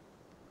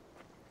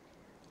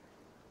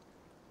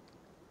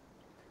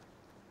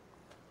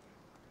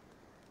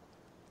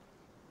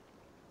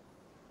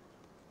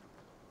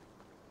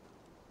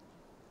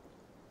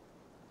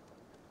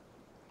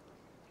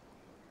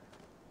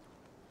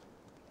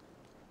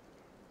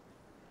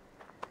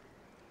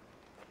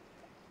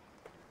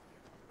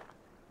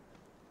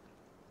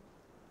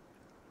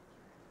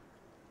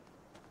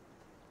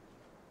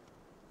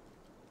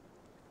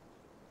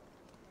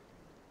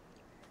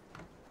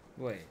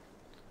 Wait.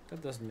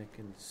 That doesn't make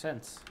any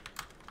sense.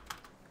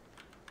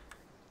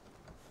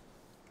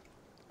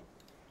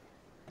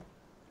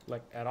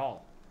 Like at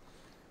all.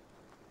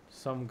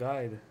 Some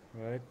guide,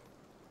 right?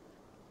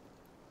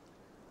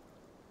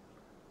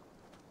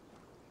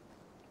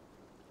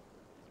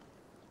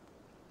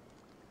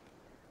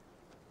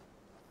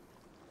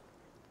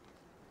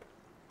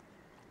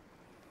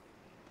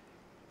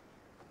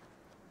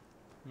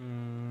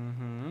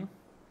 Mm-hmm.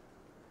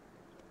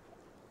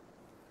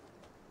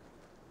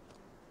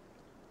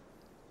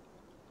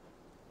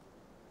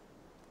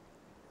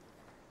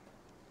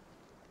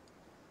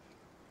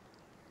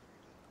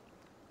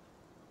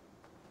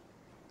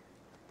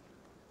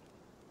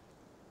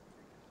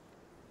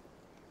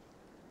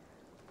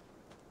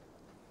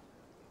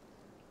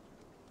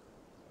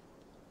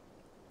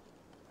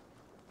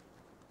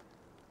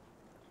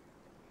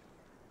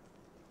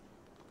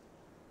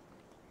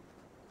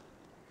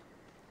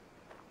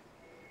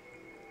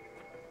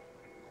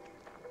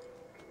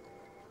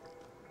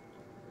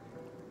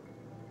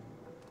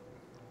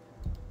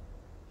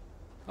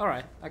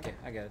 Alright, okay,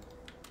 I get it.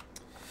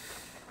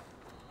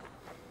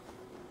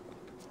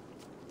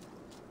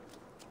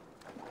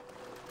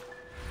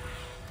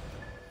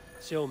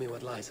 Show me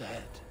what lies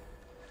ahead.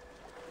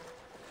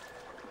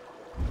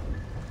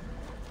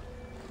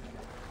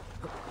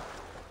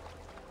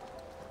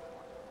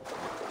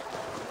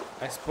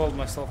 I spoiled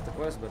myself the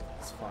quest, but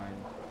it's fine.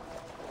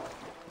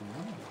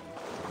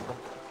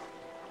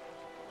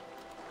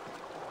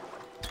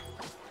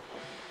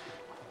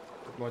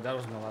 Boy, that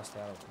was my last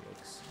arrow.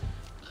 Yikes.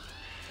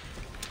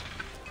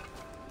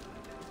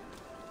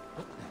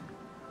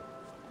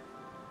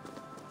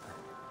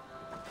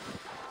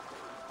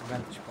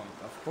 Vantage point.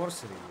 Of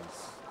course it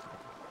is.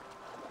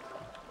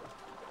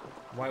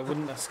 Why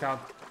wouldn't a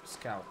scout?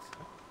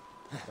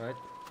 Right?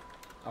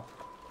 Up.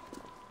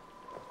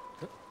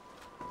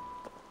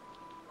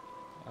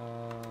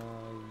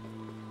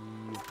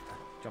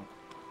 Jump.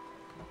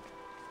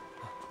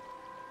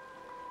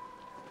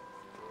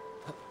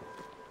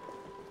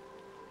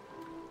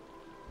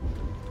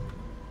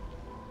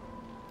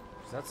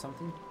 Is that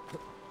something?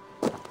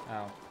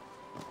 Ow.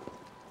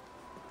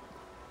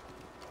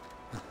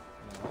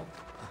 No.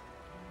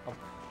 Up.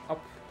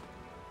 Up.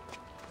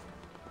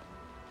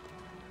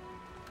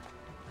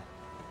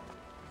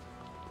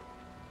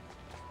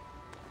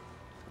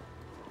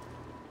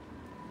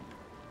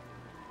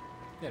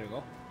 There we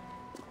go.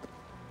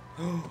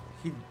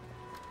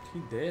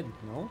 he did,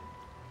 no?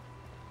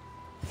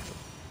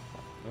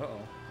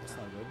 Uh-oh, that's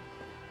not good.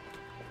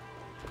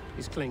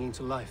 He's clinging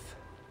to life.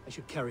 I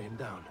should carry him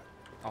down.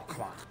 Oh,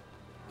 come on.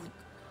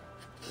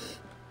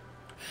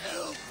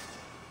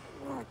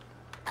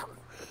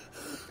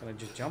 Can I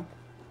just jump?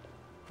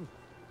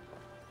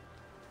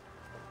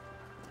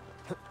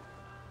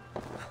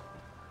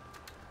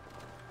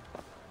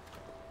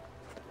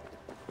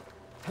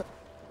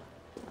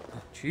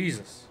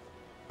 Jesus.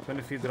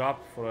 20 feet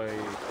drop for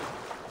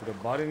with a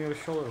body on your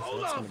shoulders.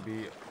 That's gonna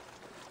be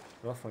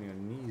rough on your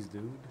knees,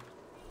 dude.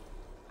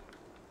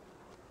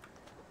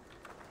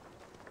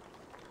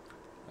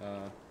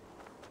 How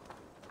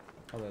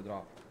do I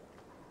drop?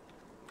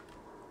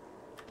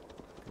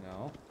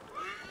 No.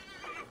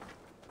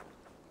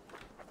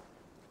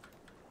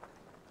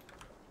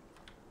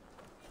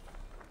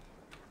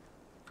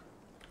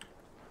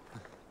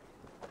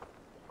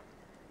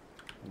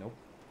 Nope.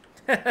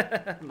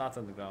 Not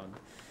on the ground.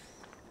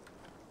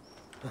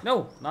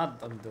 No,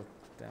 not on the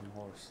damn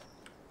horse.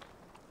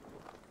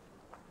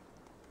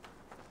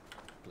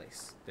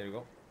 Place. There you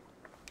go.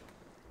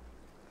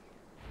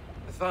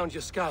 I found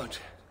your scout,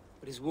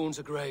 but his wounds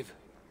are grave.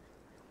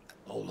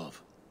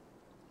 Olaf.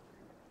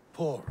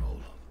 Poor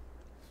Olaf.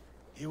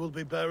 He will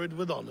be buried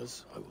with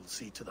honors. I will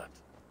see to that.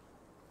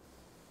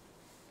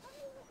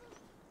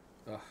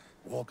 Ugh.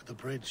 Walk the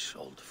bridge,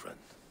 old friend.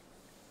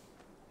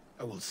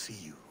 I will see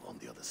you on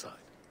the other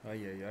side. Ay,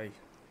 ay, ay.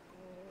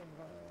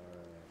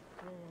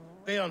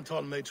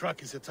 Beanton may track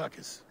his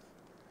attackers.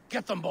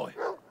 Get them, boy.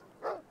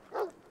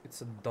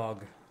 It's a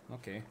dog.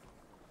 Okay.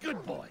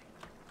 Good boy.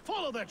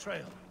 Follow their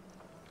trail.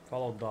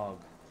 Follow dog.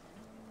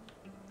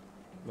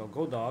 Well,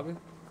 go dog.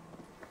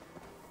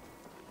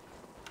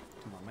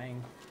 Come on,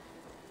 man.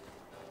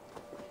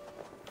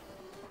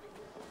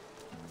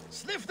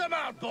 Sniff them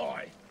out,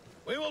 boy.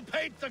 We will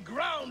paint the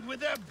ground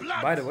with their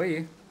blood. By the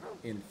way,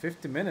 in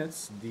 50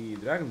 minutes, the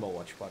Dragon Ball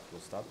Watch part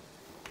will stop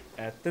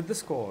at the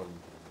Discord.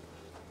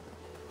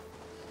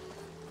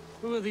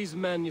 Who are these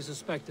men you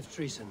suspect of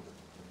treason?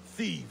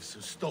 Thieves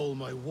who stole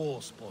my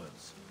war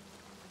spoils.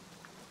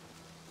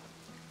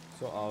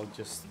 So I'll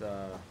just,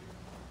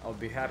 I'll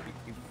be happy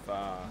if,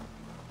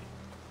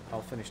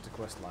 I'll finish the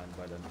quest line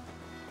by then.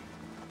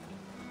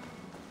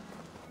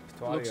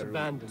 Looks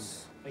abandoned.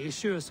 Are you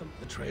sure some...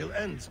 The trail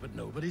ends, but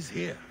nobody's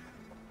here.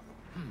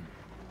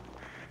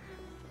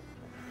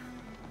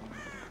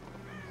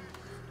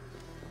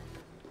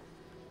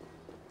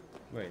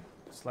 Wait,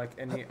 it's like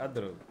any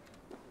other...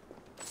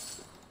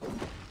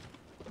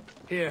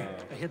 Here,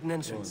 a hidden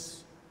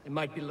entrance. It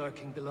might be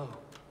lurking below.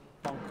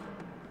 Bonk.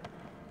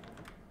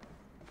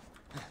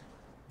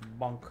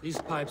 Bonk.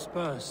 These pipes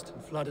burst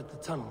and flooded the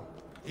tunnel.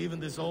 Even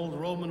this old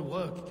Roman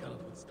work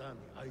cannot withstand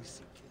the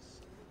icy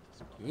kiss.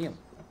 Damn.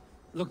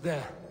 Look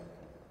there.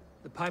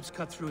 The pipes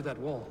cut through that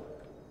wall.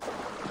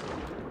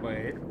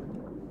 Wait.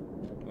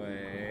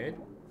 Wait.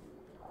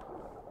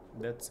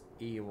 That's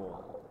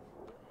evil.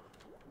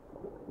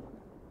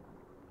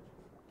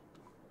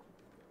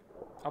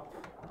 Up.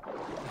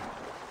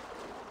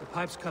 The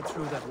pipes cut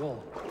through that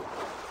wall.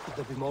 Could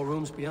there be more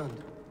rooms beyond?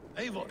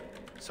 Eivor,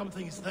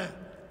 something is there.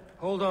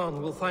 Hold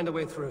on, we'll find a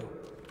way through.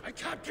 I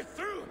can't get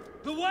through!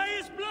 The way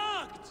is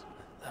blocked!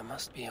 There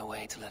must be a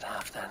way to let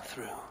Halfdan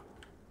through.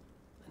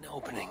 An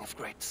opening of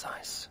great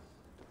size.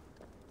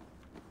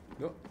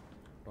 Go.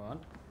 Go on.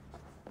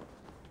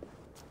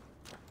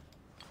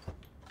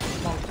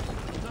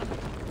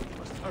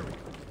 Must hurry.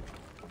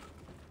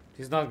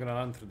 He's not gonna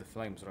run through the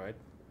flames, right?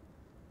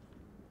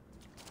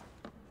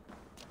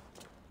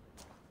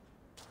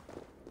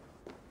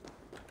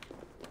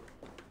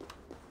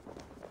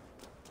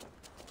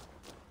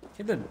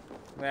 He didn't.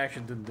 We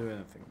actually didn't do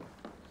anything.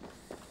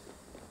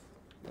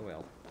 Oh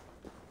well.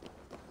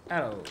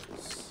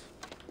 Arrows.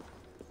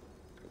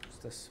 What's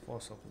this?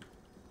 Force open.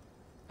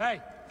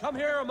 Hey, come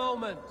here a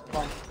moment.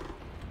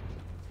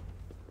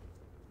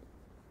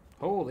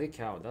 Holy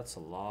cow, that's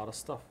a lot of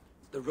stuff.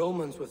 The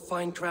Romans were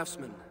fine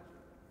craftsmen.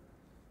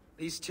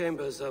 These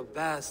chambers are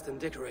vast and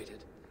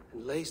decorated,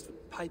 and laced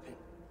with piping.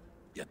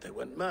 Yet they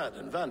went mad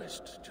and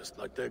vanished, just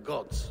like their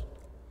gods.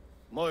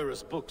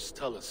 Moira's books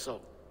tell us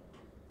so.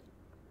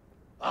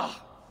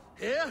 Ah,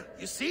 here,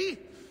 you see?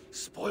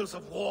 Spoils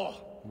of war.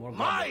 More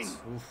Mine! goblins.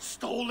 Oof.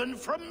 Stolen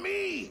from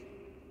me!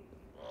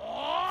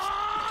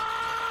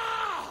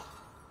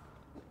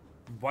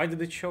 Why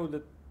did it show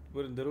that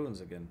we're in the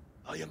ruins again?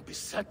 I am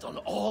beset on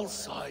all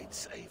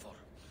sides, Eivor.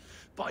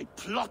 By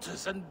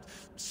plotters and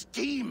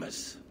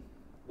schemers.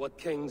 What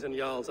kings and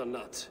jarls are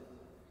not.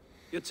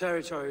 Your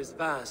territory is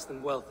vast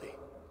and wealthy.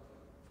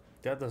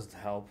 That doesn't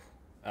help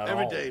at all.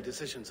 Everyday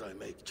decisions I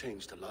make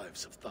change the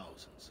lives of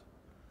thousands.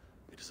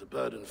 It is a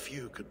burden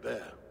few could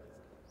bear.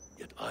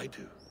 Yet I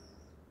do.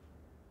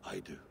 I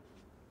do.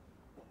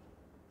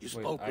 You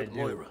spoke with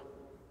Moira.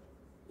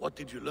 What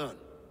did you learn?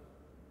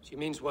 She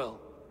means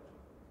well.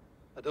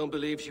 I don't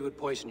believe she would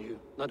poison you,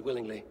 not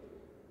willingly.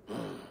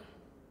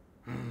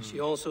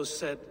 She also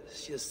said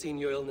she has seen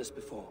your illness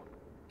before,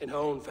 in her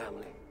own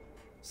family.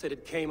 Said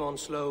it came on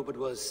slow, but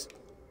was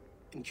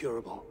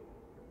incurable.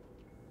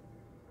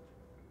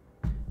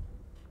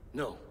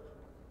 No.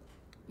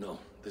 No,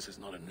 this is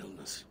not an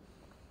illness.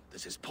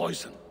 This is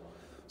poison.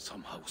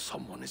 Somehow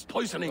someone is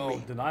poisoning me.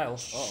 Oh, denial.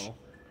 Uh-oh.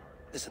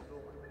 Listen.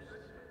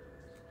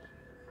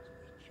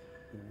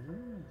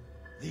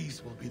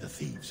 These will be the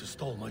thieves who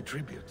stole my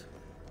tribute.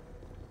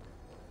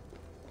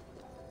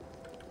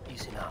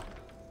 Easy now.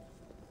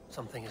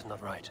 Something is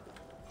not right.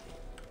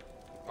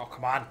 Oh,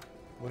 come on.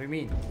 What do you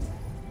mean?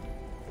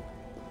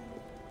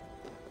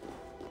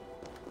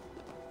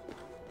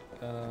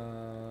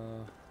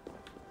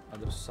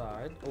 Other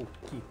side. Oh,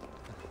 key.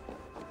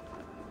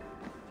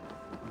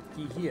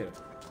 Key here.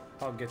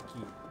 I'll get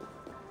key.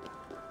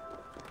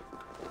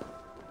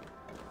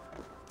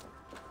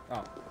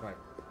 Oh, right.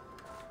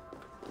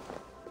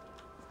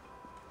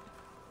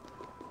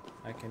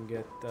 I can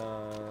get,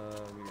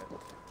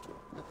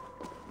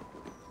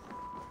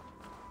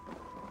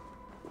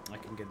 I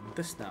can get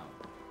this now.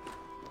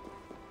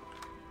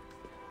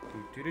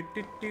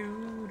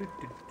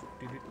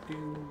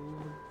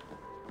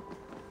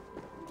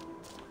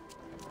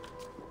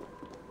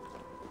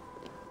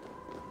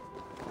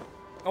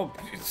 Oh,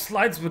 it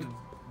slides with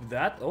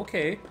that?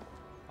 Okay.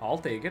 I'll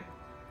take it.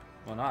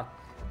 Why not?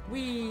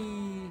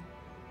 Whee!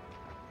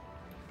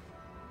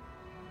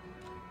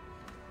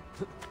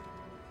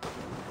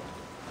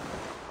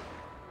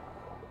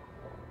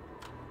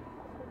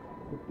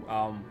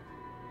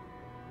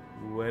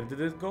 Where did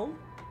it go?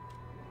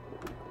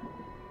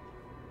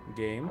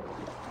 Game.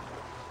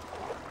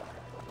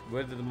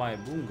 Where did my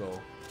boom go?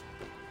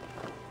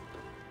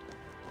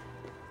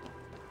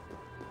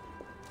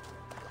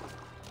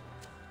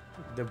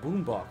 The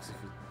boom box,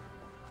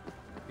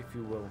 if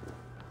you will.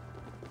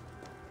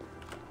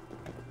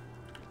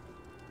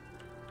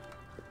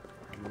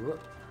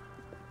 Whoop.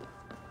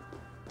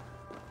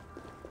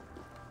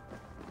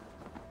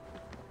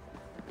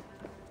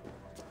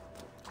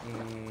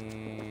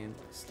 And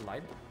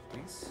slide,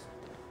 please.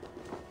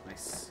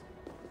 Nice.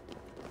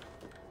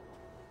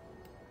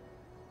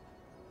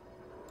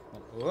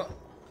 Oh.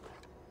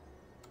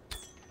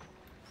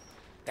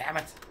 Damn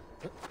it!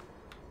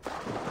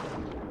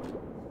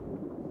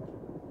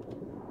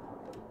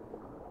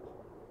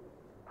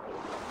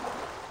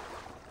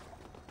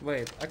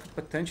 Wait, I could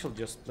potentially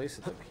just place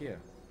it up here.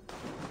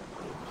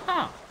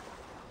 Huh!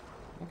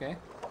 Okay.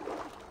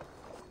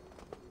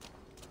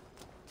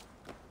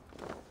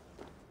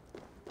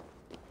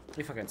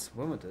 If I can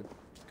swim with it.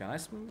 Can I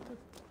swim with it?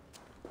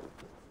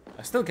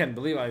 I still can't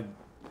believe I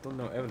don't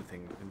know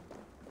everything in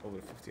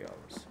over 50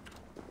 hours.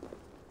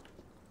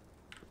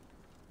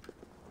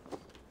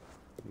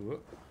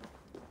 Whoop.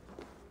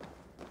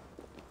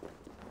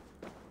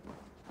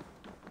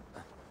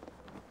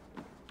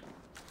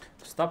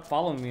 Stop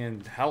following me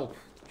and help.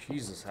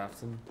 Jesus,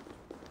 Hafton.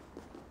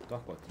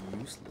 Talk about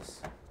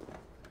useless.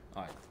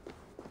 Alright.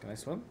 Can I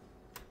swim?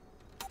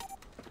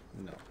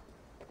 No.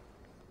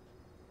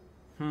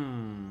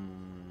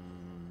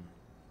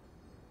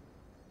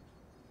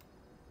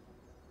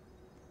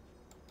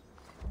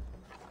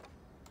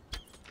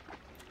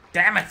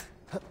 Damn it!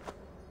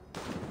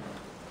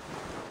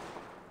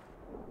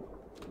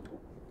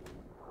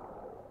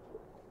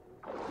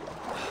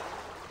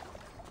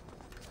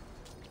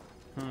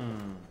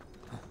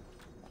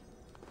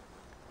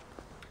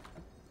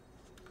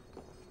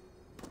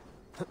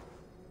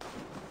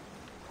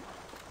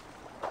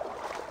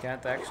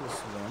 Can't actually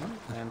swim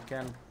and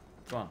can't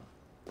run.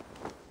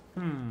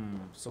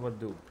 So what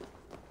do?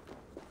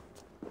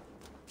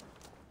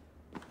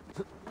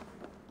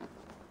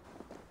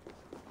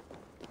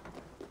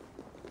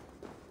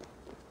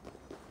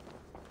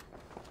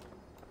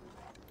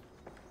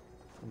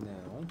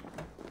 No.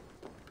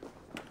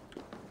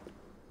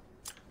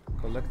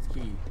 Collect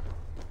key.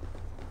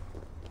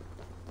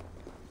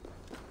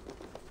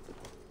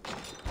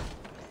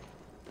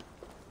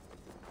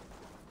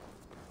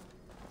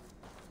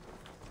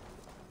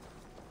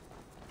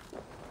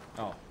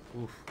 Oh,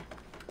 oof.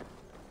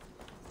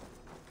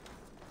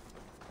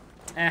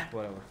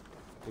 Whatever.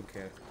 Don't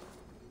care.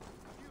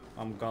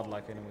 I'm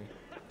godlike anyway.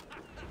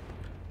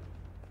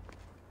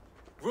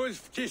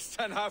 Wolf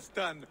kissed and half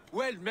done.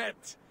 Well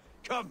met.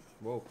 Come.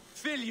 Whoa.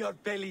 Fill your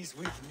bellies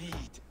with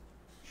mead.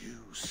 You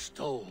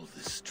stole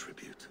this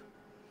tribute.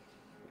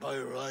 By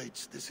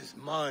rights, this is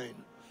mine.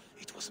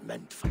 It was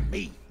meant for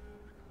me.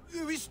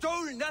 We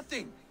stole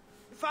nothing.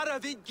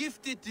 Faravid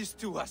gifted this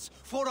to us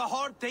for a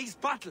hard day's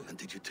battle. And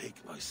did you take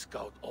my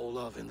scout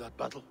Olav in that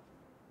battle?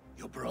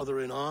 Your brother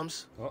in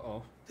arms?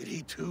 Uh-oh. Did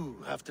he too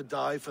have to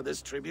die for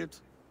this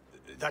tribute?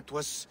 That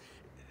was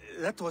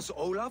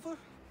Olav?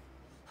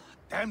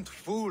 Damned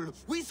fool.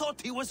 We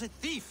thought he was a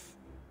thief.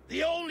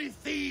 The only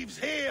thieves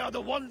here are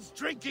the ones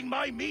drinking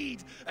my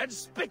mead and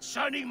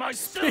spit-shining my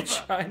silver.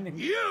 Spit-shining.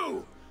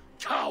 You,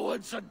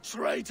 cowards and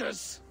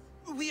traitors.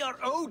 We are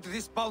owed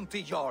this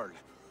bounty, Jarl.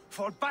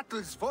 For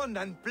battles won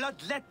and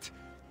blood let.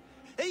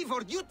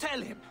 Eivor, you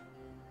tell him.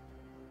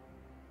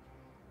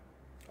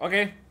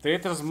 Okay,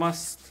 traitors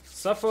must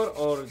suffer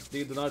or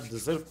they do not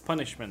deserve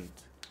punishment.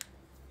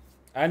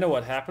 I know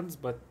what happens,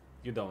 but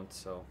you don't,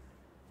 so...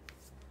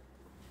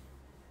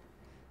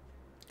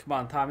 Come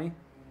on, Tommy.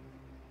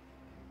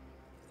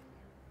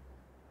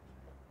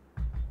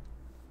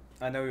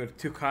 I know you're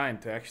too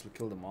kind to actually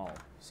kill them all,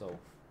 so...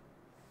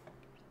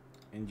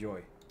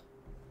 Enjoy.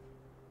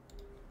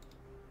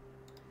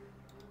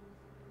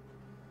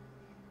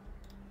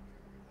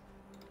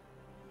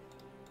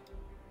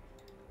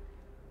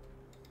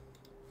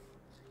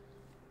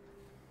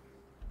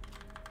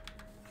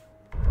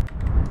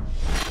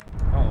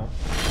 Uh-oh.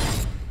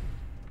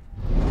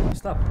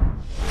 Stop.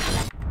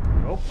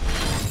 Nope.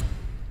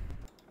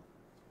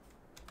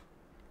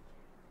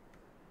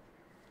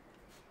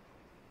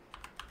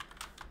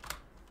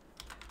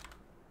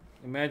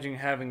 Imagine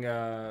having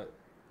a...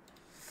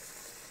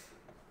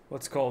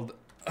 what's called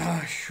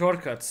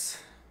shortcuts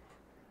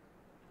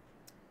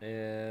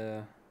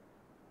with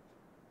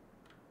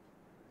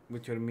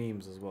your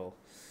memes as well.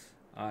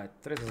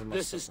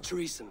 This is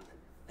treason,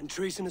 and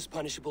treason is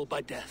punishable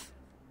by death.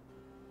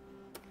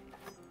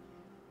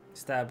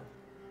 Stab.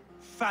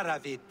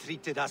 Faravid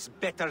treated us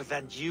better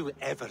than you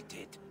ever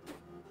did.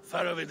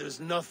 Faravid is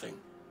nothing,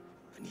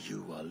 and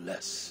you are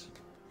less.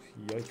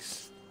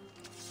 Yikes.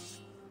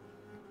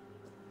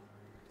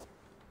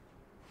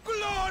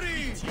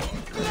 Glory!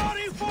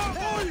 Glory for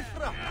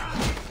Ulfra!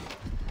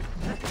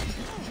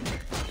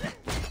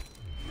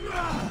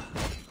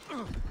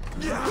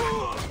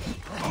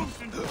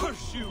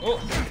 Oh,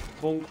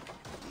 boom.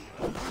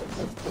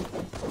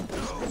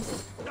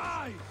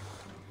 Die!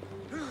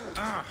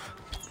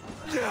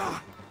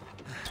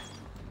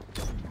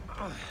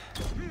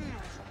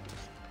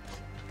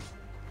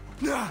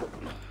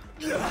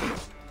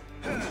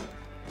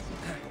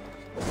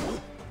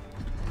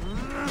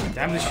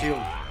 Damn the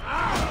shield.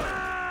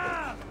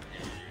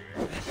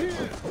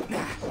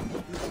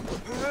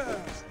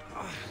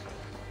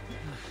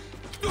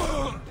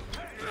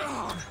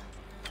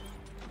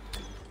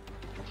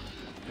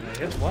 Can I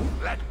hit one?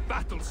 Let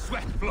battle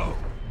sweat flow.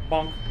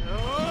 Bonk.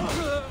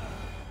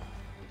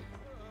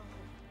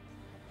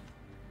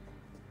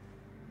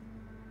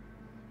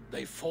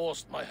 They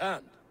forced my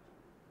hand.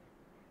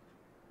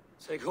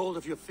 Take hold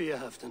of your fear,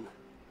 Halfdan.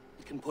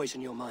 It can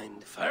poison your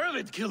mind.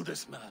 Faravid killed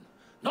this man,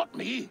 not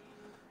me.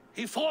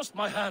 He forced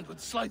my hand with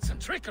sleights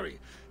and trickery.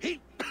 He...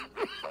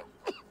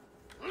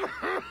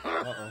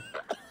 Uh-oh.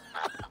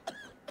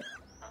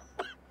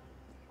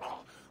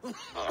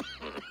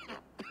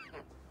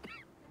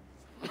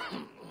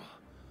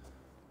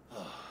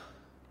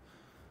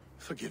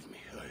 Forgive me.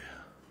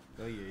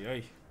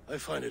 I I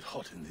find it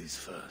hot in these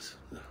furs.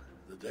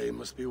 The day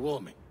must be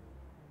warming.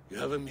 You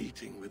have a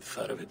meeting with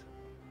Faravid.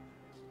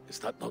 Is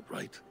that not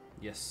right?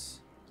 Yes.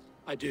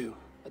 I do,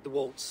 at the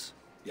waltz.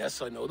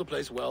 Yes, I know the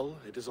place well.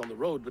 It is on the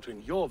road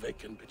between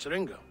Jorvik and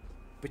Picheringa.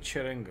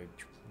 Picheringa.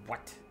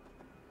 What?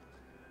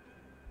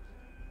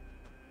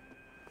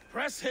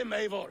 Press him,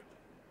 Eivor,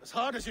 as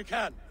hard as you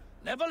can.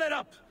 Never let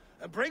up,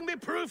 and bring me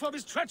proof of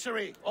his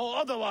treachery, or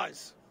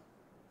otherwise.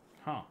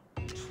 Huh.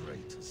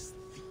 Traitors,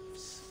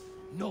 thieves.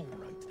 No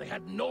right. They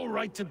had no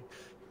right to...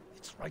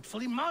 It's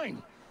rightfully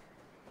mine.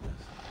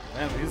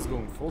 Man, he's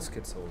going full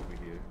schizo over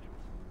here.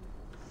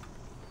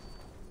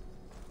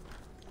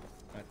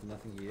 Right,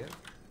 nothing here.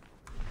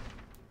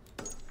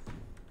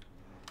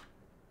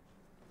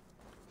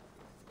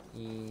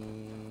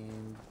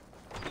 And...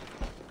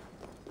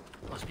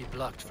 Must be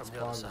blocked from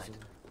the other side.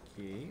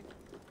 Okay.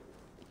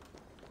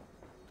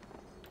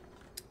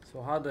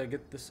 So how do I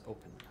get this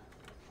open?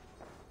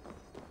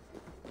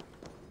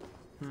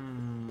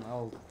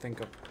 I'll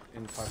think up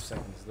in 5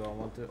 seconds. Do I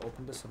want to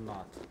open this or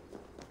not?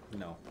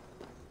 No.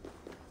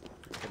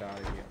 Let's get out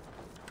of here.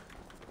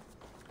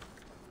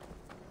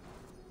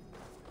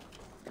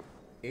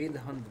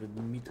 800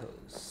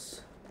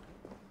 meters.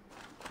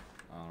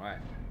 Alright.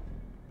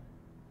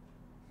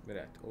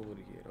 Right, over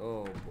here.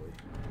 Oh boy.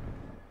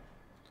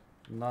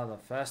 Not a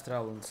fast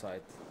travel in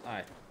sight.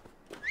 Alright.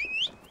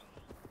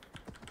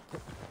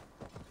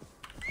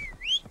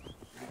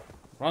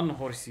 Run,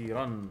 horsey,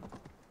 run.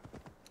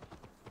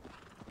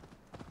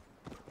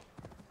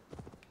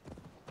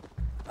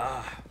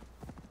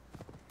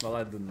 Well,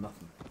 I do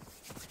nothing.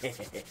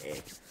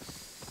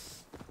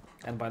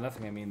 And by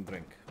nothing, I mean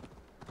drink.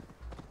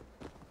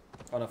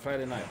 On a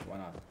Friday night, why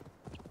not?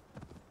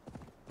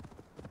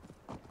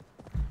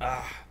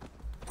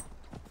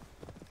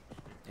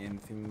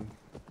 Anything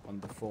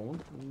on the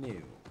phone?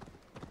 No.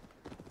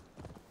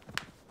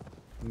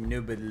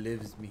 Nobody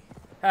loves me.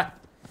 Ha!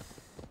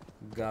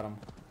 Got him.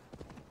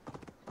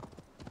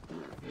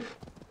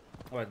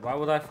 Wait, why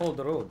would I follow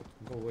the road?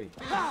 Go away.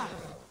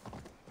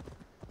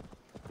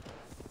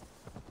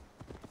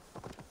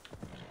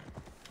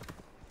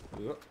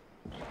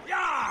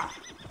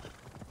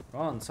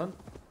 Come on, son.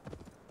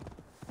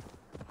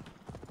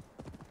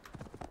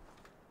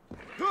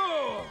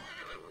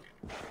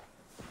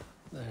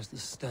 There's the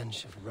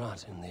stench of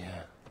rot in the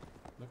air.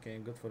 Okay,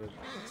 good for it.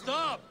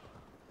 Stop!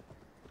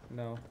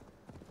 No,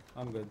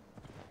 I'm good.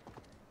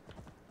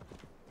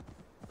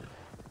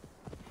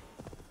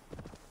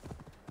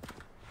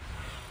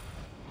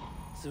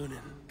 Zunin,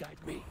 guide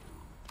me.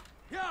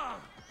 Yeah!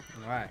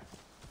 Alright.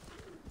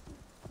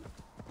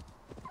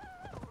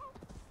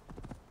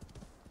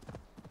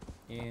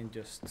 And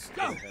just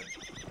go ahead.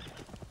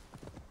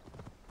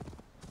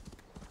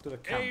 To the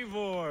camp.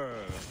 Eivor,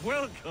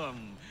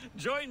 welcome.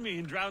 Join me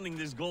in drowning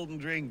this golden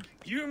drink.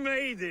 You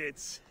made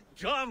it.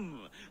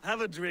 Come,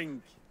 have a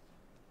drink.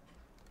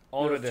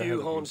 You're a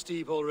few horns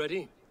deep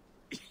already?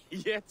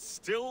 Yet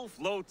still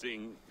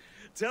floating.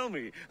 Tell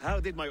me, how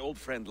did my old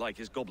friend like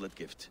his goblet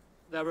gift?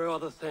 There were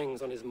other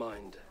things on his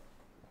mind.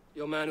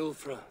 Your man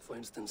Ulfra, for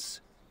instance.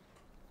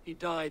 He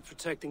died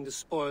protecting the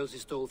spoils he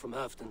stole from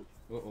Halfdan.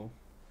 Uh-oh.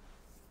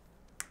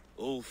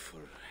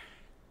 Ulfr.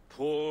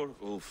 Poor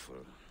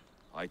Ulfr.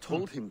 I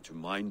told him to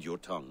mind your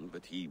tongue,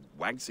 but he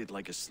wags it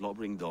like a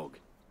slobbering dog.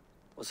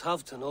 Was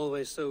Halfdan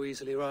always so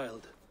easily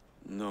riled?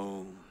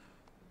 No.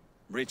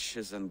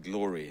 Riches and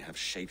glory have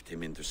shaped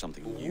him into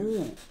something new.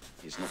 Ooh.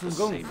 He's not the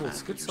same man he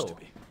used to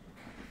be.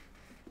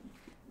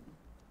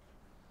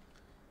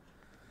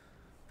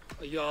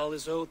 A Jarl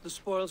is owed the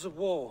spoils of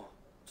war,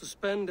 to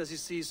spend as he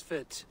sees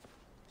fit.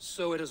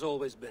 So it has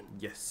always been.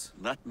 Yes.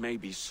 That may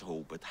be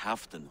so, but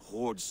Halfdan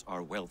hoards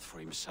our wealth for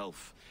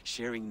himself,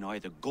 sharing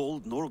neither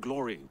gold nor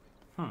glory.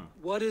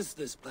 What is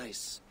this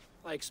place?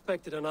 I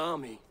expected an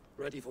army,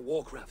 ready for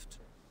warcraft.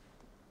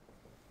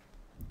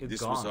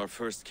 This was our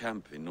first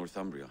camp in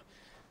Northumbria.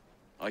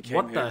 I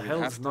came here with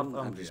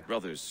Halfdan and his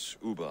brothers,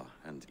 Ubba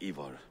and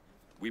Ivar.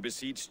 We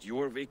besieged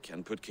Jorvik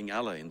and put King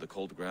Alla in the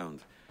cold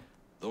ground.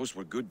 Those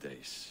were good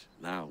days,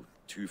 now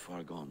too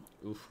far gone.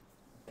 Oof.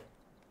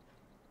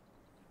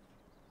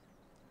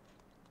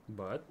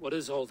 But? What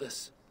is all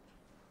this?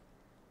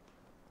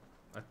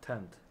 A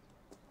tent.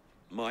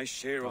 My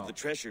share of the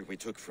treasure we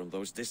took from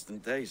those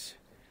distant days.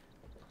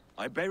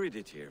 I buried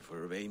it here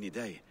for a rainy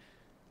day.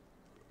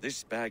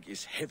 This bag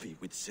is heavy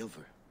with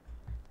silver.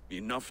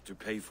 Enough to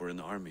pay for an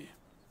army.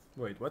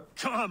 Wait, what?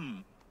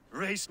 Come!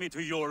 Race me to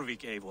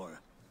Jorvik, Eivor.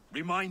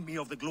 Remind me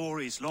of the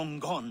glories long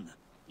gone.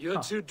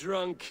 You're too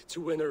drunk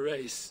to win a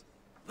race.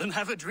 Then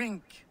have a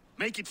drink.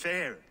 Make it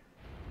fair.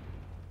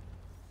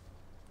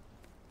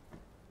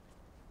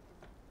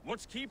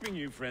 What's keeping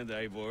you, friend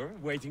Eivor?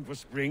 Waiting for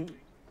spring?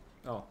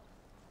 Oh.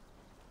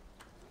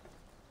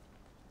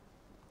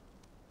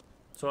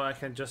 So I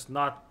can just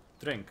not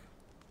drink.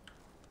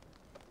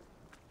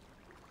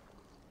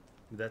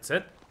 That's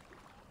it?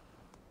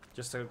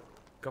 Just a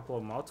couple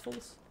of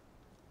mouthfuls?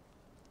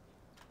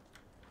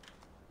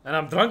 And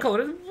I'm drunk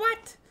already?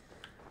 What?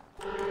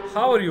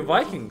 How are you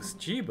Vikings?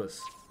 Jeebus.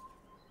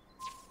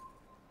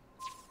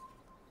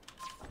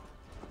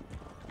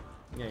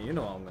 Yeah, you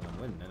know I'm gonna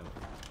win anyway.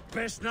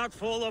 Best not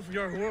fall off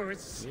your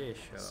horse. Yeah,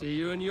 sure. See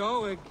you in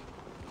Jorvik.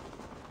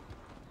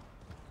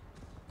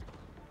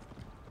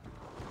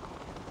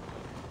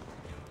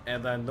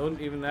 And I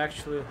don't even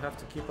actually have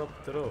to keep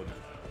up the road.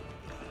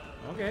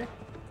 Okay.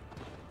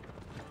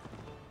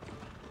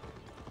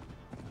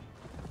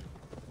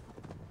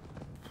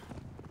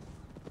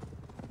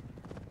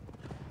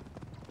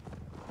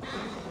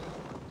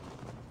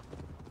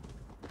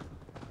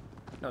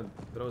 No,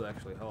 throw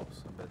actually helps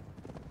a bit.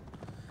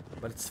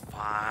 But it's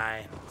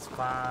fine. It's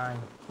fine.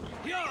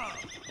 Yeah.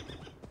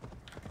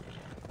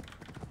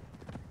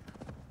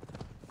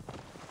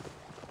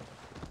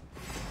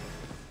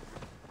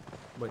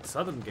 Wait,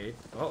 southern gate?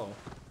 Uh-oh.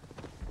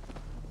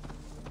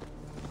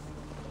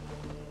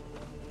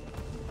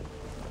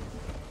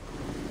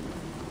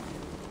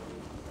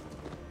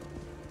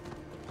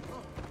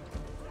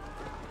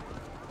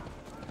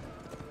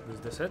 Is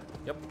this it?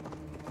 Yep.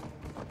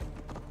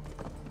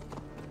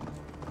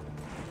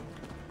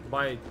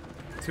 By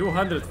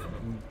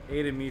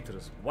 280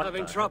 meters. What?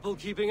 Having trouble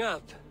keeping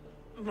up?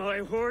 My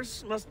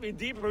horse must be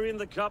deeper in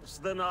the cups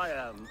than I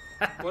am.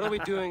 What are we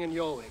doing in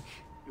Jorvik?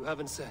 You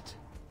haven't said.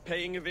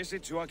 Paying a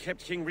visit to our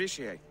kept King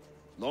Richier.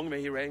 Long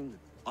may he reign.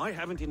 I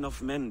haven't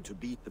enough men to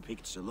beat the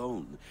Picts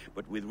alone,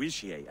 but with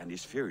Richier and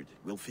his Fyrd,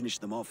 we'll finish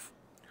them off.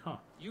 Huh.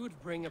 You would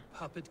bring a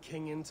puppet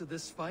king into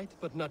this fight,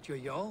 but not your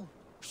Jarl?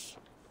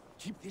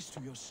 Keep this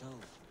to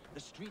yourself. The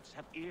streets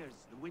have ears,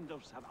 the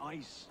windows have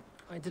eyes.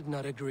 I did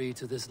not agree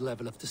to this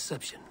level of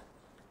deception.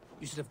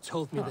 You should have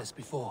told me this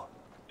before.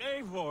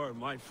 Eivor,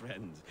 my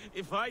friend.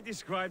 If I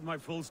described my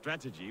full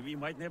strategy, we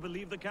might never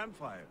leave the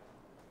campfire.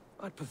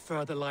 I'd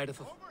prefer the light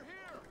of a...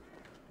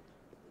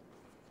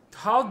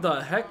 How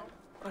the heck?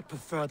 I'd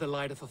prefer the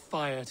light of a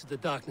fire to the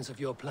darkness of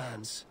your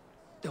plans.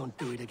 Don't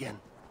do it again.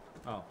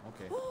 Oh,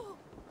 okay.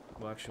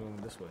 Well, actually,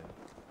 going this way.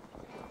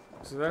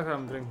 So that's what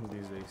I'm drinking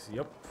these days.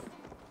 Yup.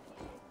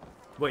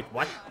 Wait,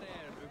 what?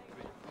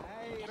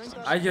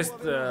 I just,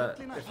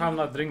 if I'm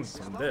not drinking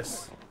from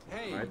this,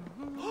 right?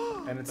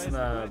 And it's in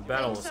a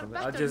barrel or something,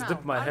 I just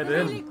dip my head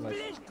in,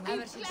 like,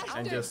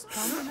 and just,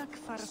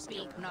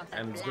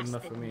 and it's good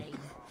enough for me.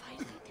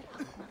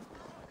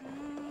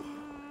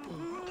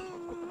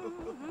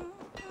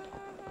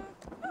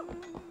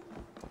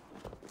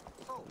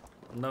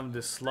 None of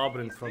this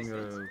slobbering from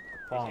your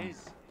palm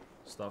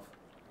stuff.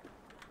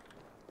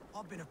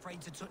 I've been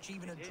afraid to touch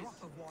even a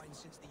drop of wine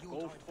since the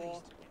Yuletide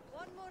feast.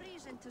 One more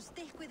reason to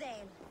stick with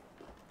ale.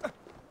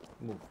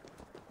 Move.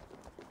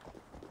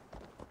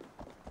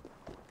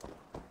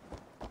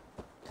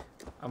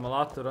 I'm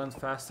allowed to run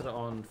faster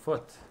on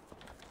foot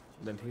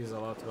than he's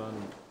allowed to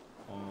run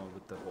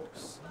with the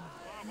horse.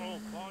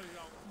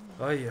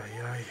 Ay,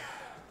 ay, ay.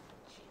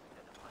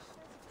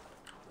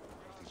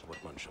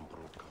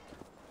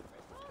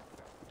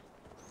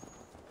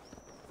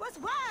 What's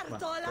war,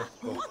 Tola?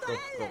 What the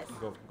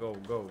hell?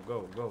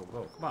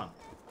 Go. Come on.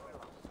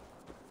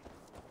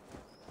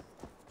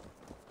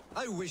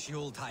 I wish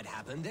Yuletide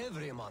happened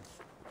every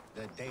month.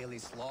 The daily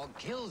slog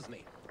kills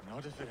me.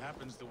 Not if it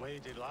happens the way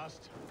it did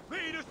last.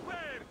 Read us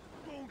where,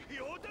 Don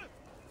Quixote.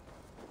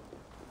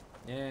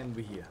 And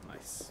we're here.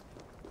 Nice.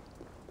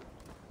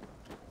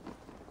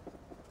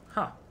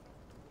 Huh.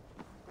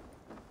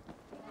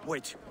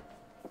 Wait.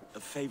 A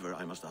favor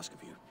I must ask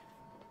of you.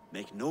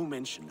 Make no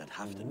mention that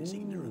Halfdan is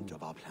ignorant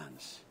of our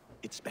plans.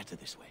 It's better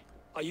this way.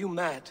 Are you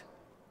mad?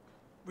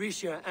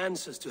 Richier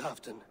answers to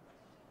Halfdan.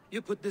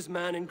 You put this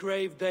man in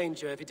grave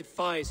danger if he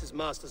defies his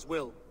master's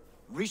will.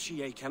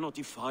 Richier cannot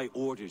defy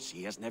orders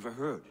he has never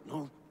heard.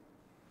 No.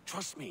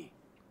 Trust me.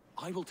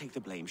 I will take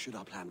the blame should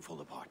our plan fall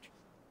apart.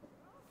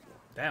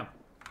 Damn.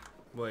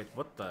 Wait,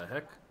 what the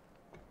heck?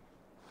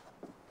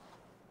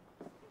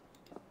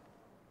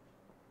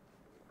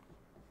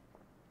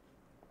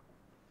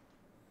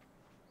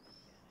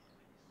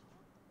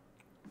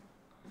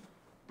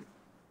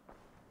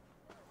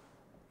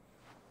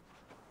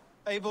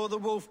 Eivor the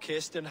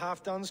Wolf-Kissed and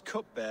Halfdan's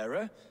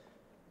cupbearer?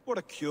 What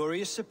a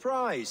curious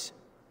surprise.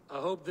 I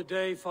hope the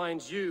day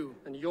finds you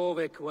and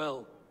Jorvik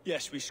well.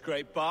 Yes, we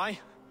scrape by,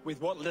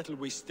 with what little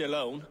we still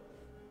own.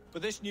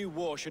 But this new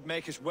war should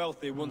make us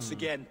wealthy once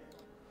again.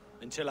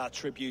 Until our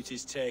tribute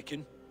is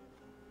taken.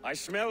 I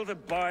smell the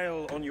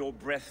bile on your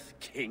breath,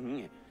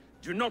 King.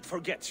 Do not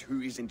forget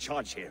who is in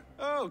charge here.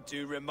 Oh,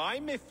 do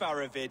remind me,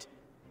 Faravid.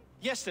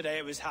 Yesterday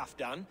it was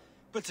Halfdan,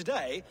 but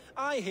today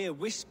I hear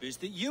whispers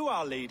that you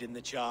are leading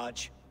the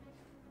charge.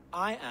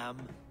 I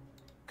am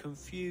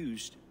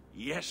confused.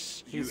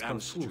 Yes, you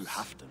answer to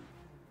Halfdan.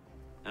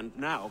 And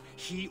now,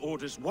 he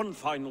orders one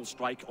final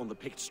strike on the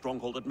Pict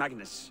stronghold at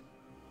Magnus.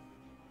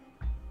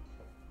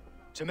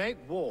 To make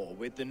war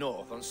with the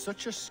North on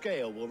such a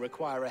scale will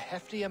require a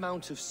hefty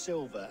amount of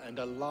silver and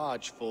a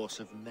large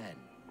force of men.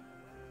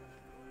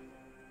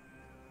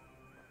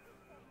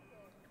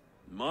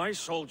 My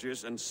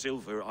soldiers and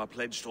silver are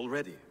pledged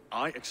already.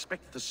 I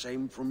expect the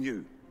same from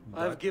you.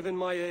 I've given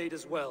my aid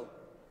as well.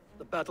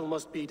 The battle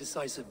must be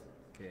decisive.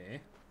 Okay.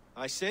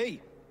 I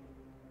see.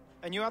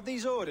 And you have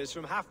these orders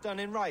from Halfdan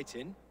in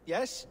writing,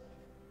 yes?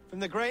 From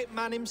the great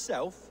man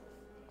himself?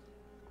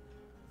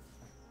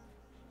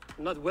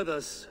 Not with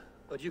us,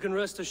 but you can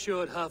rest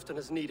assured Halfdan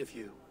has need of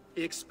you.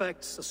 He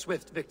expects a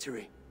swift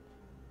victory.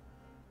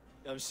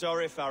 I'm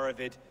sorry,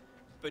 Faravid,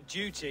 but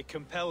duty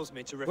compels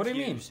me to refuse. What do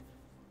you mean?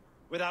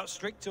 Without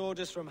strict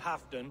orders from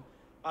Halfdan,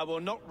 I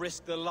will not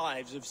risk the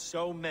lives of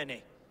so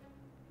many.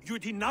 You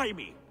deny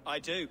me? I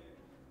do.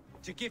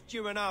 To gift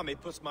you an army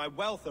puts my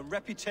wealth and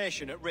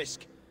reputation at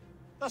risk.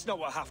 That's not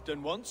what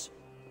Halfdan wants.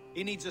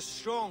 He needs a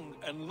strong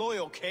and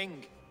loyal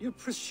king. You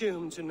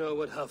presume to know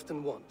what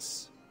Halfdan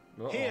wants.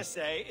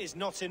 Hearsay is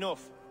not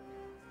enough.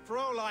 For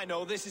all I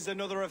know, this is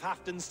another of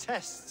Halfdan's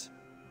tests.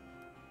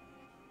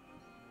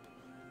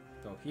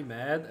 So he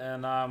mad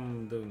and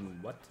I'm doing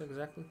what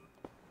exactly?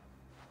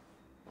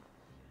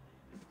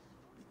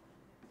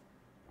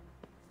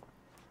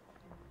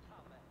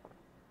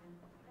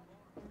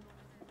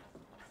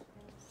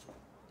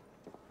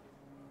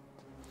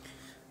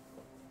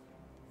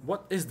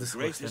 What is this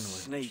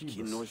greatest snake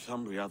in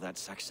Northumbria that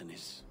Saxon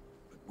is?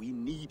 But we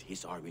need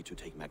his army to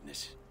take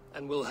Magnus.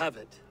 And we'll have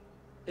it,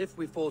 if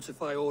we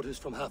falsify orders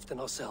from Halfdan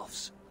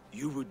ourselves.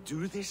 You would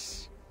do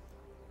this?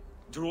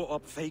 Draw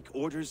up fake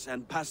orders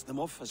and pass them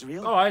off as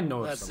real? Oh, I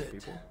know That's some it.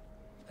 people.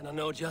 And I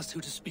know just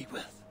who to speak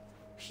with.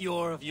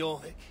 Hjor of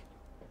Jorvik.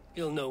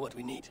 He'll know what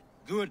we need.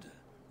 Good.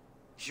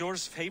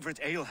 Hjor's favorite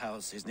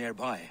alehouse is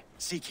nearby.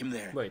 Seek him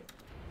there. Wait.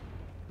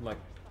 Like,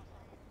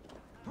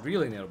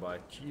 really nearby.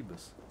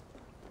 Jeebus.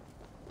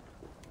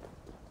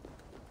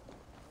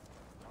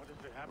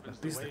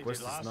 At least the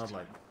quest is not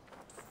like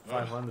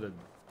 500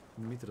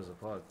 meters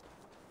apart.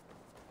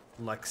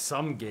 Like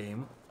some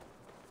game.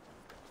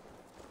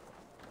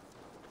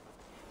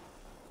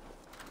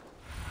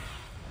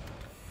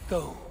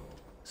 Go,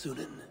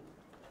 Sunan.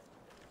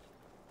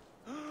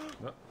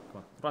 No, come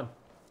on, run.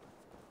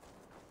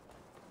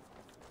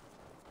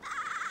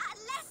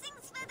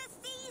 Lessons for the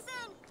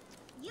season.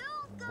 You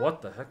go.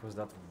 What the heck was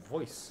that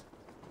voice?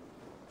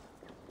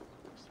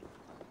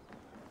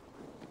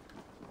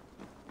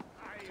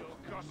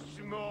 Costs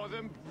more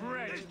than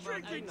bread. There's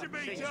drinking to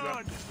be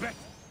done.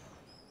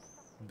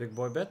 Big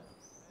boy bet?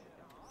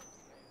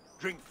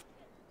 Drink.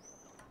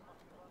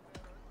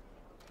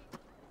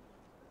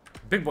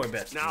 Big boy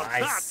bet. Now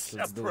Nice.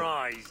 that's a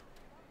prize.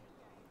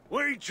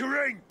 We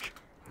drink.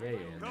 Yeah.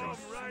 Come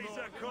raise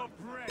a cup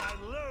and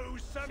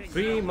lose some.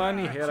 Free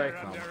money, here I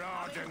come.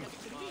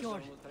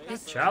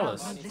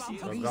 Chalice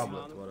or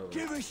goblet, whatever.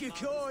 Give us your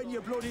coin, you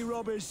bloody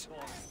robbers.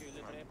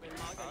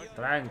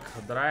 Drank.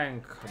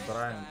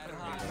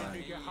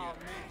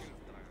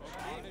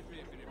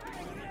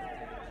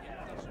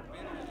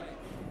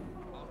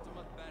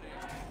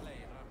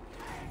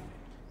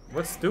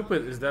 What's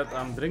stupid is that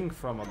I'm drinking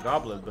from a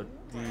goblet, but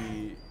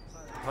the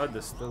HUD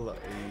is still a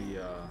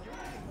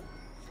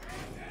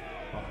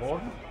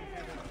horn?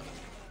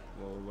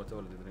 Or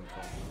whatever they drink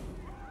from.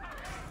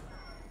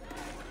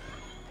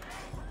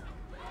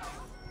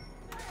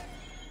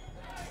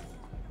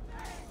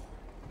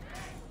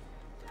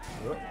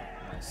 Oh,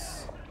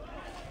 nice.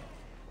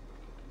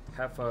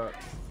 Half a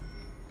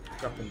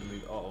cup in the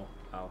lead. Uh oh.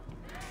 Ow.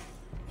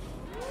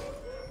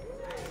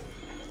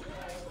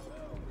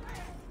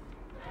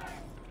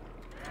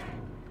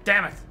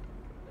 Damn it!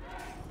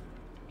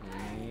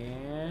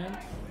 And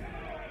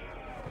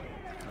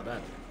not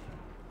bad.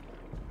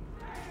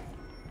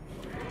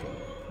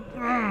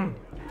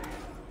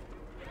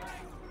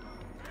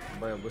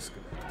 Buy a whisker.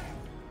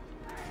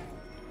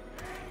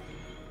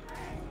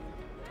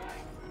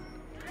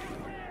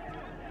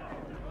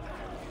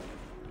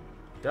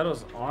 That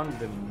was on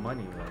the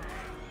money, like,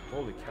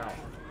 holy cow.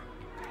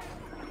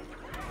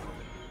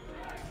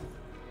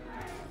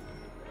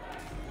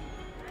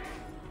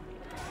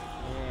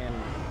 And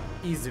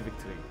easy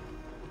victory.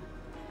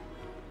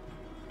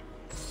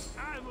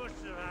 I must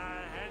have had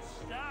a head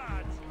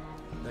start.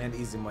 And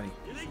easy money.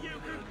 You think you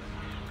could?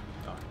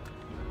 Oh.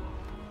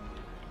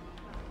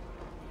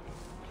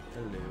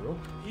 Hello.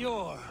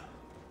 You're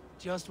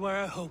just where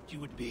I hoped you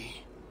would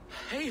be.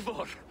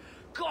 Eivor,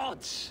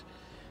 gods!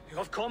 You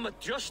have come at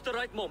just the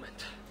right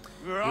moment.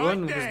 Right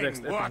One was then, next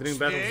epic what's dream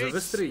battles of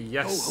history.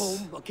 Yes. Go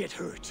home or get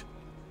hurt.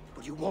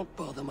 But you won't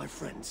bother my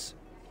friends.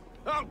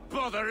 I'll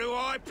bother who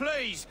I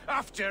please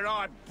after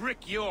I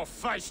brick your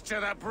face to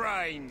the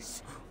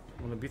brains.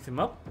 Wanna beat him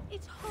up?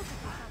 It's hot.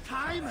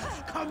 Time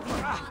has come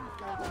for us.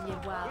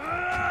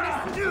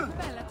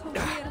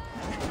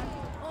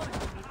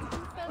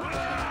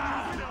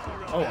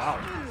 Oh wow.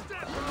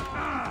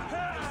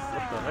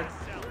 What the heck?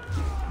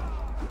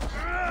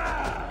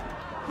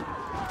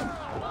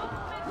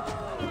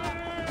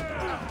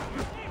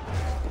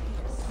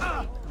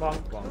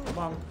 Bonk, bonk,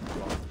 bonk,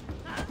 bonk.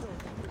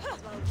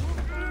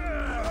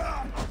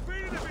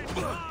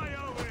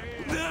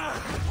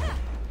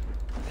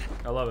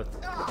 I love it.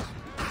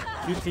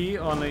 QT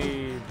on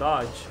a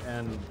dodge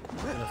and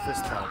in a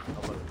fist fight.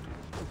 I love it.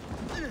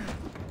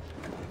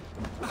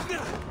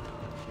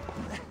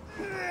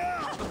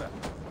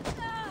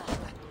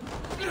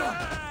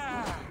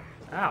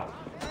 Ow.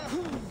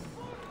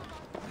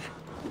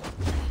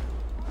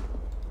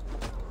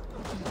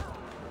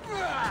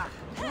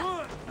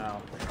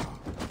 Ow.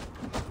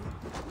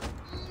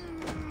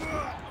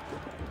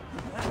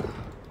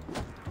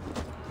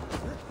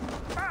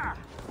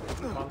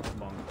 Bonk,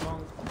 bonk,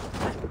 bonk.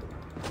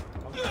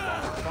 Bonk,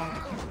 bonk, bonk.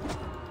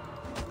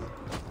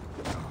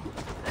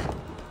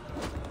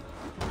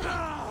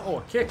 Oh, a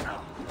kick.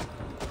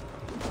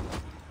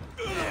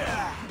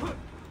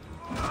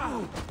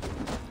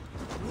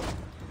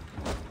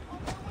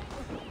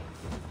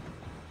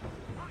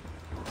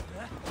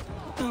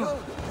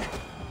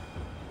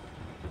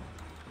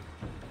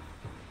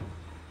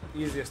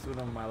 Easiest win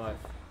of my life.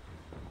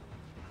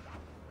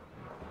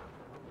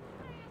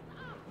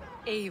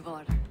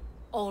 Eivor,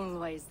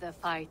 always the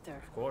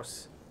fighter. Of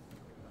course.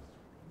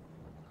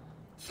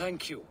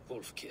 Thank you,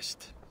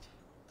 Wolf-Kissed.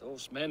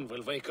 Those men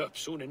will wake up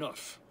soon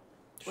enough.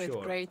 With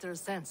greater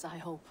sense, I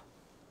hope.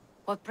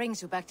 What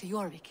brings you back to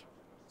Jorvik?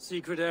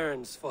 Secret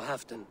errands for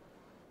Halfdan.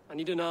 I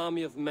need an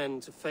army of men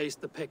to face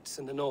the Picts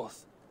in the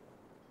north.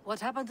 What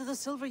happened to the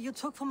silver you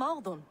took from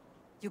Aldon?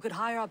 You could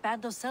hire a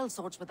band of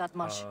sellswords with that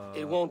much.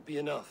 It won't be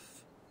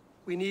enough.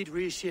 We need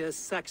Rishia's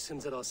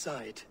Saxons at our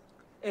side.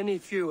 Any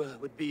fewer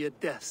would be a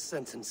death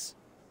sentence.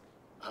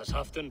 Has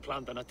Halfdan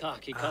planned an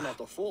attack he cannot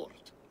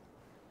afford?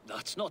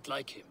 That's not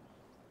like him.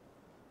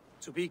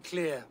 To be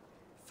clear,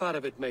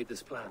 Faravid made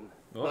this plan,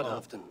 not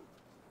Halfdan.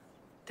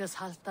 Does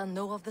Halfdan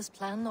know of this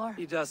plan, or?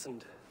 He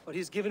doesn't, but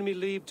he's given me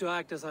leave to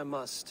act as I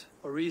must,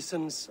 for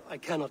reasons I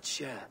cannot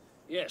share.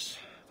 Yes,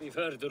 we've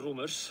heard the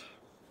rumors,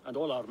 and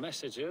all our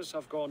messages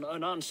have gone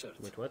unanswered.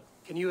 Wait, what?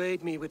 Can you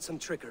aid me with some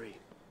trickery?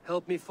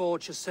 Help me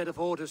forge a set of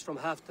orders from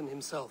Halfdan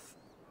himself,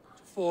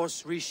 to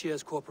force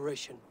Rishia's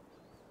cooperation.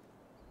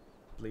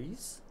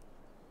 Please?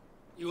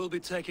 You will be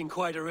taking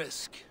quite a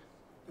risk.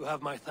 You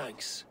have my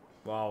thanks.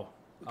 Wow.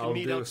 We can I'll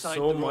meet do outside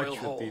so the much Royal with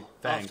Hall the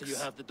thanks. after you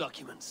have the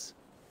documents.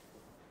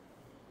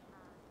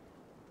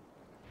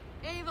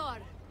 Eivor,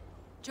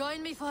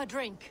 join me for a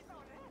drink.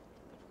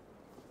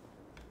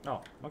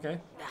 Oh, okay.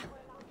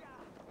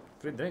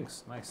 3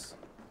 drinks, nice.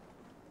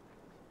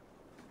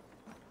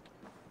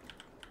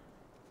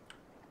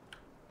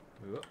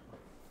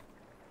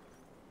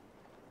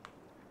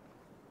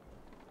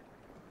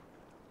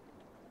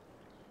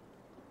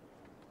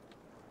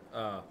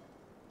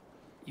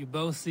 You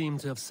both seem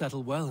to have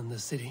settled well in the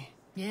city.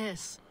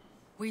 Yes,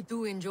 we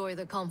do enjoy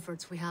the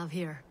comforts we have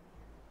here.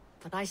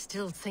 But I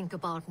still think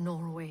about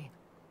Norway.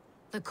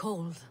 The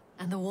cold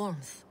and the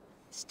warmth.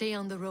 Stay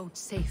on the road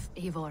safe,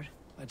 Eivor.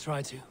 I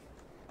try to.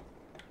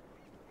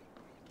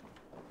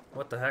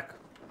 What the heck?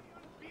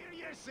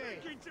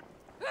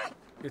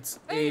 It's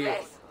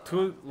a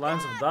 2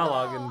 lines of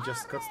dialogue and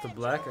just cuts to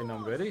black and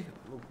I'm ready?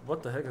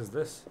 What the heck is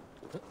this?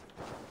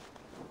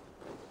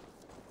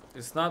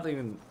 It's not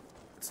even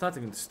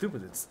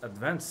stupid, it's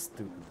advanced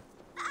stupid.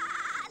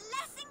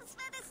 Lessons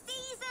for the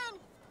season!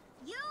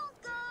 You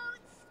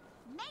goats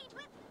made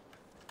with...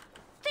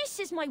 This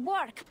is my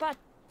work, but...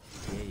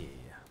 Yeah.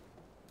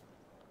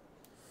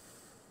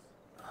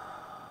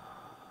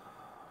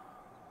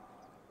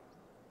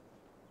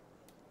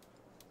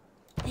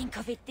 Think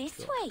of it this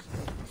way.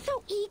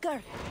 So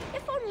eager.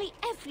 If only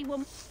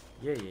everyone...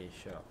 Yeah,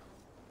 shut up.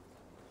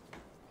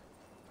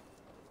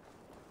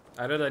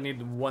 I read I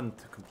need 1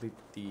 to complete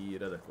the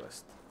Redder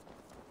quest.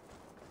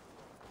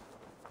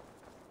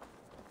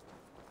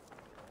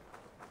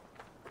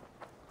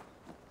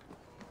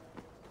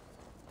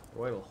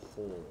 Royal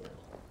Hall.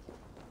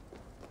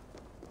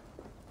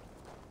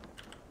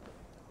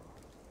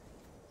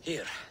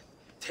 Here,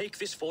 take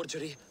this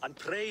forgery and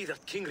pray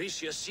that King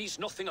Rishia sees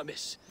nothing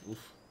amiss. Oof.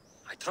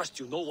 I trust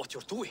you know what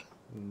you're doing.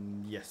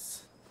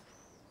 Yes.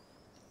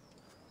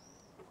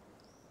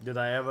 Did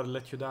I ever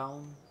let you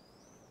down?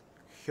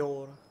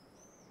 Sure.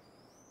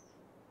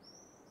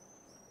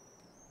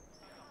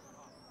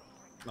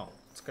 No,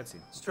 it's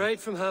cutscene.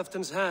 Straight from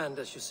Halfdan's hand,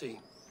 as you see.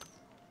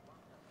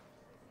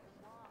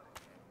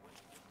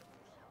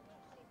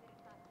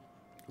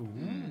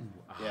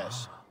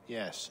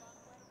 Yes.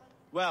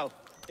 Well,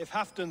 if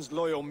Halfdan's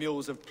loyal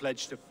mules have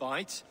pledged to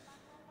fight,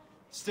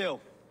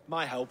 still,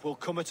 my help will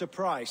come at a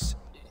price.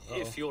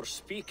 If you're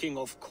speaking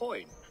of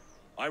coin,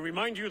 I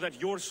remind you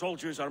that your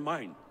soldiers are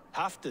mine.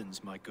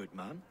 Halfdan's, my good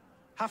man.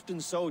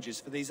 Halfdan's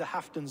soldiers, for these are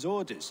Halfdan's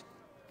orders.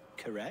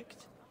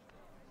 Correct?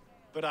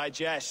 But I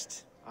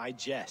jest.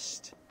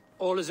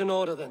 All is in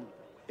order, then.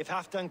 If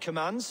Halfdan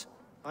commands,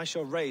 I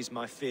shall raise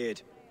my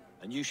feared,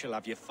 and you shall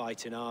have your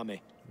fighting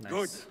army. Nice.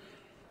 Good.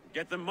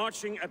 Get them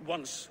marching at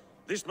once.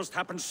 This must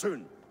happen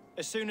soon.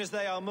 As soon as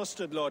they are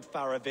mustered, Lord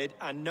Faravid,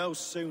 and no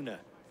sooner.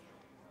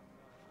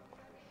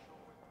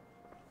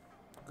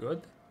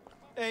 Good.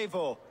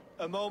 Eivor,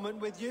 a moment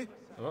with you?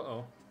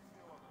 Uh-oh.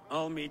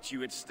 I'll meet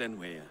you at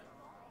Stenway.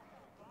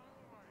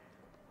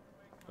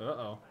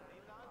 Uh-oh.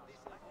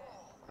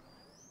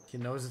 He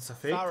knows it's a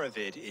fake.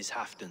 Faravid is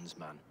Halfdan's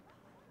man.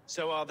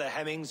 So are the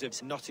Hemmings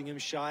of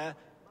Nottinghamshire,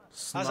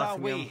 as are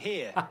we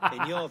here in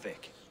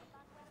Jorvik.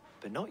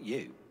 But not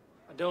you.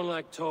 I don't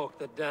like talk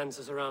that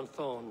dances around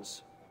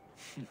thorns.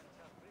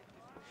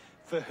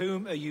 For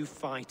whom are you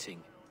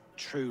fighting,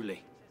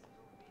 truly?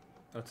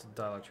 That's a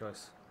dialogue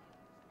choice.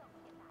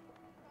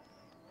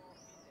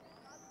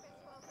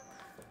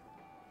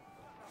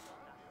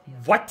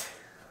 What?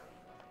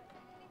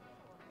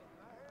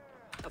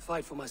 I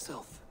fight for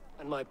myself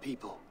and my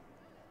people.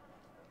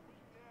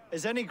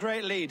 As any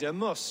great leader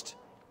must.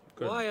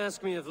 Good. Why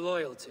ask me of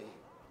loyalty?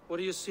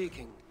 What are you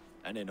seeking?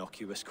 An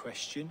innocuous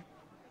question.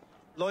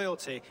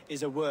 Loyalty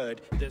is a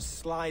word that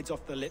slides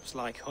off the lips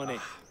like honey.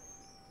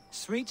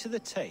 Sweet to the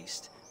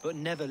taste, but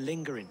never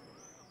lingering.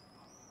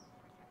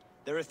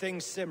 There are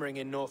things simmering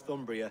in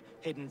Northumbria,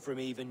 hidden from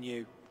even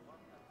you.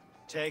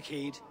 Take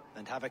heed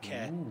and have a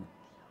care. Ooh.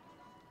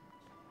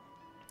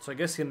 So I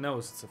guess he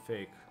knows it's a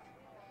fake.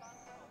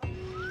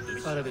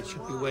 Part of it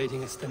should be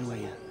waiting at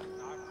Stenway.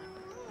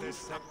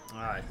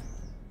 Alright.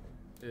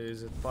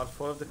 Is it part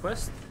 4 of the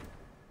quest?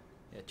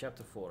 Yeah,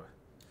 chapter 4.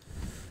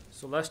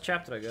 So last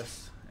chapter, I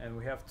guess. And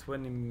we have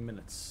 20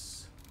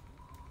 minutes.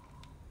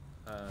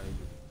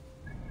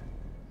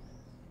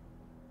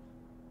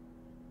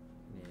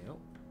 No,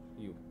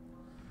 you.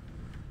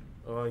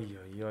 Oi,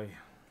 oi, oi.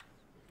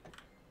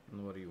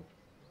 And what are you?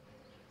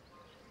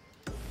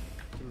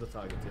 Kill the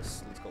target,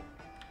 yes, let's go.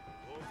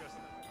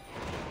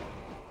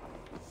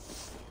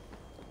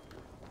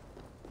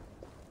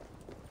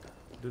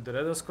 Do the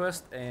Redos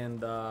quest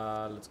and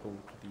let's go to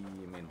the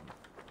main one.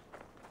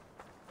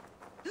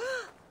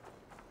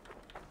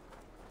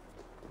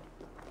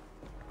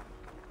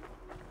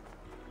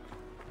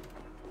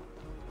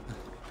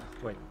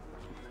 Wait.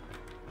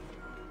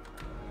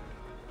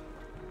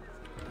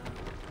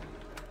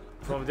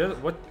 From the other,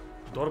 what?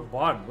 Door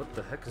barred, what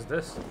the heck is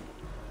this?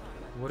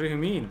 What do you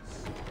mean?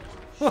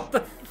 What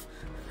the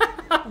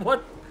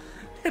what?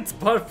 It's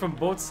barred from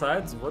both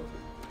sides, what?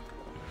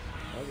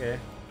 Okay,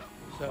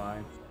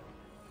 fine.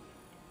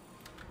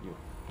 You.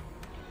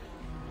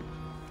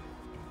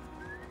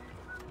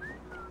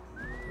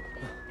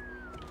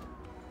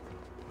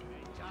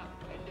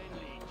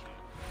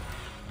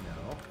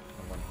 No,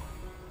 come on.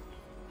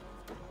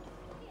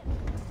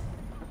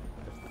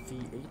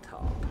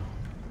 Theater.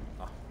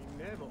 Ah.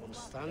 Never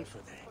understand for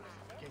that.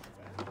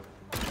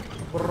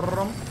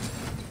 Brum.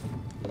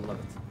 Love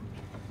it.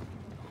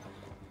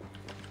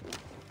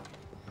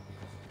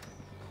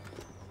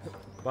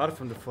 Bar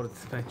from the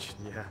fourth dimension,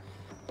 yeah.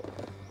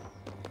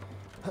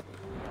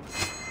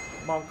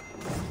 Bonk.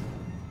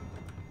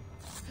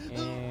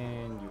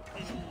 And you.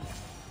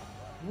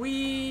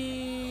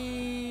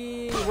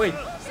 Wee. Wait.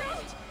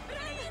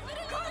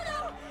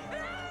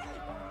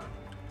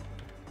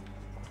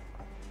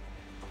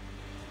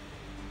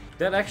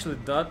 That actually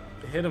did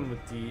hit him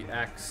with the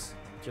axe,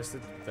 just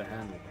at the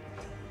handle.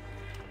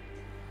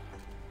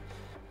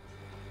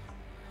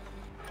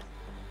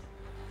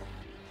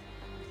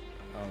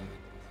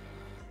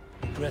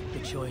 Regret the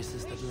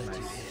choices that led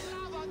you here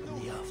in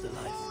the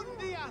afterlife.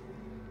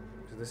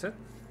 Is this it?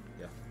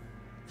 Yeah.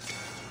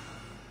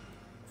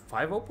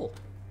 5 opal.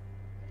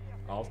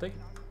 I'll take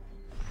it.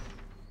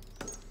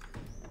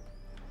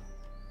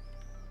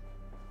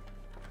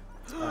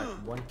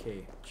 Alright,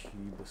 1k.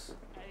 Jeebus.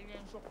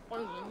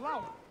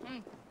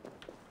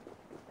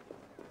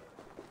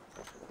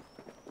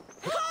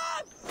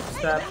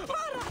 Stab.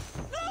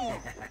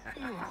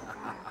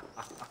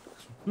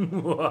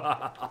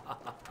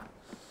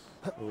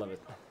 Love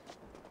it.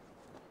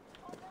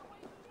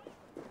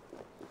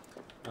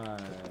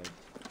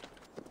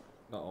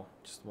 Uh-oh,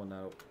 just one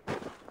out.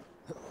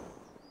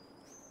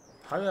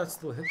 How did that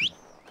still hit me?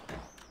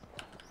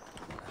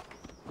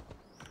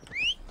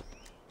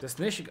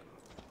 Destination.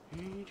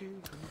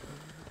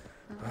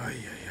 Ay,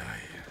 ay,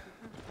 ay.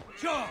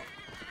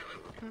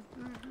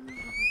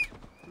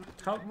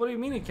 How? What do you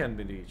mean it can't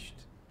be reached?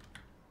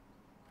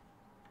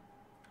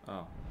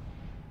 Oh.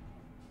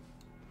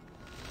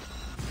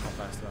 How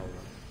fast are we?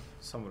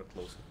 Somewhere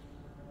closer.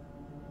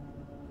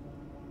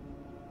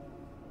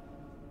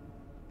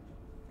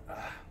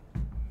 Ah.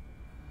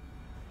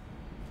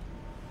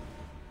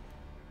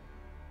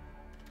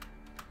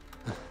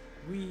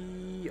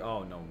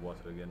 Oh no,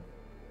 water again.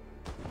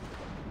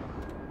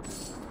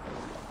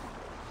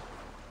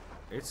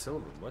 It's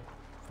silver. What?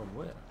 From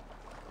where?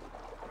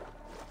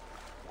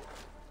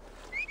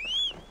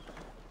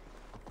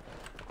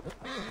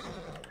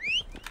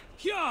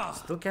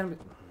 Still can't be.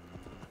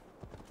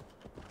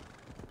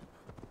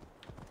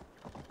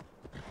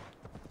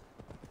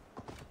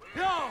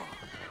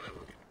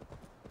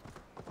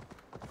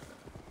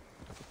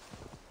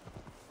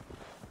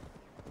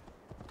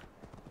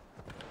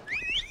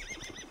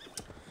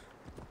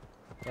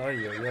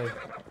 Ay, ay, ay.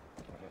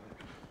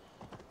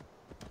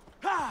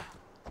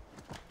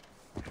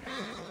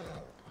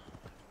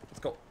 Let's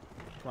go.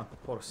 Come on,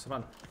 horse,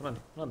 run, run,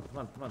 run,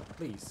 run, run,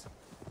 please.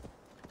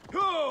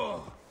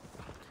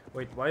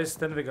 Wait, why is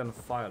Stenvig on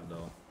fire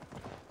though?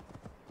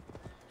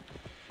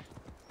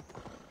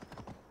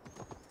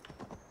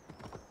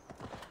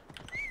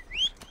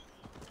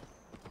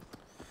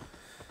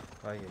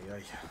 Ay, ay,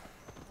 ay.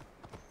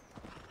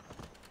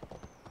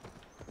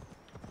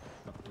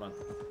 Run, run.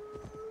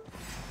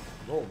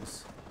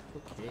 Wolves? Who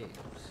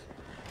cares?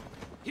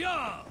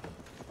 Yeah!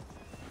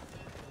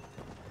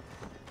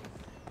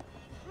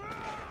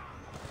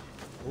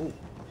 Ooh.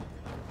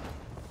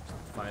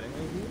 Fighting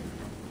maybe?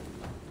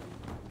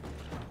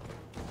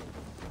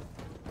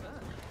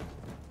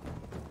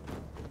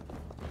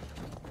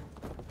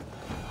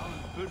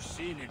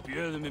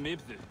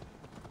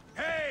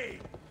 Hey!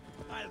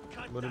 I'll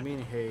cut What do you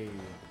mean, hey?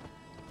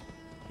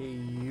 Hey,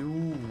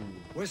 you.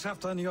 Where's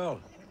Halfdan Jarl?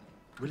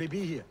 Will he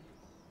be here?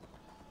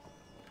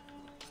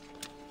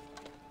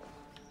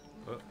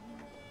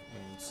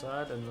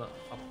 outside and up.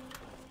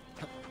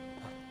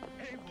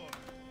 Eivor,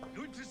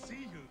 good to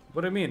see you.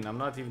 What do you mean? I'm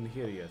not even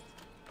here yet.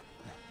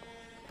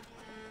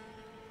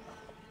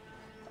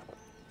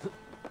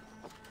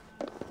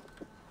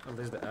 At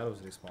least the arrows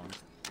respawn.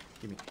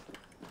 Gimme.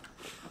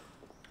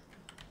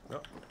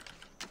 Go.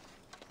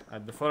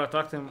 Alright, before I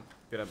talk to him,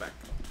 be right back.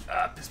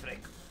 Piss break.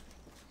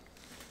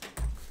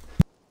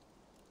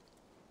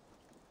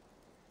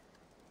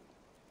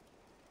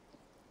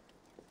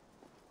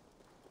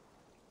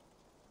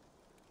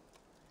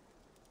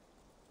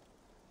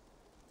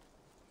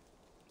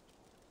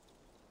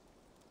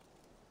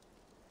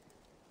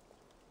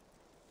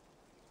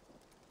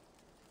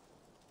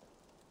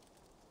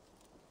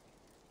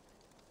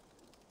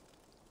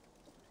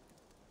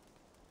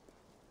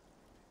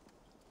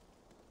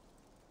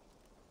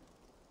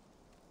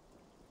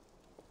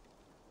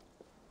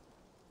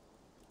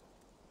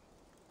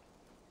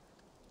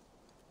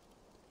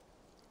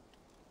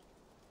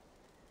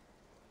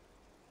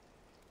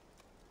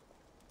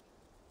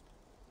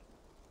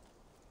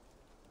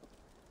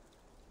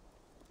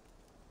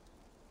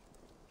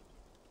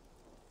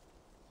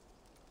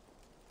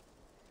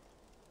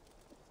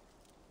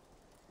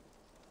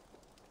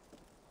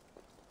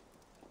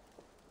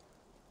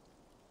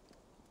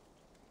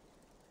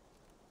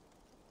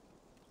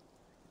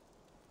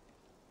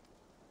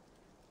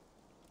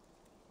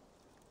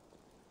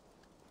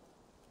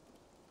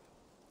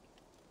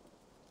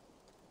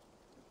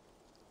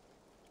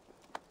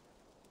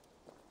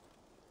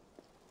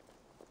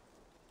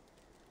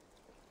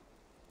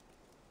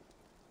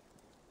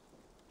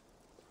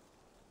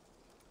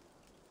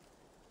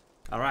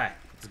 Alright,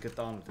 let's get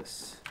on with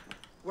this.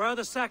 Where are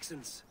the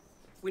Saxons?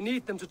 We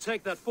need them to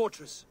take that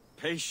fortress.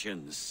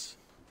 Patience.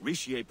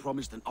 Richier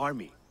promised an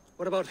army.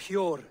 What about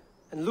Hjor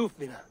and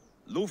Lufvina?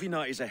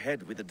 Lufvina is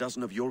ahead with a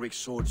dozen of Yorick's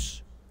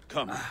swords.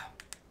 Come.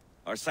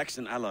 Our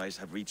Saxon allies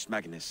have reached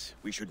Magnus.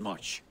 We should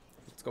march.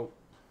 Let's go.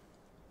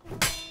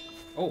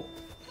 Oh,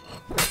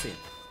 let's see.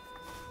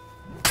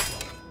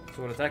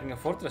 So we're attacking a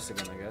fortress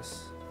again, I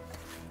guess.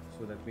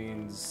 So that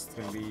means it's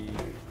gonna be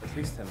at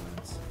least 10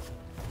 minutes.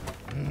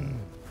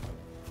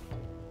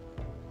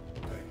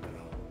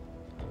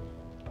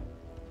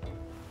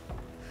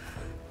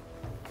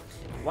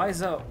 Why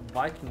is a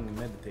Viking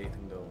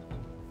meditating though?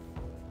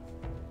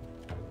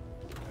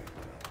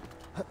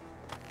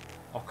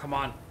 Oh, come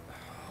on.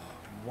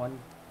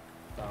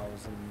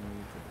 1,000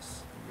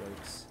 meters.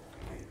 Yikes.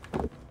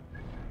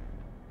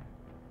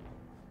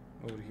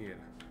 Over here.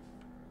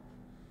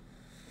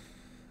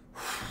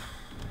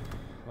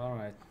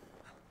 Alright.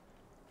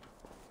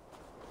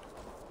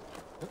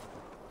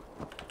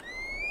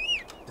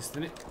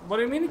 What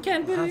do you mean it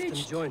can't be reached? Have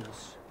them join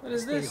us. What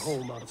is this? Stay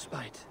home out of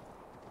spite.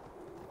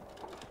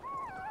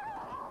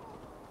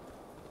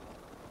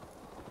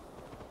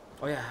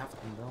 Oh yeah, half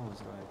them down is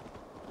right.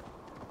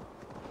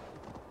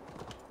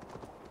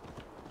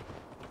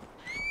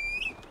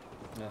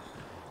 Ugh.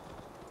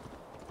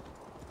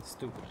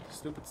 Stupid,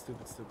 stupid,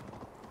 stupid, stupid.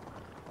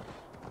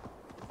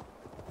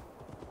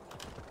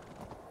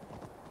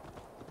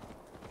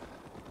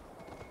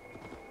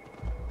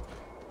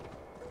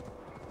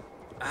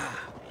 I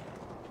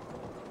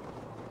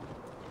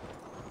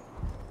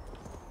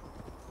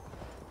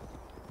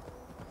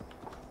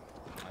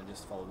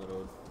just followed the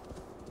road.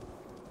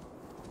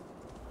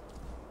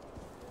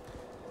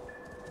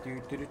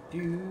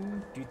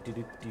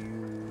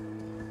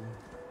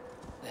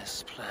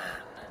 This plan,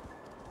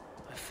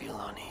 I feel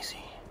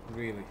uneasy.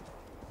 Really?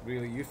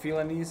 Really? You feel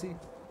uneasy?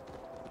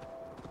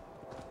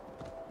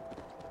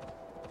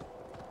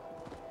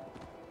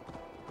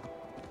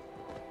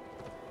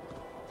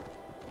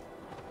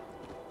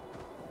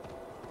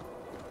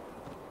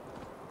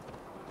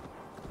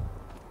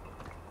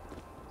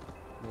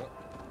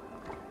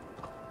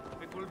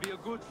 It will be a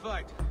good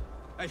fight.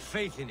 I have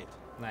faith in it.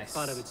 Nice.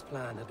 Part of its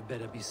plan had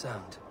better be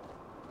sound.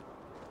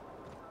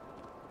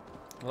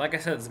 Like I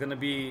said, it's gonna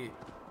be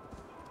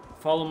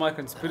follow my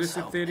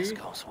conspiracy theory. This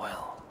goes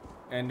well.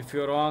 And if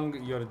you're wrong,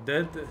 you're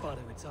dead. Part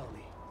of its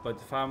army. But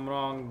if I'm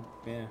wrong,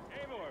 yeah.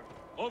 Eivor,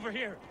 over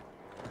here.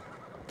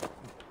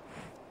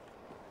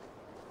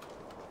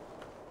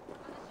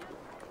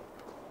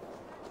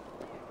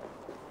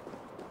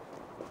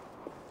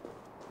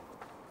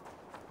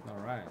 All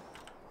right.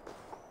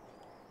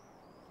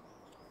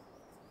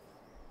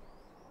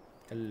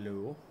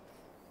 Hello.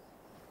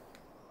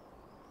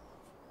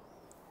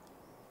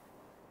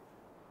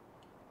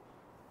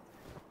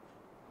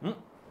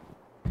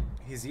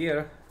 He's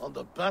here. On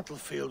the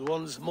battlefield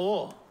once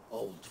more,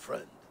 old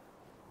friend.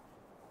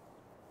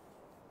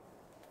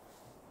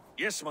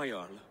 Yes, my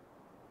Jarl.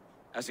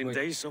 As in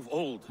days of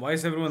old. Why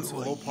is everyone so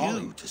Who low are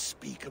you to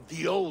speak of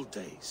the old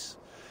days?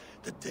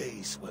 The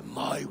days when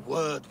my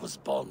word was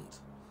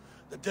bond.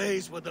 The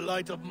days where the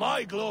light of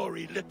my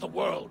glory lit the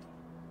world.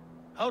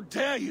 How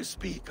dare you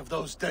speak of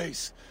those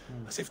days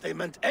as if they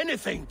meant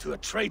anything to a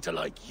traitor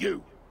like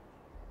you?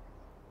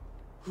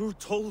 Who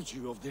told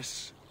you of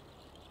this?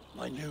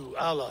 My new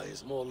ally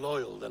is more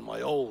loyal than my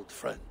old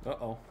friend.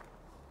 Uh-oh.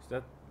 Is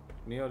that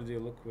me or do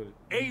you look with it?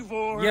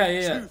 Eivor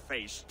Yeah.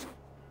 Two-Faced.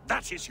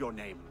 That is your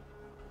name.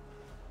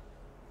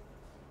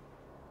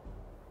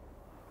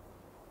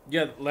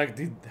 Yeah, like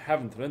they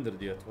haven't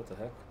rendered yet. What the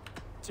heck?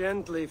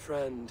 Gently,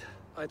 friend.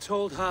 I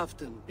told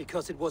Halfdan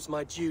because it was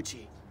my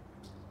duty.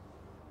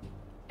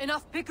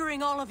 Enough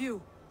bickering, all of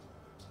you.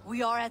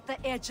 We are at the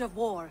edge of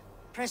war.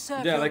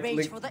 Preserve Yeah, your like,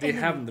 rage for the they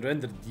enemy. haven't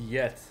rendered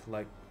yet.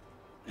 Like,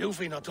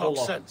 Lufina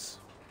talks sense.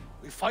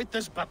 We fight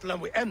this battle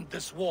and we end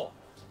this war.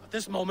 At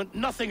this moment,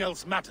 nothing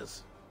else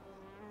matters.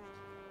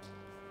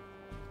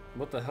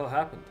 what the hell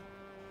happened?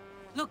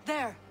 Look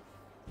there.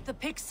 The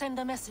pigs send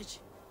a message.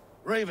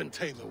 Raven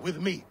Taylor,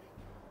 with me.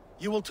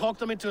 You will talk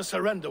them into a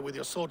surrender with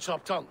your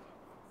sword-sharp tongue.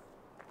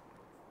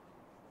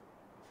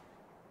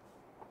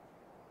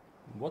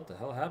 What the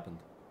hell happened?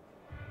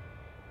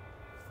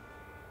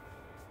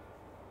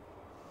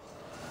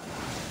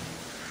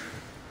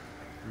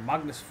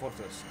 Magnus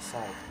Fortress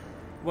assault.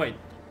 Wait.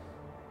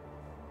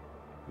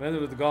 When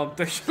with the golem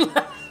protection.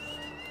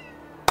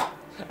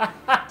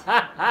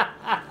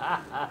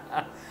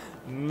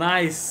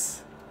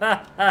 Nice.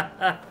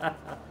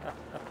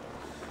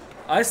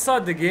 I saw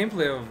the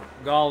gameplay of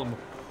Golem.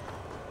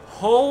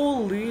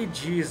 Holy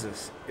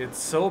Jesus. It's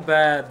so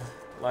bad.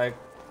 Like,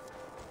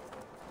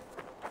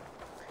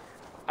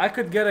 I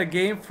could get a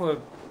game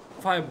for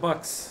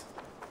 $5.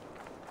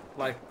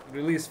 Like,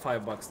 release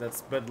 $5.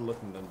 That's better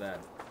looking than that.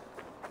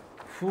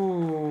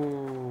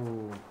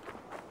 Whew.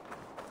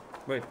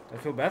 Wait, I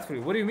feel bad for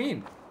you. What do you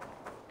mean?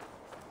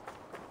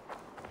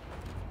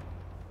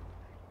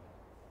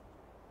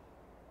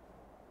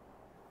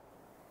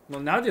 Well,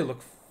 now they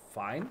look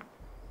fine.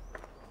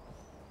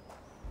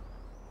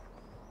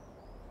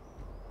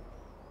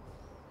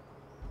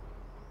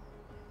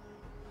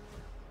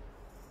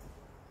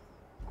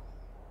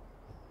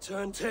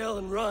 Turn tail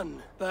and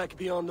run, back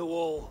beyond the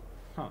wall.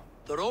 Huh.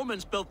 The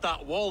Romans built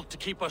that wall to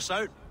keep us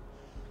out.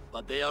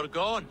 But they are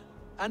gone,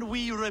 and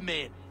we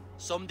remain.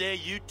 Someday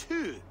you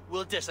too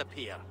will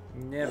disappear.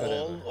 Never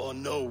Wall or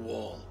no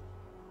wall.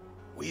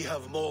 We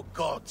have more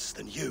gods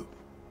than you.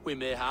 We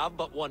may have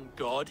but one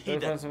god, he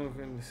did.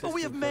 But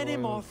we have many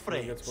more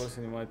friends.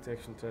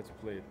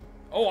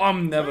 Oh,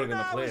 I'm never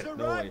gonna play it.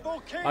 No way.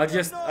 I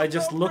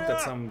just looked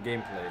at some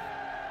gameplay.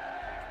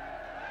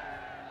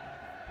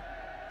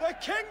 The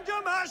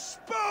kingdom has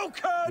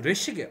spoken!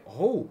 Rishige.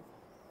 Oh.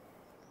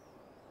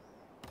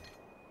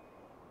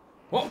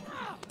 Whoa.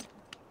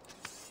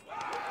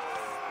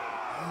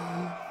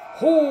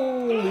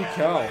 Holy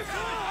cow.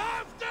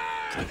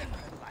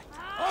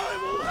 I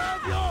will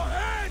have your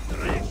head,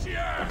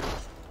 Ricia!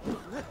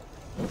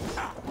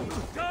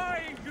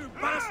 Die, you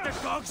bastard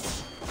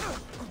dogs!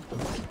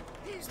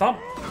 Stop.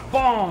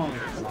 Bong.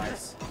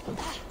 Nice.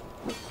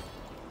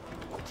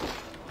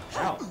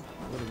 Ow.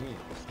 What do you mean?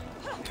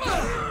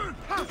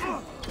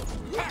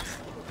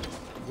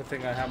 Good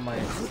thing I have my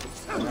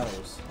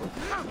arrows.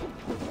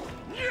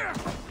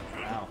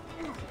 Ow.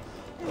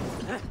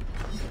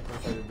 What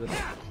if I did this?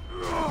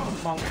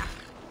 Bonk.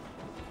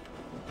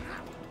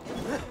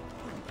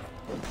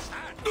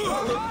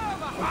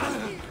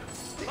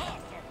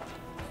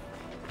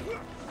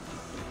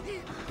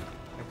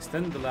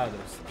 Extend the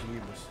ladders,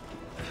 Jeebus.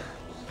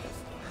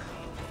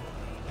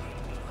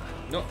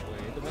 No,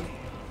 wait a minute.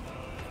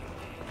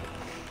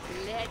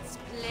 Let's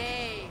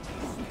play.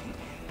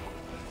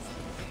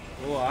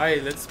 Oh, aye,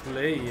 let's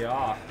play,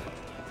 yeah.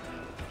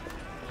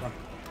 Come on,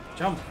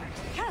 jump.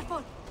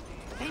 Careful!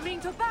 They mean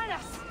to ban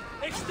us!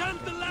 Extend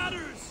the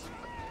ladders!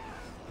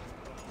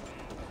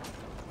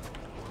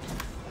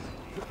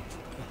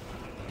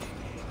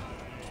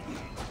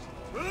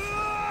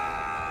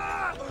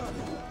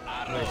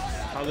 Wait,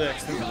 how do I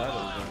extend the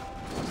ladder then?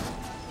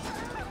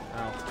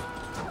 Ow.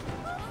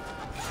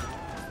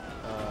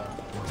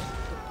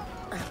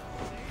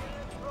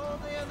 Throw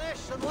the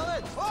initial, will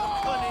it?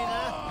 Funny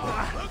now.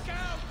 Look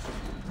out!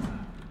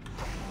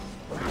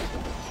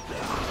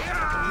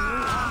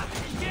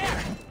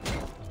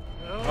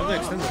 How do I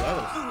extend the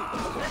ladders?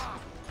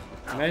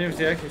 Manual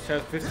the actually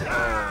has 50.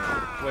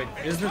 Oh, wait,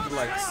 isn't it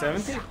like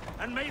 70?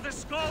 And may the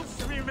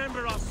skulls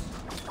remember us!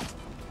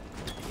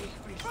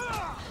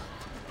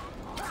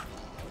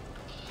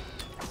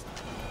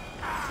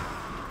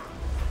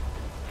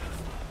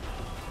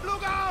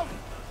 Look out!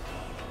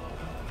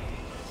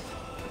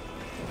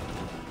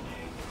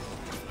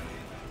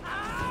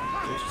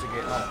 Just to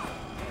get out.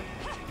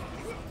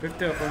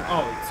 50 of them.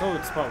 Oh, so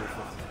it's probably 50.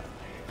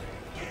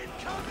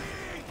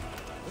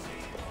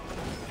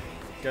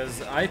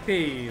 Because I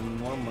pay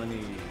more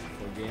money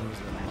for games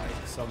than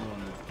like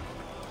someone,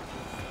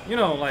 you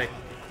know, like,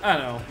 I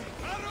don't know.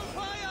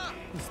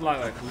 It's not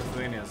like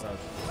Lithuania is a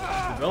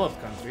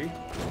developed country,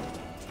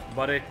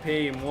 but I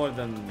pay more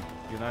than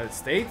United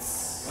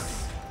States,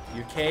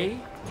 UK,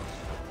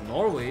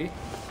 Norway.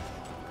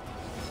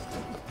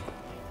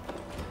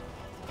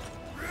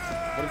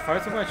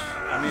 45 too much?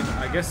 I mean,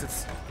 I guess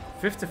it's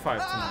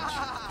 55 too much.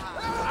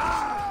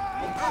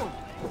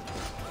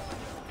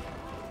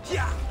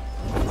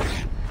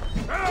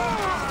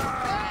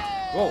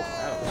 Whoa,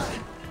 ouch.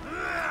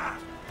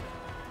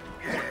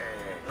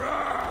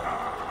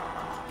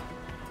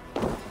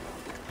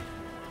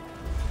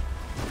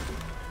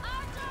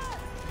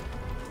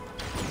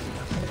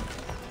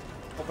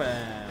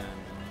 and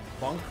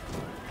bonk.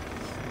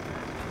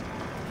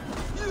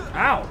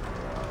 Ow!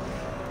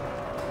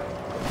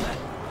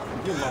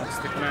 You long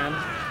stick man.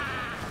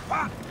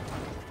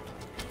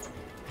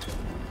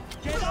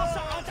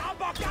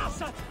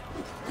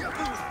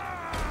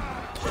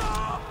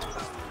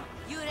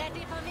 You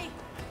ready for me?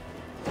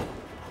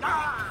 I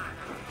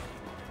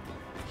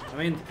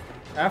mean,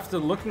 after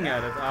looking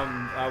at it, I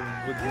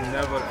would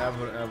never,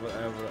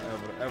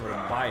 ever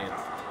buy it.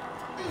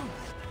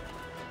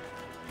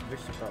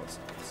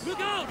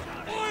 Look out!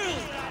 Oil!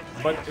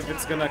 But if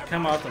it's gonna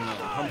come out in a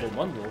humble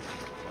bundle,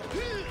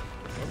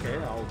 okay,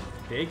 I'll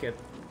take it.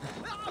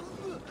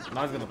 I'm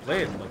not gonna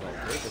play it, but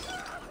I'll take it.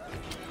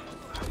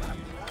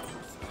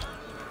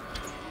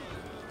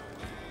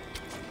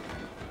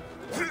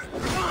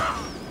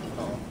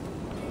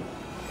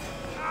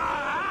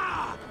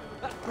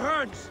 That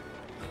burns!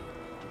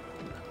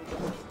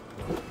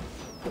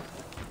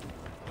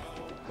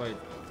 Wait,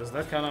 does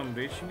that count on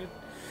breaching it?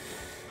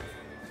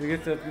 To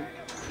get that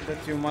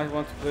you might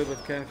want to play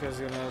but can't because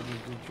you're not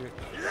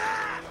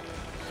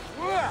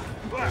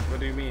What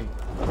do you mean?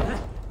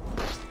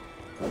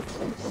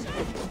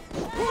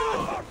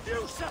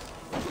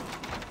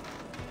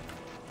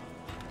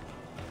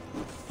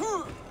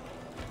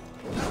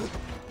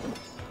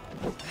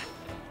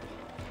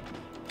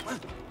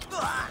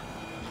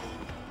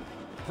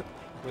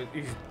 Wait,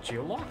 is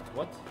geolocked?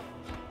 What?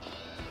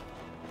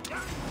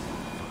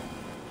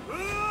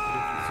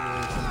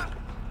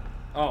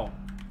 Oh.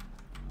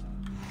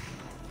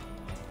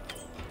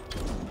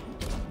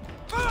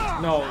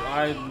 No,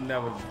 I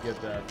never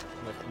get that.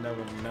 Like,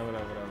 never.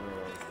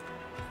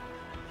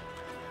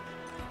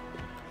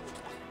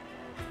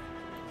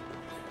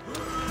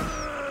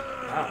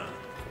 Ah.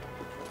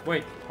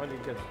 Wait, how do you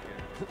get it here?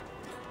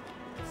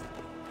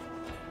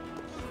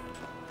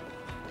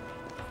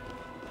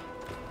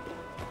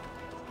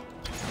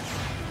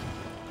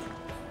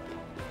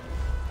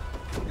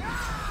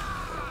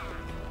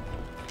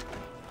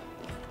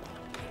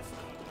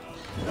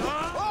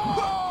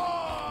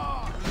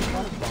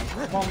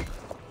 Bonk.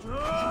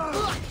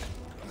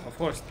 Of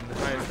course, the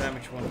highest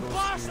damage one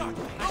goes to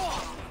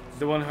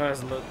the one who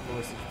has lowest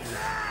HP.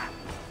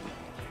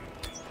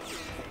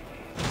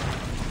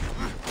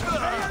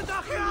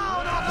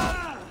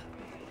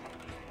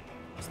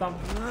 Stop.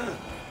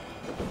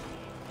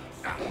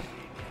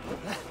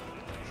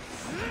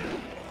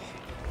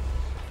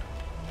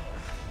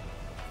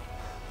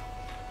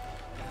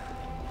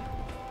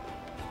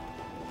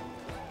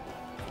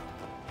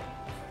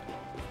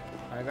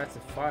 I got the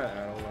fire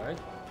arrow, right?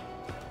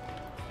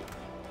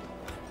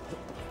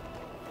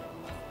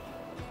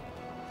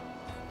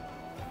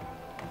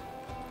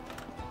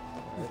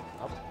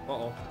 Up.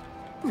 Uh-oh.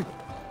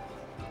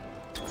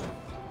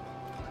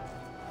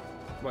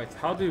 Wait,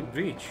 how do you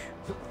breach?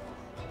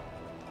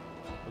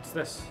 What's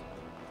this?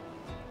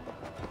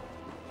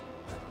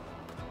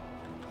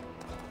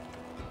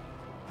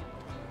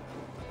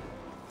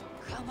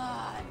 Come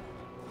on.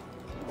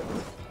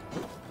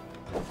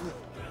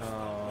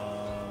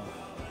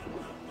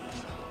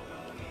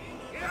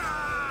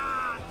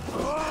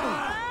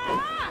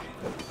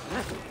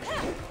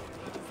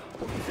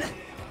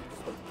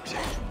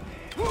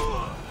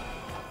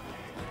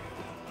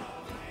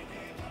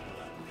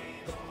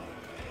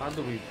 How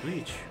do we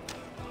breach?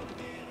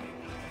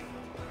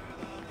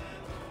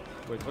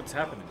 Wait, what's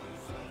happening?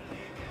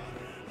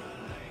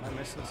 Am I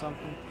missing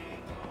something?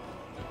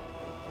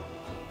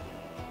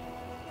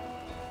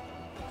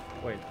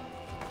 Wait,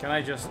 can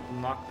I just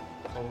knock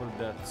over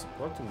that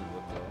supporting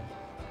wood though?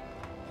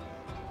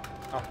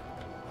 Up.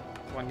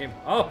 One game.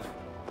 Up!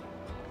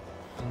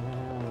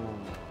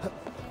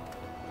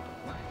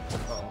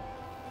 Uh-oh.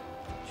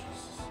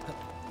 Jesus.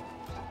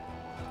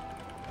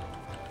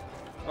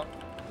 Oh.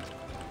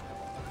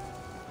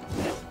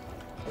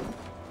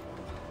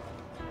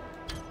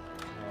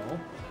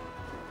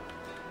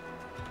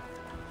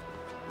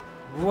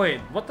 No. Wait,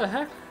 what the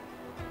heck?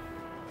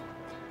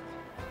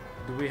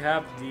 Do we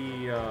have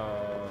the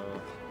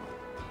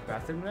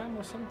battering ram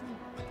or something?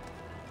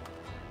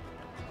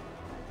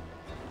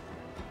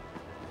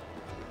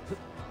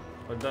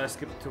 Or did I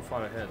skip too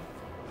far ahead?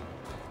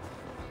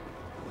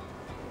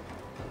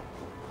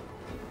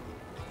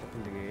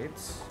 Open the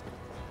gates.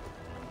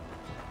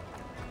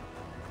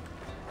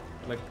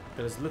 Like,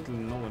 there's literally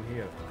no one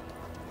here.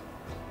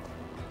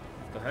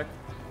 What the heck?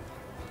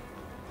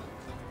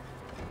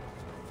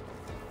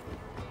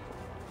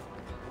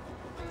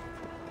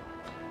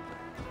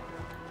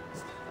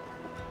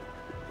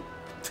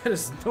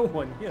 There's no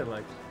one here,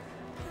 like,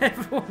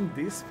 everyone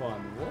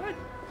despawned. What?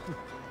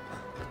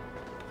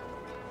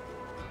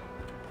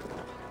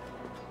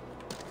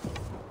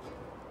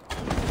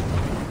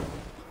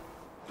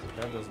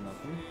 That does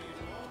nothing.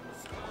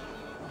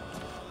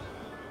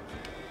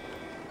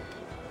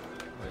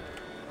 Wait,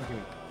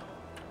 okay.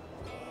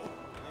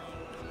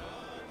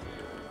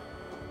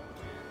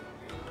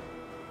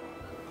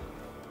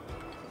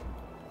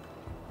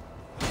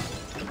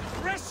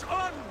 Press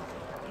on!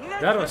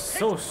 That was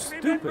so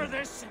stupid.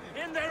 This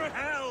in their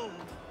hell.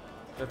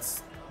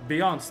 That's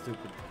beyond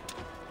stupid.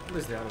 At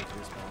least the others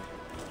respawn.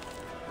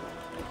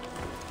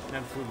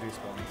 And food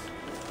respawns.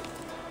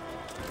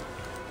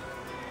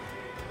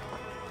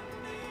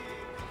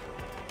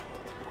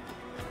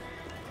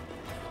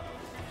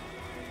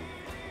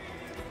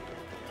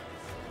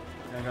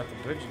 I got the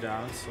bridge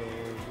down, so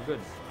we're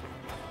good.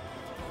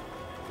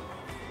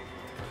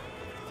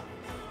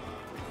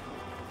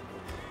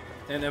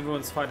 And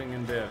everyone's fighting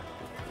in there,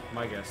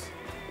 my guess.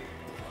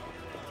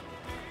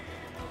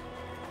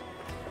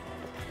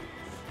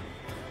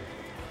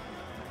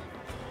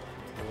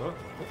 Whoa.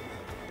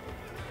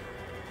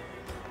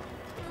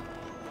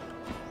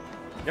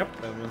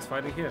 Yep, everyone's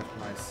fighting here.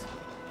 Nice.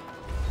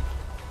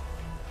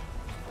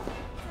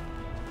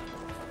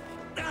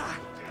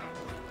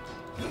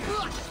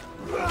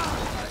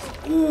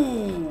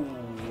 Ooh,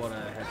 what a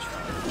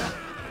headshot.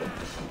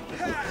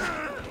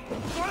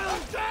 Well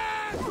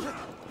done!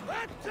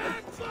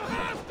 Attack for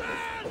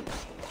Halfdan!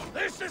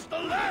 This is the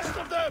last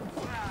of them!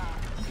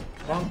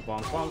 Bonk,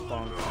 bonk, bonk,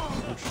 bonk.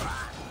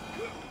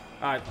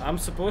 Alright, I'm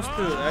supposed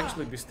to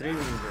actually be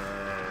streaming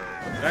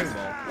Dragon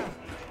Ball.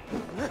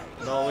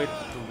 But I'll wait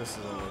till this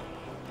is over.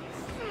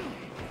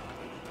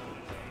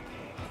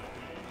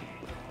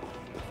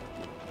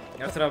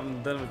 After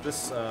I'm done with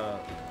this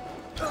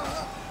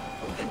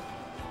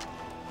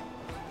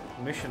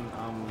mission,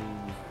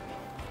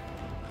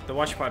 the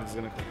watch party is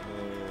gonna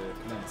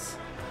commence.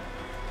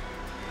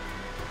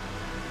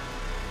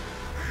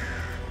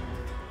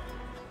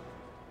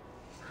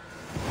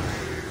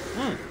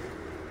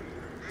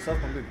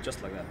 Self-complete,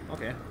 just like that.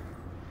 Okay.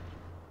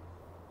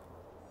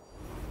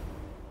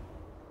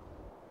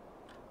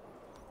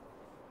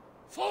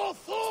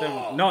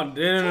 No, not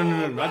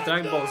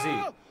Dragon Ball Z.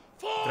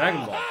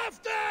 Dragon Ball.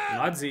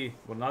 Not Z.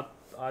 We're not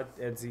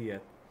at Z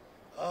yet.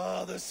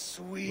 Ah, the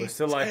sweet We're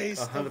still like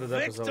taste 100 of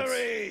episodes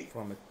victory.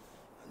 from it.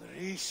 And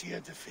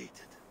Rishia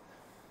defeated.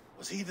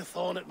 Was he the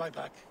thorn at my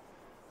back?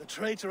 The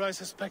traitor I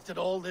suspected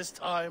all this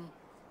time?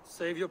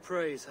 Save your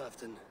praise,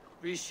 Halfdan.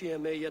 Rishia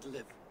may yet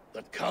live.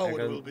 That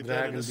coward will be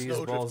buried in a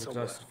snowdrift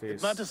somewhere.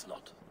 It matters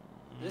not.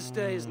 This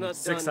day is not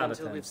 6 done out of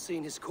until 10. we've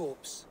seen his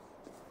corpse.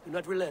 Do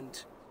not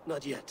relent.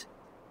 Not yet.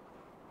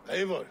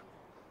 Eivor,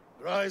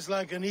 rise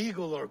like an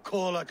eagle or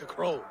caw like a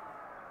crow.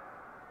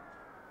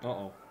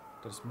 Uh-oh.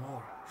 There's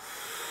more.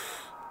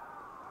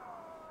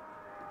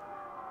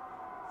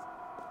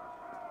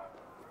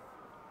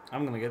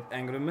 I'm gonna get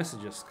angry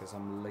messages because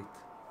I'm late.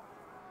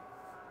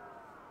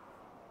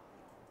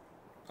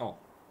 Oh,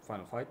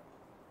 final fight.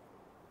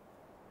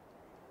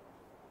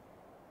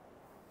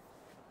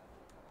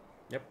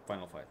 Yep,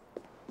 final fight.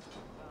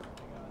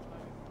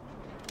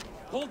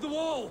 Hold the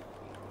wall!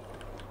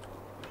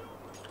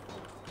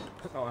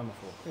 Oh, I'm a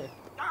fool. Okay.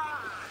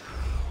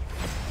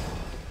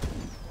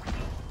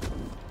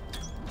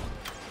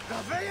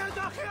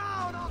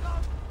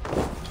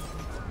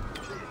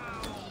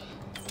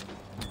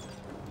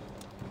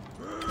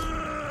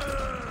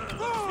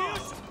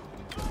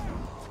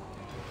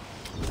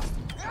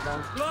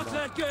 Lock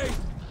that gate!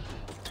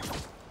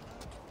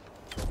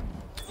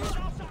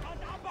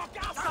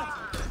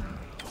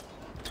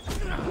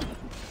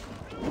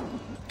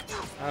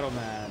 Arrow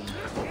Man.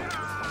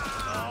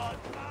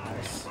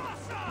 Nice.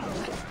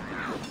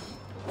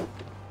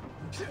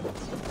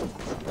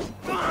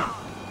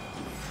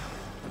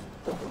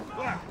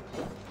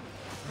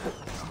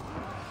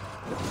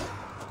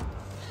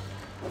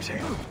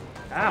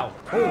 Ow!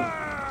 Oh!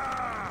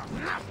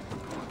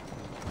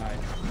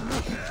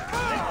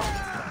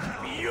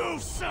 You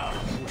son!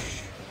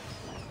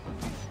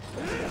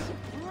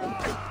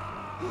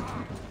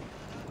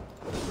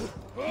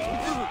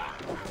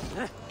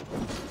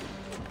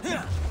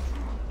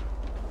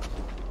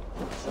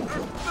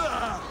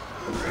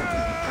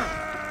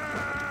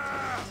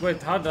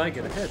 Wait, how did I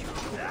get ahead?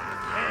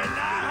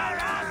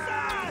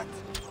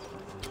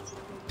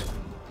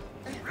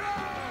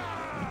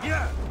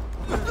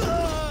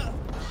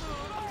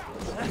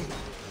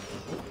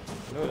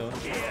 No, no.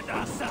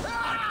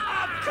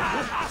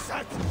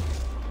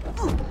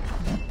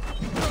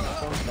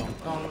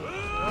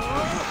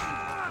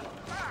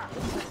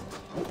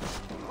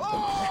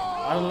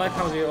 I don't like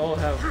how they all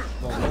have,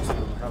 well, most of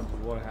them have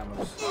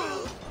warhammers.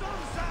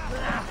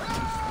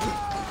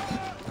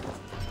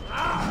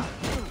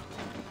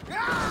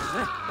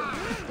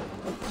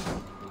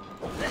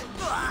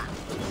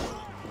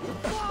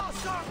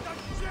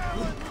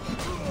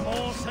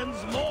 More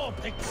sends more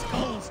big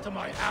skulls to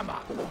my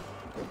hammer.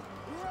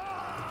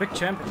 Big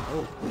champion.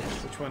 Oh,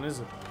 which one is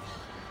it?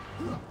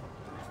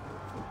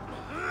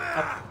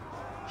 Up.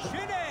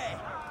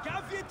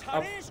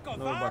 Up.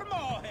 No, back.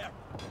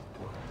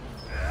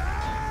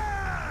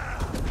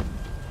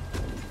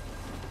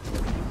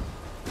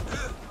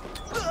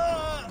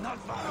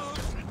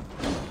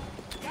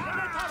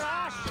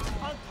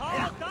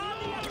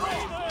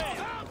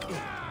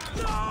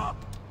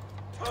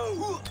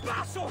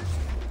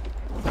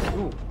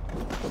 Ooh.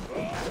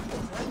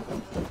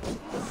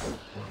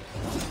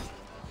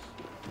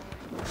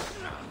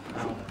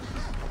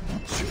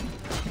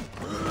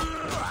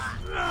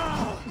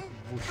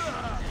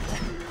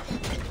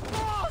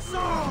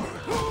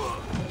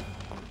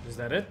 Is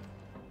that it?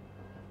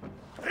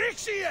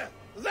 Rixia!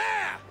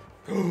 There!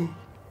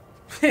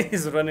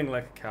 He's running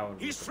like a coward.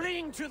 He's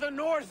fleeing to the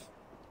north!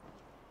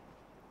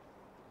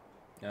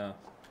 Yeah.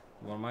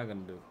 What am I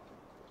gonna do?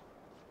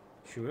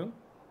 Shoot him?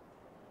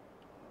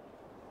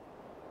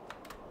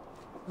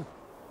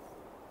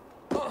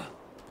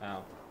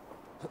 Ow.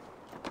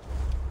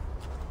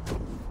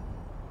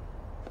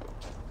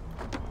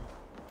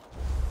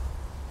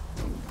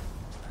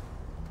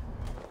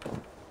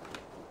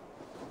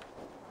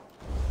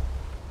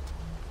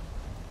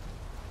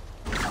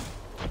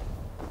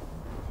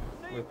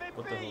 Wait,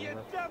 what the hell is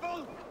that?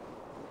 Devil!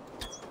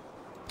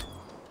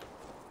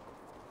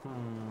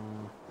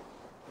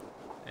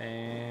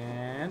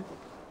 And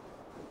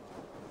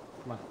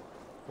come on.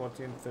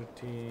 14,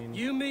 13.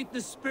 You meet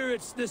the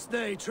spirits this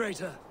day,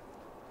 traitor.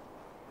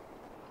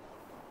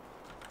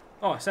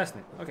 Oh,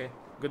 assassinate. Okay,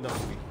 good enough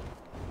for me.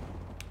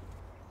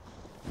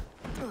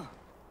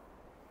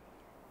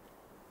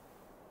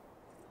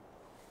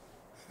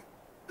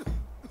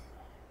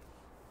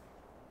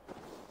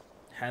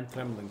 Hand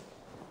trembling.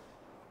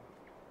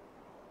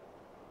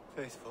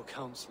 Faithful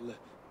counselor,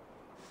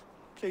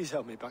 please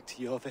help me back to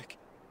Jorvik.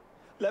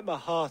 Let my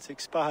heart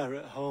expire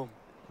at home.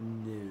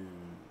 No.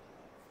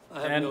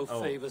 I have no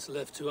favors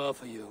left to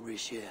offer you,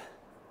 Richier.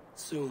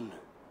 Soon,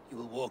 you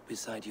will walk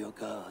beside your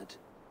god.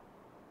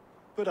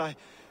 But I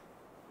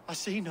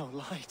see no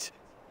light.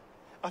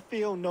 I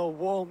feel no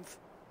warmth.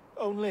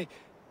 Only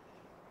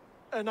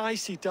an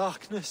icy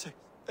darkness,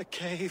 a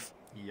cave.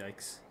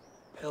 Yikes.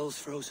 Hell's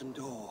frozen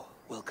door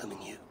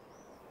welcoming you.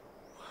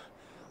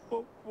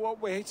 What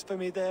waits for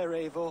me there,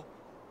 Eivor?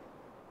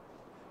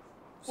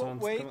 What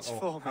waits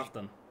for me?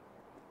 Halfdan.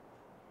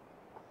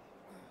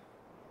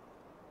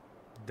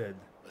 Dead.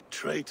 A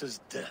traitor's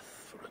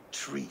death for a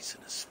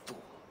treasonous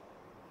fool.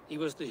 He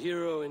was the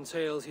hero in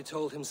tales he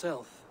told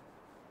himself.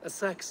 A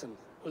Saxon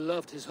who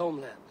loved his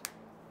homeland.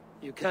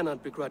 You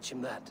cannot begrudge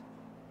him that.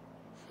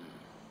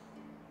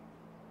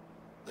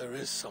 There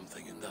is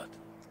something in that.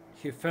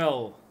 He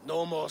fell.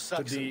 No more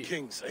Saxon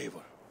kings,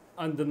 Eivor.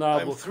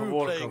 Undeniable I'm through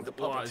work playing of the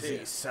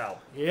puppeteer. Whazze.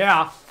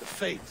 Yeah. The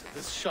fate of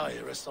this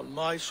shire rests on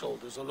my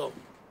shoulders alone.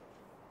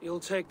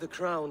 You'll take the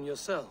crown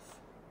yourself,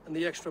 and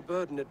the extra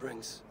burden it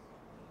brings.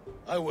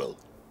 I will.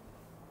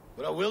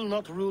 But I will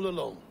not rule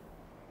alone.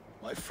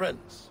 My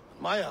friends,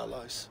 my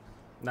allies,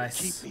 nice.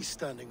 Keep me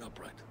standing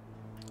upright.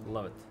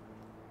 Love it.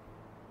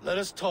 Let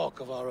us talk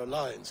of our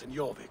alliance in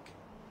Jorvik.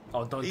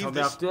 Oh, don't Leave tell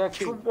me this after the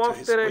actual king walk to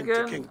his there winter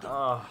again.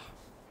 kingdom.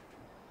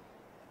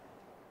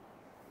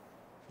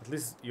 At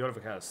least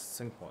Jorvik has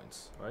sync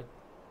points, right?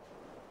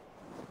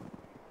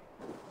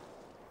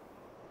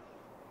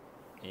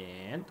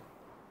 And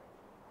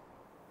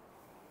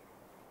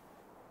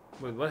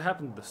wait, what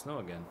happened to the snow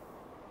again?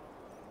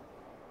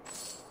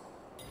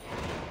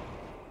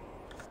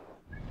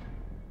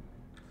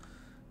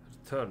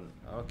 Return.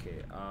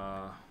 Okay.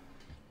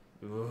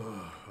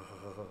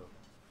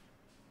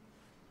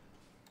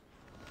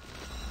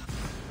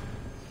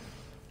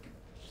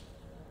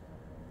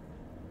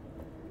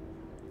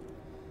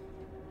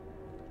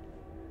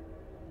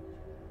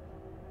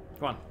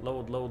 Come on,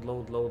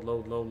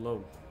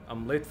 load.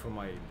 I'm late for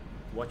my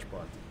watch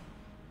party,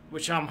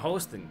 which I'm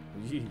hosting.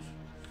 Yeesh.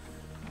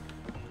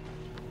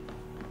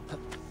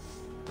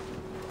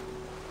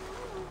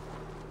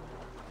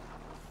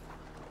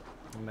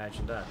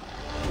 Imagine that.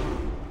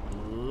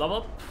 Love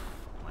up.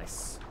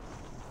 Nice.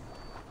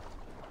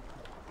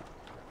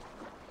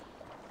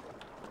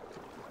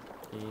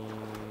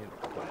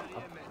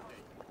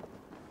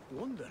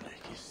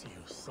 Wonderlijk is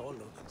ju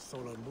solon en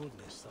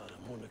solomudnes are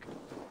monik.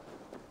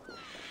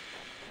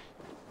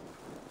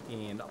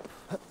 And up.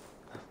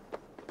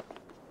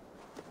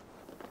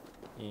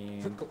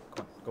 And go.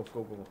 Come on,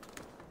 go.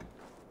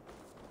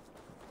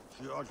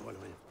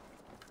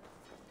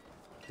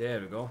 There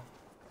we go.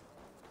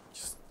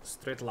 Just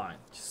straight line.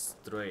 Just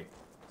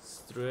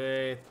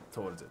straight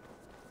towards it.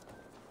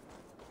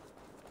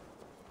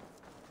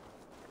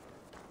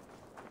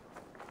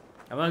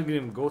 I'm not gonna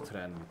even go to the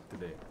end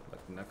today.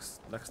 Like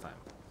next time.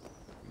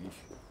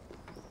 Yeesh.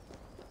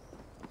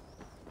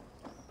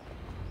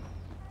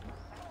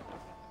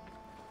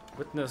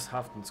 Witness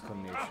Halfdan's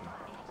coronation.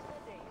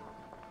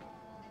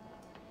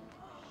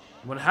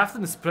 When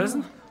Halfdan is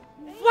present?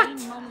 What?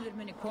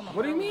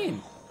 What do you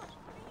mean?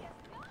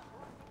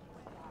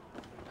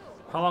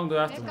 How long do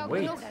I have to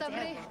wait?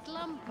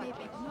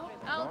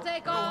 I'll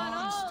take on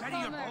all Steady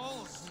your comers.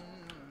 balls.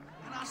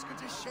 And ask her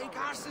to shake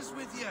asses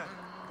with you.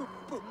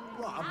 But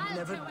what? I've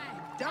never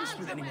danced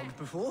with anyone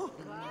before.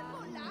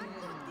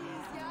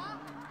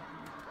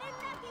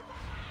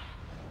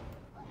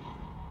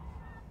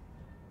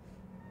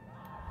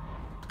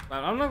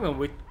 Man, I'm not gonna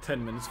wait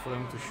 10 minutes for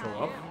him to show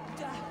up.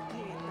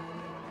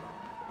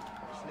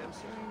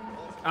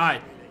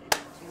 Alright.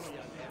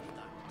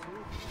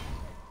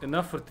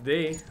 Enough for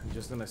today. I'm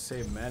just gonna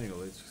save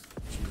manually.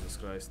 Jesus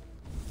Christ.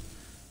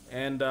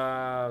 And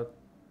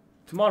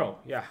tomorrow,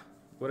 yeah,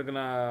 we're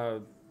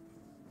gonna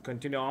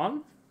continue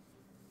on.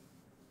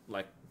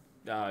 Like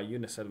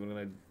Eunice said, we're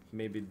gonna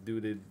maybe do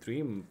the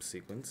dream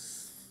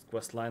sequence.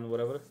 quest line,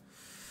 whatever.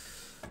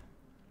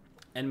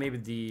 And maybe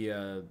the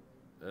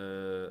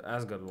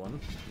Asgard one,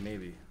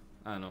 maybe.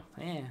 I don't know.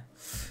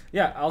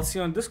 Yeah, I'll see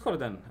you on Discord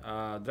then.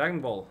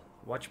 Dragon Ball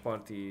Watch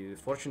Party,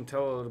 Fortune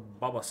Teller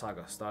Baba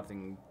Saga,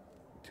 starting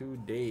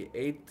today,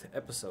 8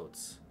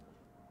 episodes.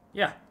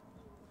 Yeah,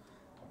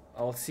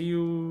 I'll see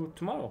you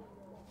tomorrow,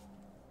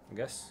 I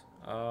guess.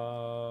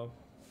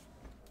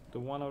 The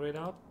one already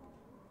out?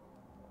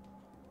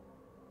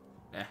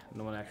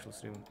 No one actually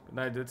streaming.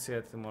 But I did see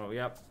it tomorrow.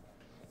 Yep.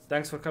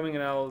 Thanks for coming,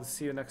 and I'll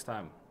see you next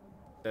time.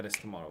 That is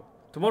tomorrow.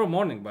 Tomorrow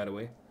morning, by the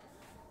way.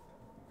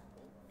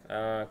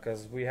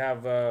 Because we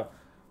have,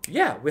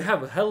 we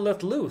have Hell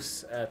Let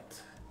Loose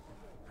at,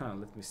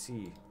 let me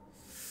see.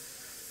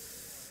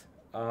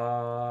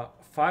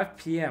 5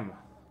 p.m.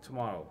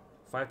 tomorrow.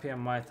 5 p.m.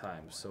 my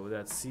time, so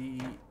that's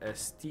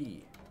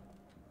CST.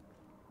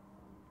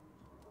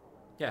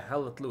 Yeah,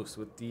 Hell Let Loose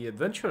with the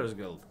Adventurers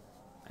Guild,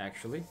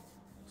 actually.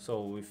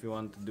 So if you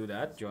want to do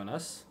that, join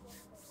us.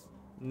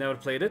 Never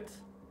played it.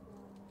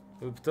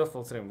 It will be tough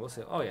full stream. We'll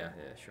see. Oh yeah,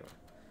 sure.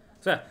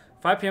 So yeah,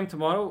 5 p.m.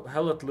 tomorrow,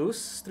 Hell Let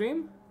Loose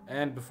stream,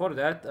 and before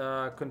that,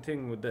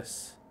 continuing with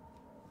this.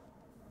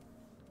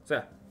 So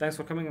yeah, thanks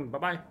for coming and bye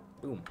bye.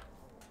 Boom.